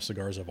don't have enough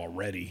cigars of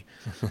already.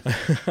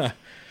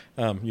 You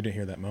didn't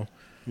hear that, Mo.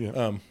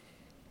 Yeah.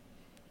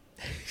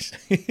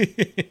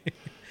 Did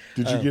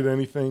you get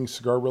anything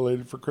cigar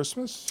related for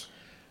Christmas?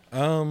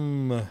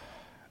 I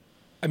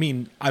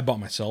bought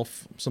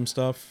myself some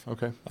stuff.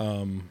 Okay.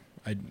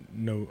 I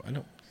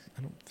don't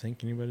I don't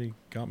think anybody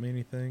got me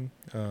anything.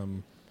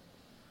 Trying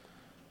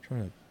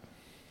to.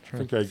 I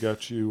think I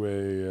got you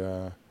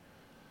a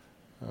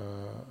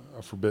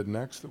Forbidden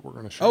X that we're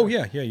going to share. Oh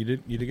yeah, you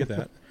did get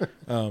that.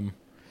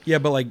 Yeah,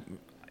 but like,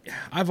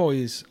 I've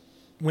always,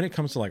 when it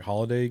comes to like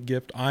holiday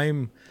gift,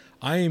 I'm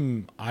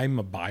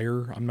a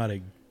buyer. I'm not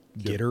a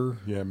getter.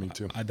 Yeah, me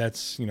too.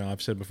 That's,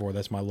 I've said before,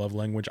 that's my love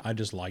language. I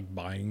just like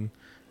buying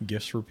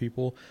gifts for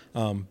people.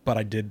 But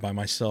I did buy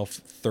myself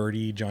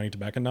 30 Johnny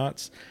Tobacco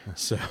Knots,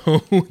 so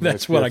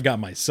that's what I got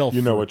myself.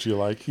 You know what you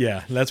like.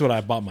 Yeah, that's what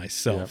I bought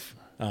myself. Yep.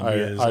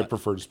 I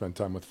prefer to spend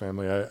time with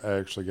family. I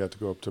actually got to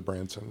go up to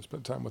Branson and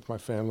spend time with my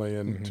family.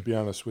 And to be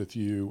honest with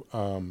you,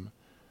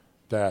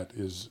 that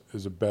is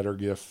a better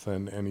gift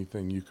than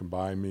anything you can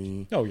buy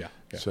me. Oh, yeah.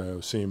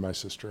 So seeing my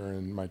sister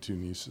and my 2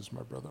 nieces,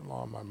 my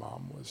brother-in-law, and my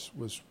mom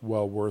was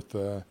well worth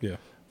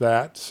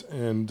that.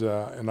 And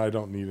I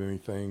don't need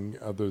anything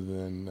other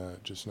than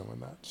just knowing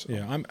that. So.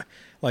 Yeah, I'm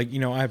like,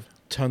 I have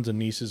tons of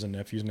nieces and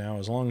nephews now.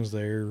 As long as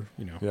they're,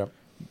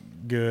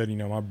 good,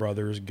 my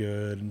brother's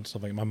good and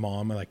stuff like my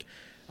mom. Like,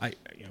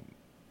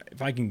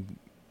 if I can,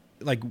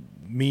 like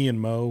me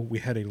and Mo, we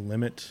had a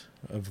limit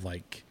of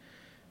like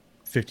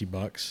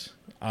 $50.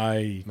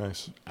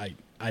 Nice. I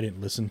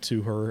didn't listen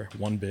to her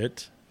one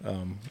bit.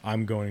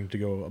 I'm going to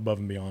go above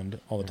and beyond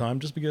all the time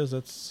just because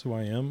that's who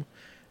I am,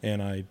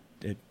 and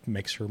it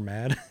makes her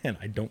mad, and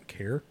I don't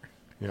care.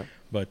 Yeah.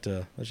 But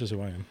that's just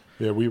who I am.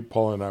 Yeah,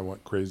 Paula and I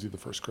went crazy the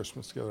first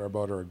Christmas together. I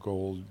bought her a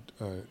gold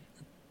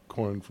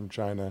coin from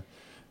China,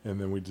 and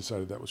then we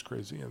decided that was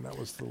crazy, and that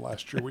was the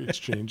last year we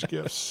exchanged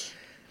gifts.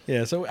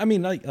 Yeah, so I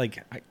mean,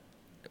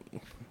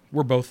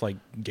 we're both like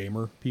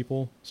gamer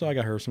people, so I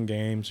got her some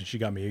games, and she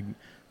got me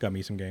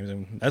some games,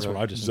 and that's what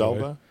I just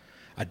Zelda.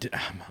 enjoy.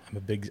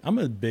 I'm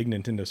a big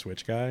Nintendo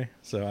Switch guy,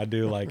 so I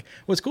do like.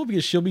 Well, it's cool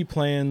because she'll be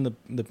playing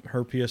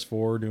her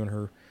PS4, doing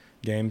her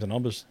games, and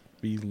I'll just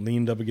be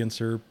leaned up against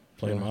her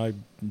playing my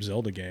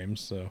Zelda games.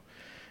 So,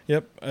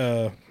 yep.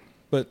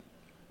 But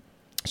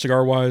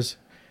cigar wise,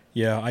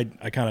 yeah,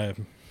 I kind of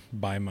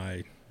buy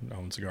my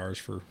own cigars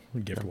for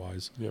gift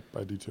wise. Yep,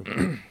 I do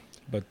too.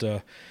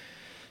 But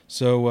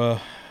so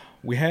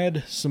we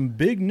had some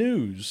big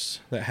news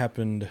that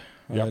happened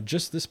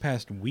just this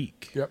past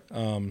week. Yep.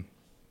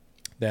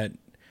 That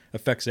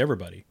affects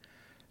everybody.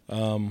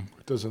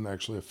 It doesn't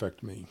actually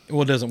affect me.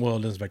 Well, it doesn't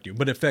affect you,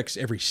 but it affects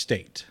every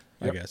state,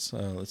 I guess.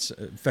 It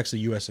affects the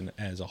U.S.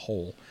 as a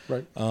whole.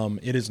 Right.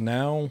 It is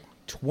now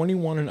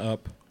 21 and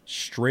up,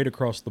 straight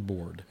across the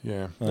board.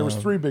 Yeah. There was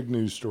 3 big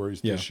news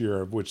stories this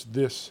year, of which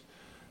this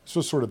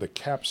was sort of the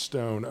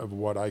capstone of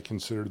what I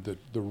considered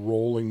the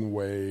rolling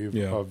wave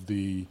of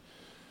the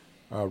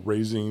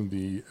raising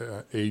the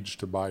age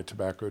to buy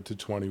tobacco to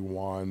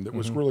 21 that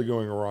was really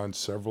going around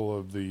several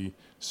of the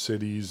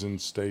cities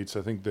and states.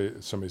 I think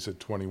somebody said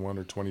 21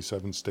 or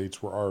 27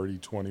 states were already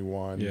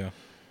 21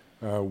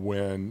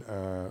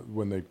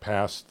 when they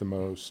passed the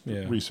most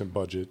recent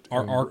budget.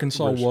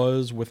 Arkansas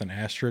was with an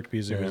asterisk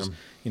because it was,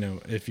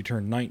 if you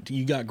turn 19,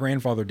 you got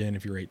grandfathered in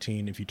if you're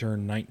 18. If you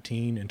turn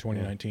 19 in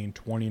 2019,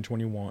 20 in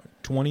 21,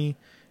 20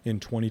 in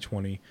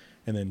 2020,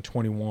 and then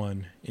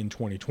 21 in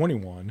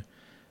 2021.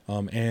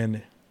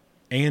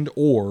 And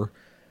or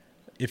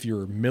if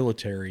you're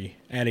military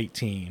at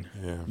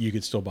 18, you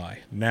could still buy.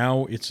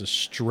 Now it's a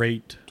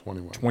straight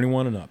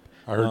 21 and up.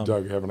 I heard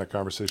Doug having a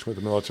conversation with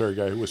a military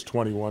guy who was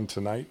 21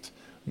 tonight,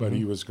 but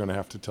he was going to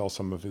have to tell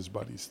some of his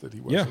buddies that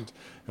he wasn't.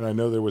 And I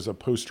know there was a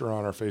poster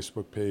on our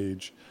Facebook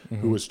page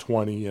who was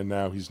 20, and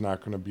now he's not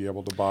going to be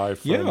able to buy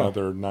for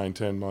another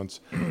 9-10 months.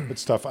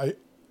 It's tough.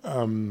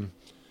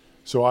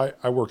 So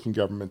I work in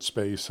government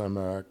space. I'm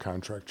a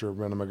contractor,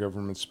 run my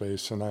government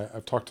space, and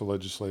I've talked to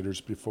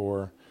legislators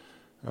before.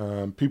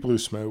 People who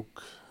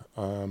smoke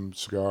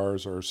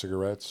cigars or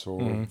cigarettes or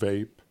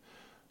vape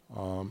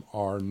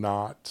are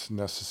not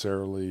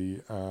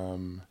necessarily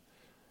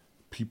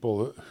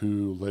people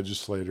who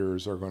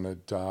legislators are going to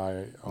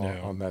die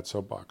on that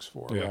soapbox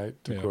for, right?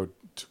 To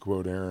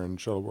quote Aaron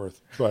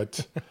Shuttleworth,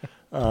 but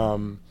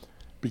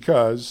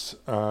because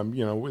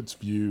it's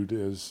viewed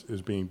as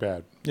being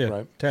bad,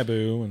 right?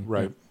 Taboo, and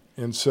right.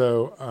 And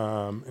so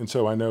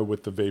I know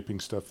with the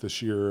vaping stuff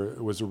this year,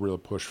 it was a real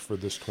push for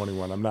this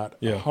 21. I'm not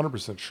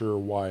 100% sure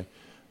why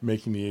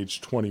making the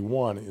age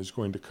 21 is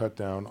going to cut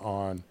down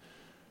on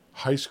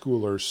high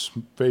schoolers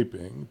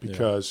vaping,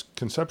 because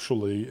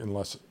conceptually,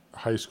 unless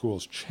high school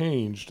has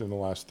changed in the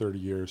last 30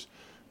 years,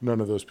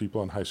 none of those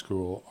people in high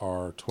school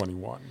are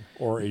 21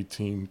 or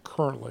 18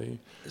 currently.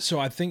 So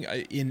I think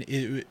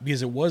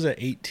because it was at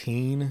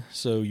 18,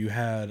 so you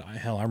had, I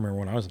remember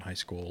when I was in high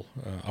school,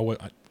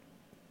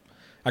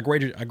 I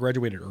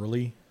graduated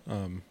early,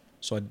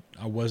 so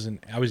I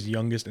was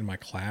youngest in my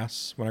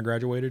class when I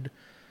graduated,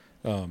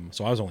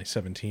 so I was only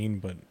 17,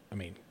 but I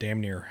mean,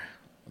 damn near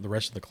the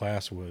rest of the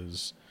class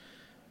was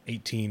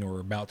 18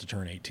 or about to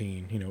turn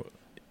 18,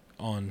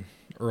 on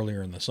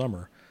earlier in the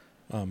summer,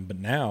 but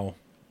now,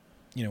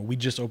 we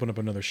just opened up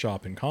another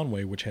shop in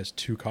Conway, which has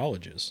 2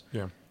 colleges.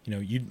 Yeah.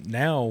 You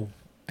now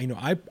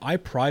I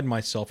pride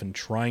myself in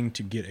trying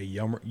to get a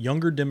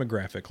younger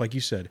demographic. Like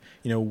you said,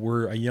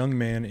 we're a young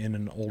man in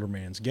an older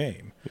man's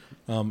game.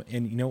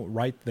 And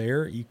right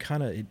there, you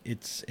kind of,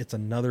 it's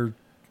another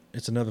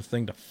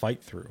thing to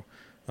fight through.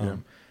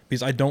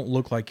 Because I don't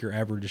look like your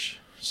average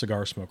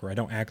cigar smoker. I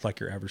don't act like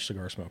your average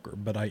cigar smoker,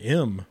 but I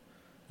am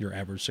your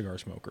average cigar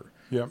smoker.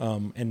 Yeah.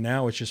 And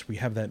now it's just, we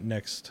have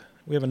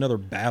another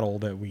battle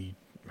that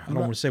I don't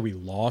want to say we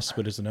lost,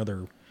 but it's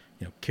another,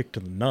 kick to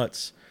the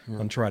nuts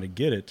on try to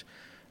get it.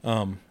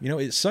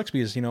 It sucks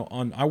because,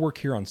 I work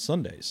here on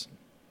Sundays.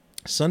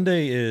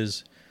 Sunday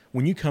is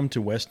when you come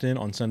to West End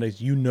on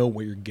Sundays, you know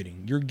what you're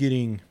getting. You're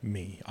getting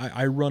me.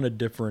 I run a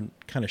different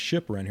kind of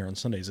ship around here on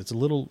Sundays. It's a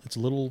little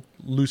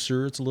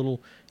looser. It's a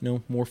little,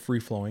 more free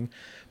flowing,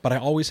 but I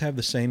always have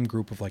the same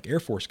group of like Air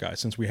Force guys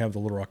since we have the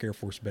Little Rock Air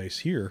Force Base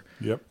here.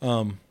 Yep.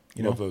 Love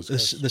those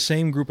guys. The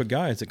same group of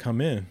guys that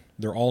come in,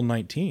 they're all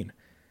 19.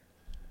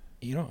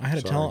 I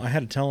had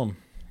to tell them,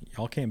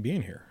 y'all can't be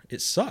in here.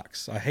 It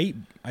sucks. I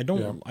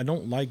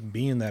don't like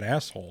being that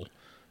asshole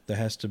that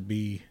has to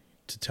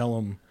tell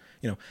them,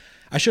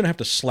 I shouldn't have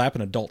to slap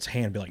an adult's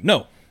hand and be like,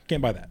 no,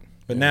 can't buy that.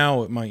 But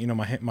now my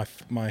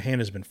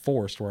hand has been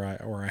forced where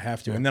I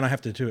have to, and then I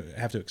have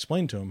to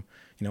explain to them,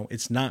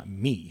 it's not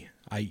me.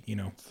 I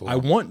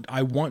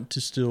want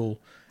to still,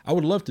 I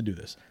would love to do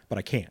this, but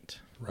I can't.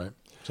 Right.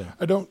 So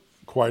I don't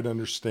quite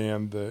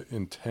understand the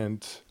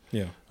intent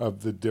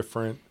of the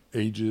different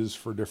ages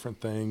for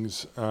different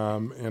things.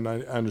 And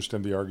I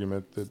understand the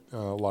argument that a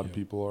lot of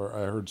people are,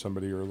 I heard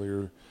somebody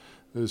earlier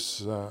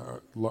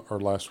or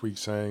last week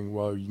saying,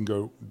 well, you can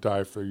go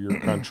die for your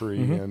country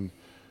and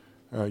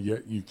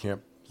yet you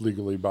can't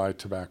legally buy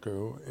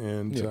tobacco.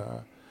 And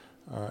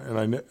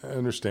I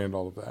understand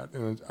all of that.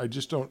 And I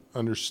just don't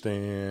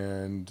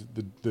understand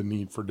the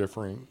need for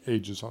differing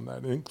ages on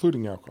that,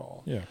 including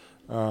alcohol. Yeah.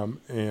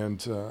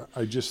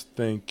 I just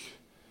think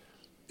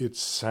it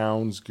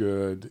sounds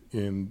good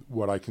in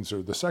what I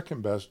consider the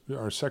second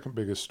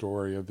biggest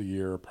story of the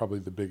year, probably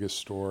the biggest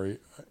story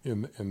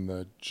in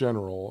the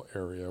general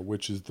area,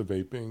 which is the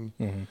vaping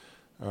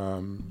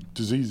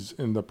disease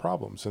and the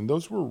problems. And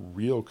those were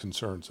real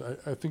concerns.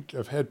 I think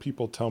I've had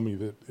people tell me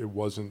that it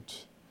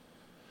wasn't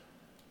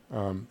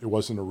a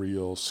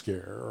real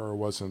scare or it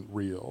wasn't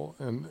real.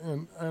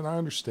 And I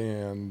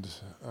understand.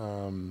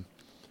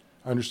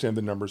 I understand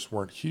the numbers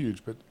weren't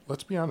huge, but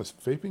let's be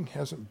honest, vaping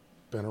hasn't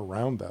been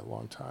around that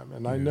long time.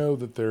 And I know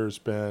that there's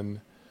been,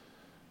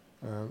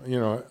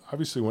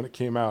 obviously when it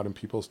came out and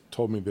people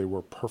told me they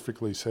were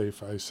perfectly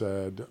safe, I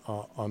said,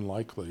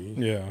 unlikely.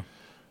 Yeah.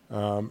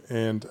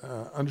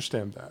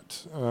 Understand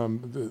that.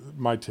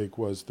 My take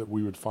was that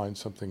we would find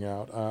something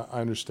out.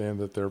 I understand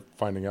that they're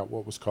finding out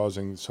what was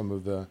causing some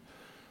of the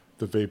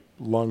vape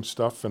lung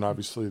stuff, and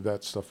obviously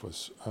that stuff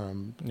was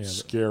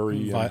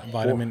scary.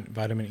 Vitamin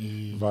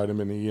E.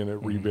 Vitamin E, and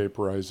it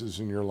revaporizes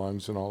in your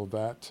lungs and all of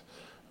that.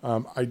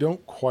 I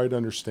don't quite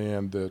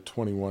understand the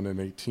 21 and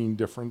 18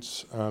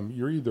 difference.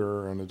 You're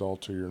either an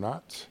adult or you're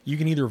not. You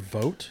can either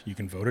vote. You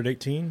can vote at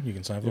 18. You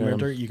can sign for the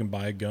military. You can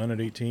buy a gun at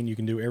 18. You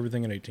can do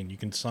everything at 18. You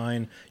can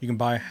sign. You can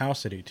buy a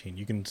house at 18.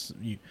 You can't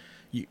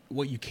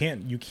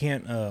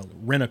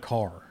rent a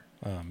car.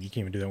 You can't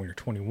even do that when you're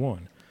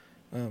 21.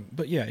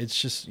 But yeah, it's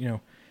just,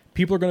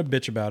 people are going to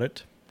bitch about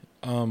it.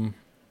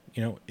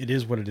 It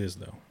is what it is,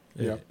 though.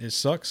 It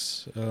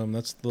sucks.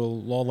 That's the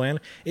law of the land.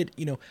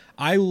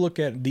 I look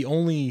at the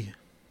only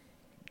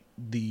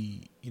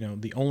thing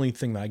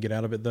that I get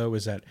out of it, though,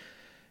 is that,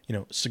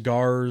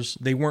 cigars,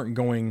 they weren't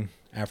going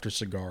after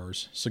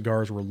cigars.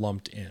 Cigars were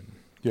lumped in.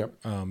 Yep.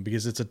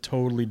 Because it's a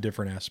totally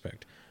different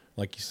aspect.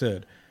 Like you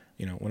said,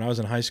 when I was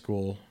in high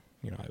school,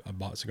 I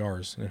bought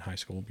cigars in high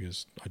school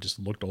because I just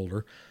looked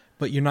older.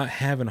 But you're not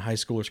having high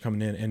schoolers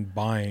coming in and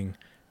buying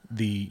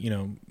the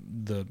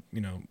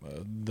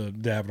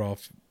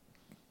Davidoff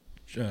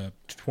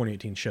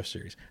 2018 Chef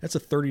Series. That's a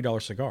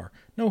 $30 cigar.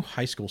 No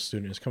high school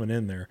student is coming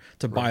in there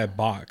to buy a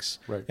box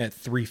at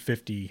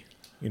 $3.50,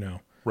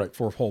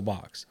 for a whole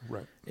box.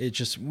 Right.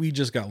 We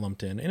just got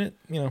lumped in, and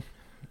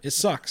it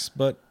sucks.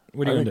 But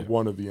what are you going to do?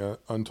 One of the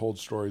untold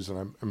stories,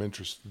 and I'm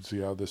interested to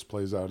see how this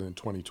plays out in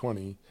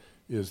 2020,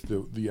 is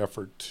the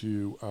effort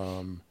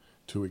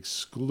to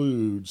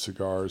exclude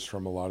cigars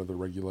from a lot of the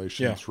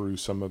regulations through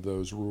some of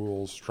those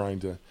rules, trying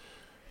to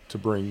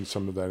bring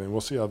some of that in.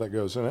 We'll see how that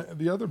goes. And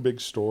the other big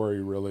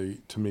story,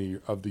 really, to me,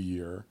 of the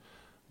year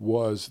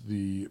was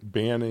the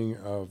banning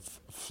of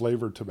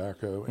flavored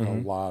tobacco in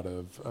a lot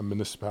of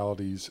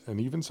municipalities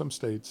and even some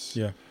states.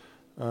 Yeah,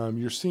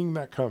 you're seeing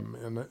that come,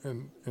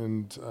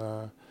 and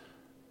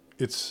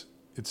it's.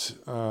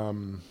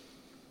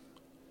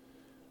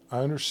 I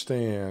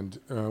understand.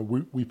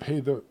 We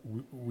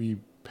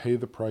pay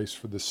the price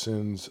for the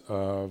sins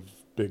of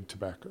big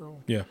tobacco.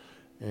 Yeah.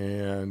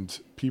 And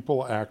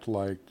people act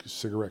like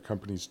cigarette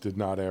companies did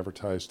not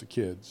advertise to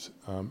kids.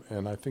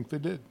 And I think they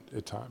did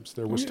at times.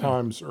 There was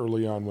times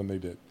early on when they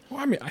did. Well,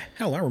 I mean,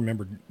 I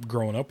remember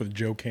growing up with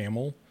Joe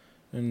Camel.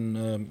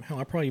 And,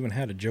 I probably even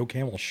had a Joe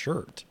Camel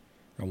shirt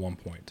at one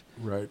point.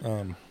 Right.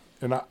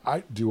 And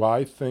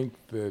I think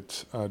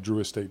that Drew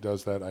Estate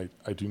does that.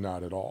 I do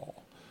not at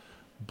all.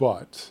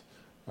 But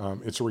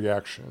it's a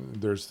reaction.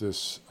 There's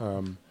this,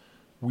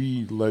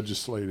 we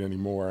legislate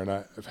anymore. And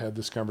I've had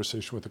this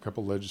conversation with a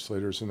couple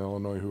legislators in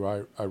Illinois who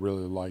I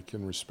really like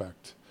and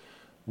respect.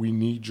 We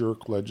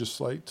knee-jerk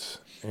legislate,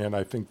 and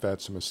I think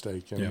that's a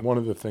mistake. And one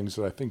of the things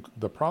that I think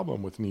the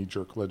problem with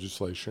knee-jerk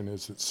legislation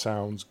is it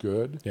sounds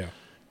good,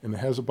 and it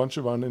has a bunch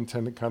of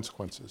unintended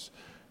consequences.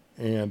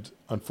 And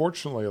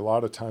unfortunately, a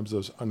lot of times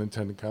those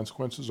unintended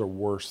consequences are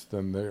worse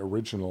than the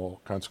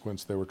original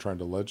consequence they were trying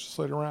to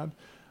legislate around.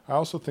 I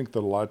also think that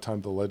a lot of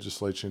times the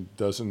legislation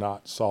does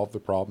not solve the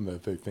problem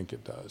that they think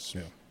it does.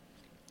 Yeah.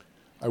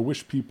 I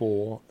wish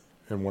people,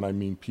 and when I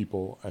mean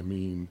people, I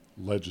mean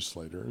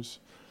legislators,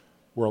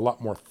 were a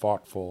lot more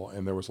thoughtful,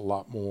 and there was a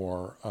lot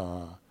more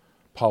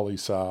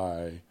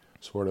poli-sci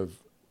sort of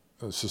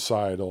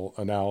societal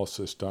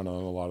analysis done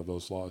on a lot of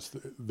those laws.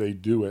 They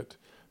do it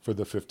for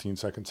the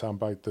 15-second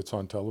soundbite that's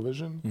on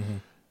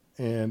television,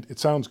 and it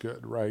sounds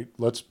good, right?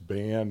 Let's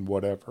ban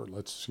whatever.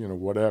 Let's,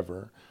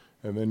 whatever.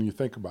 And then you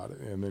think about it,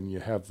 and then you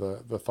have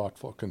the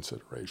thoughtful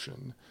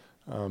consideration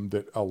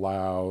that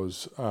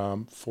allows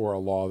for a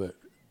law that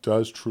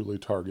does truly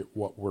target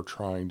what we're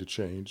trying to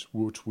change,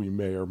 which we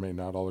may or may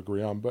not all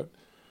agree on, but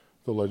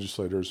the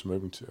legislators are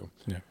moving to.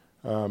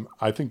 Yeah.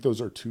 I think those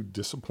are two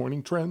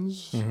disappointing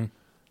trends.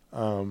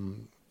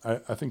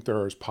 I think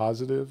there is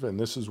positive, and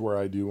this is where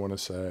I do want to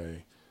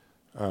say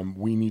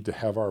we need to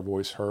have our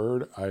voice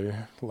heard.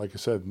 Like I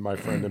said, my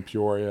friend in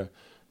Peoria,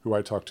 who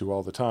I talk to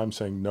all the time,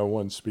 saying no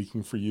one's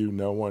speaking for you,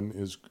 no one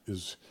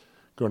is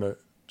going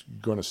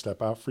to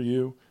step out for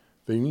you.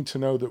 They need to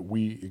know that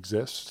we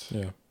exist.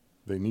 Yeah.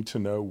 They need to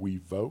know we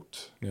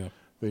vote. Yeah.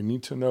 They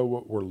need to know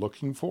what we're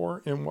looking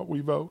for in what we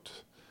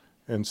vote.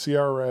 And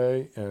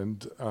CRA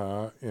and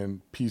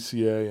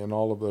PCA and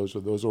all of those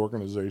are those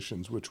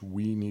organizations which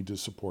we need to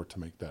support to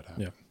make that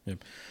happen. Yeah. Yeah.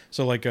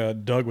 So like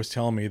Doug was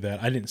telling me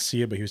that, I didn't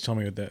see it, but he was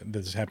telling me that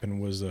this happened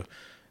was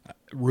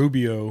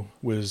Rubio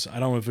was,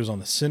 I don't know if it was on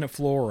the Senate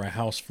floor or a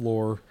House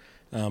floor,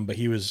 but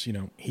he was,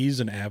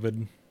 he's an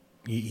avid,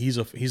 he's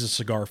a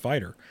cigar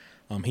fighter.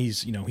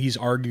 He's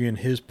arguing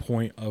his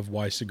point of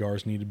why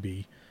cigars need to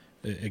be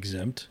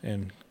exempt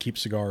and keep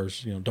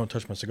cigars, don't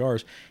touch my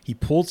cigars. He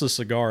pulls a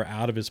cigar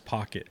out of his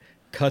pocket,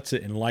 cuts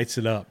it, and lights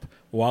it up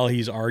while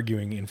he's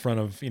arguing in front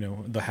of,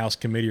 the House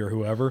committee or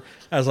whoever.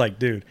 I was like,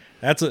 dude,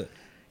 that's a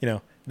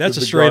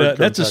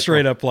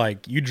straight up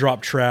like you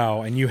drop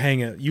trow and you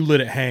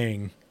lit it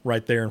hang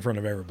right there in front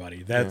of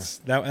everybody. That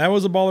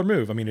was a baller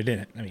move. I mean,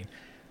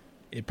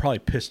 it probably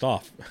pissed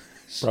off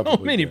so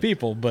many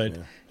people, but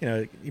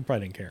he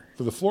probably didn't care.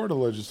 For the Florida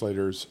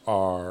legislators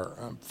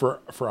are for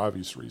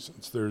obvious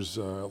reasons. There's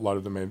a lot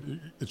of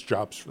them. It's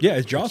jobs for them. Yeah,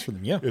 it's jobs for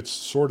them. Yeah, it's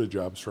sort of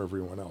jobs for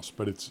everyone else,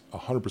 but it's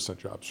 100%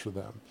 jobs for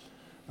them.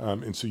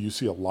 And so you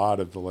see a lot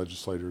of the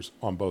legislators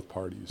on both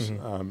parties.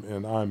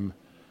 And I'm,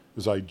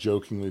 as I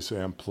jokingly say,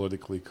 I'm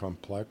politically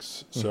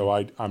complex, so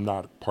I'm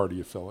not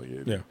party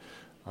affiliated. Yeah.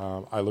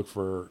 I look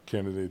for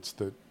candidates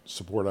that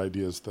support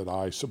ideas that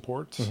I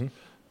support.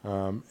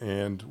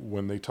 And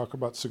when they talk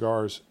about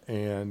cigars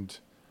and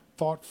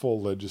thoughtful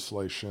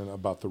legislation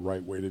about the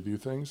right way to do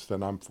things,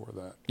 then I'm for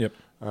that. Yep.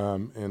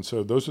 And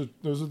so those are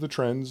the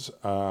trends.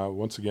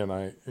 Once again,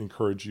 I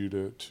encourage you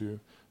to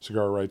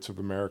Cigar Rights of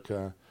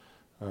America,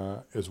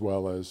 as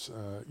well as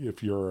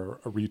if you're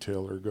a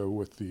retailer, go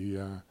with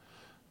the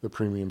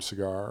Premium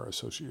Cigar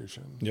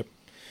Association.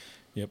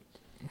 Yep.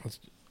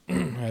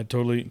 I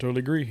totally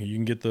agree. You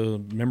can get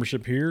the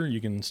membership here.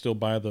 You can still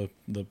buy the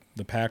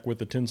pack with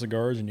the 10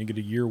 cigars, and you get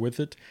a year with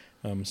it.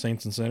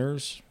 Saints and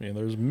Sinners.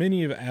 There's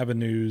many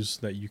avenues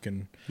that you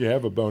can. You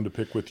have a bone to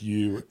pick with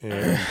you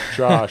and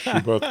Josh. You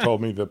both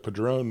told me the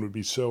Padron would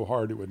be so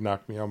hard it would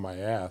knock me on my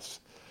ass.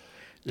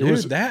 I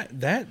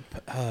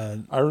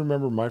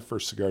remember my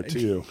first cigar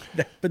too.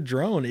 That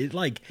Padron, it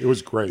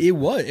was great. It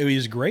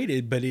was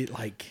great. But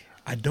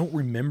I don't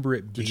remember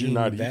it being. Did you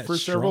not eat for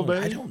several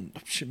days?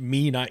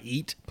 Not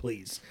eat,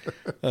 please.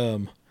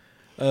 I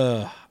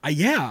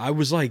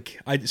was like,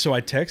 so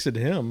I texted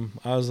him.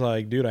 I was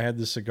like, dude, I had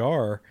this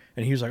cigar,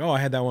 and he was like, oh, I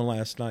had that one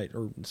last night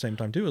or same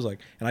time too. I was like,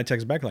 and I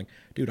texted back like,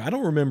 dude, I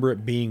don't remember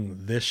it being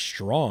this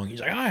strong. He's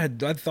like, I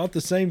thought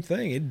the same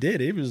thing. It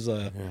did. It was.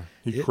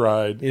 He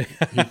cried.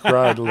 He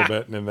cried a little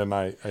bit, and then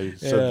I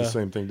said the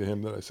same thing to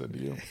him that I said to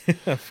you.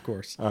 Of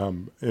course.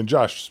 And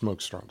Josh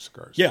smokes strong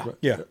cigars. Yeah.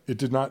 It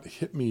did not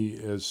hit me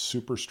as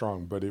super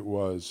strong, but it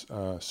was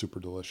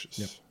super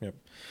delicious.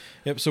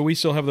 Yep. So we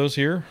still have those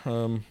here.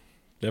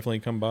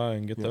 Definitely come by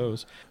and get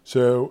those.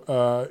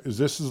 So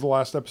this is the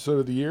last episode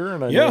of the year,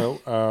 and I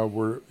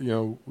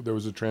know there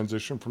was a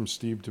transition from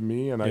Steve to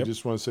me, and I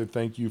just want to say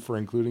thank you for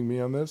including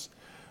me on this.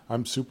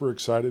 I'm super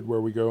excited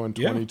where we go in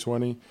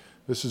 2020.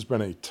 This has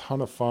been a ton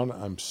of fun.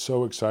 I'm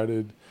so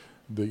excited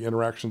the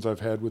interactions I've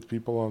had with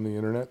people on the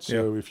internet.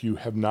 So if you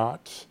have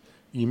not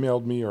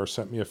emailed me or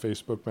sent me a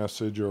Facebook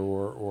message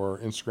or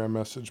Instagram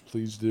message,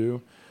 please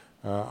do.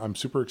 I'm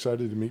super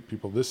excited to meet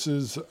people. This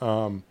is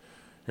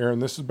Aaron,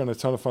 this has been a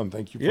ton of fun.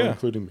 Thank you for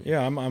including me.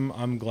 Yeah,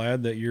 I'm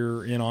glad that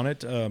you're in on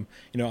it. I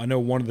know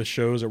one of the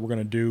shows that we're going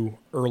to do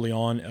early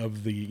on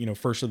of the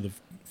first of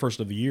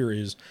the year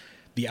is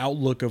the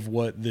outlook of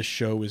what this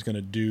show is going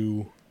to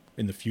do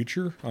in the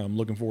future. I'm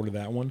looking forward to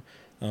that one.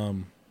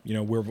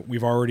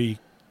 We've already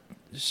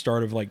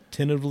started like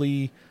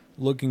tentatively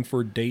looking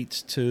for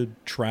dates to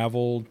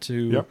travel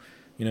to. Yep.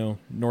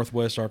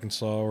 Northwest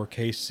Arkansas or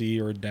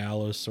KC or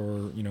Dallas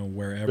or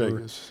wherever.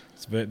 Vegas.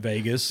 It's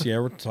Vegas. Yeah,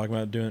 we're talking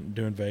about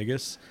doing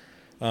Vegas.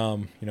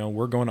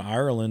 We're going to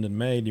Ireland in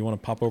May. Do you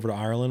want to pop over to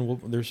Ireland?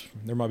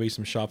 There might be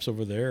some shops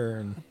over there.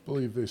 And I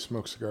believe they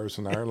smoke cigars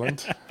in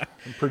Ireland.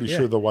 I'm pretty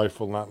sure the wife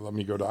will not let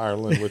me go to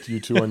Ireland with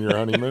you two on your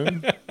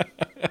honeymoon.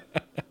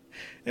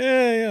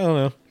 Yeah, I don't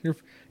know.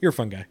 You're a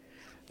fun guy.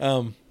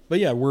 But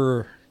yeah,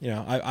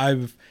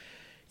 I've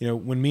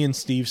when me and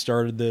Steve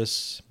started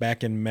this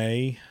back in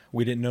May,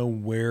 we didn't know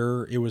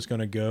where it was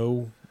going to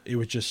go. It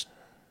was just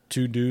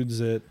two dudes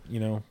that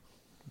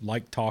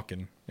like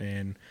talking,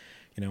 and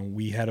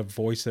we had a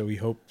voice that we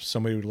hoped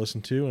somebody would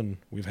listen to, and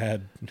we've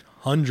had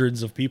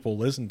hundreds of people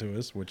listen to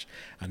us, which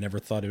I never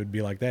thought it would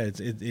be like that.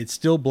 It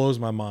still blows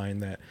my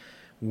mind that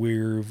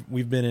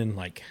we've been in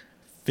like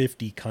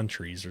 50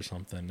 countries or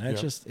something.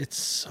 That's it's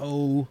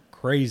so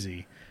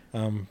crazy.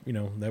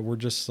 That we're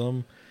just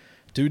some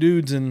two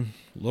dudes in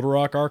Little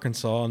Rock,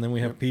 Arkansas, and then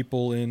we have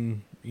people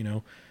in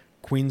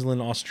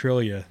Queensland,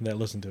 Australia that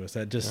listen to us.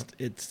 That just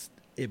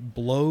it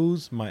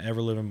blows my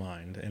ever living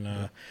mind.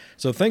 And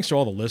so thanks to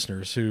all the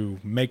listeners who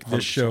make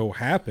this 100%. Show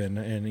happen.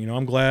 And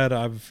I'm glad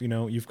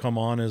you've come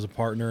on as a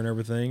partner and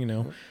everything.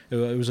 It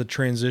was a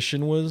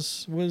transition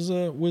was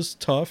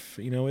tough.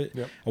 I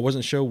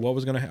wasn't sure what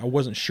was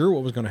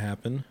gonna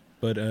happen,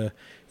 but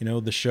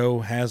the show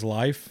has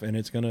life and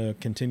it's gonna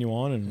continue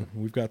on, and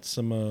we've got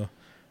some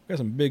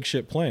big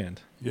shit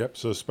planned. Yep.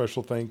 So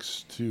special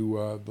thanks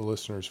to the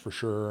listeners for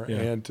sure,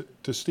 and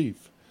to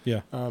Steve.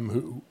 Yeah.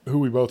 Who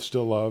we both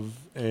still love,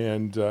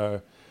 and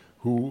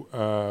who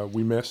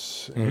we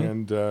miss,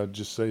 and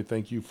just say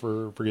thank you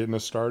for getting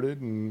us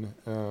started and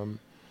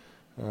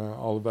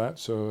all of that.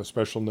 So a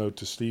special note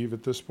to Steve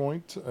at this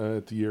point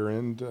at the year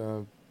end.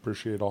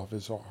 Appreciate all of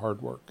his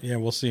hard work. Yeah,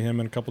 we'll see him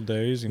in a couple of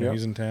days.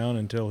 He's in town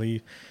until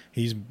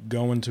he's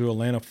going to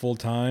Atlanta full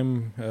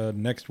time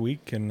next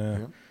week,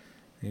 and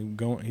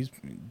he's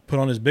put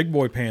on his big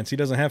boy pants. He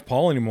doesn't have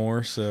Paul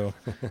anymore, so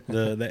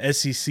the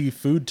SEC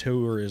food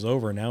tour is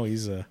over. Now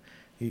he's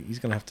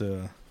gonna have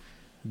to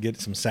get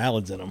some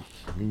salads in him.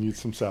 We need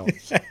some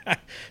salads.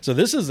 So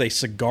this is a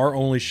cigar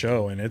only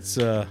show, and it's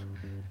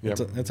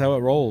that's how it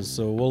rolls.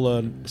 So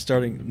we'll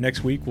starting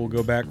next week we'll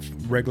go back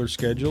regular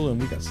schedule, and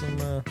we got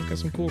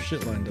some cool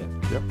shit lined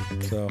up.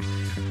 Yep. So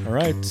all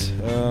right,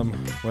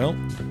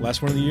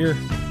 last one of the year.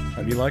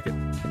 How do you like it?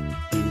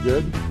 Pretty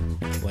good.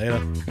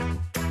 Later.